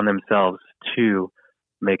it upon themselves to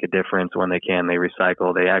make a difference when they can. They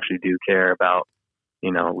recycle. They actually do care about,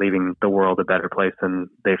 leaving the world a better place than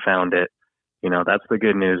they found it. That's the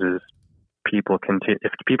good news is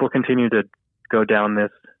if people continue to go down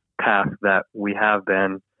this path that we have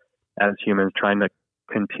been as humans, trying to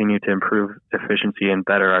continue to improve efficiency and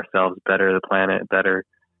better ourselves, better the planet, better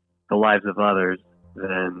the lives of others,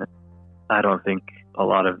 then I don't think a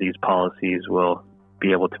lot of these policies will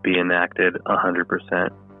be able to be enacted 100%.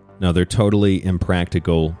 No, they're totally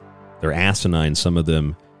impractical. They're asinine, some of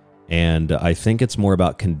them. And I think it's more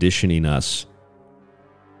about conditioning us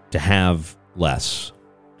to have less,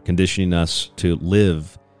 conditioning us to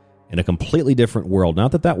live in a completely different world.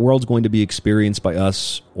 Not that world's going to be experienced by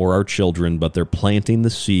us or our children, but they're planting the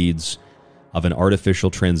seeds of an artificial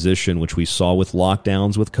transition, which we saw with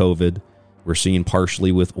lockdowns with COVID. We're seeing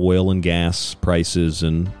partially with oil and gas prices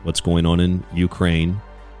and what's going on in Ukraine.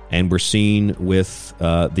 And we're seeing with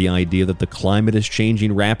the idea that the climate is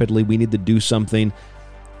changing rapidly. We need to do something.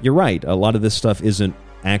 You're right. A lot of this stuff isn't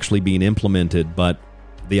actually being implemented, but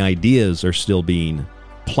the ideas are still being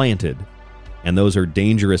planted. And those are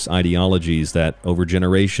dangerous ideologies that over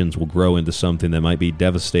generations will grow into something that might be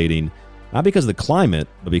devastating, not because of the climate,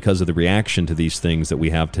 but because of the reaction to these things that we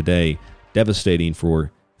have today, devastating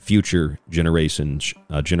for future generations.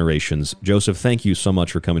 Joseph, thank you so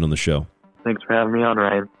much for coming on the show. Thanks for having me on,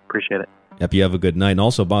 Ryan. Appreciate it. Yep, you have a good night. And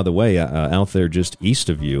also, by the way, out there just east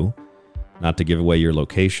of you, not to give away your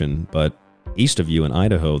location, but east of you in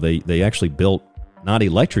Idaho, they actually built not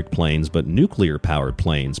electric planes, but nuclear-powered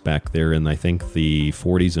planes back there in, I think, the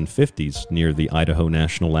 40s and 50s near the Idaho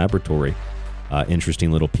National Laboratory.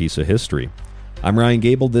 Interesting little piece of history. I'm Ryan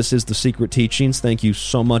Gable. This is The Secret Teachings. Thank you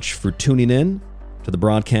so much for tuning in to the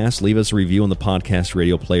broadcast. Leave us a review on the podcast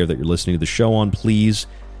radio player that you're listening to the show on, please.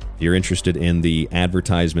 If you're interested in the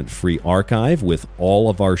advertisement-free archive with all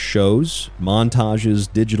of our shows,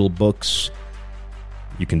 montages, digital books,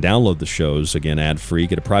 you can download the shows, again, ad-free.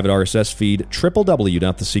 Get a private RSS feed,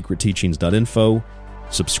 www.thesecretteachings.info.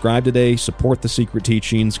 Subscribe today, support The Secret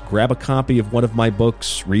Teachings, grab a copy of one of my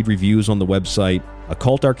books, read reviews on the website,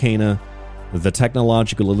 Occult Arcana, The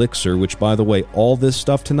Technological Elixir, which, by the way, all this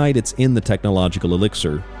stuff tonight, it's in the Technological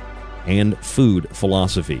Elixir, and Food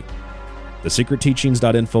Philosophy.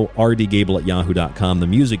 TheSecretTeachings.info, rdgable@yahoo.com. The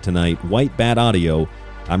music tonight, White Bat Audio.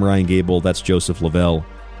 I'm Ryan Gable. That's Joseph Lavelle.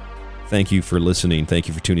 Thank you for listening. Thank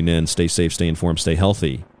you for tuning in. Stay safe, stay informed, stay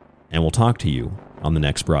healthy. And we'll talk to you on the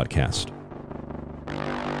next broadcast.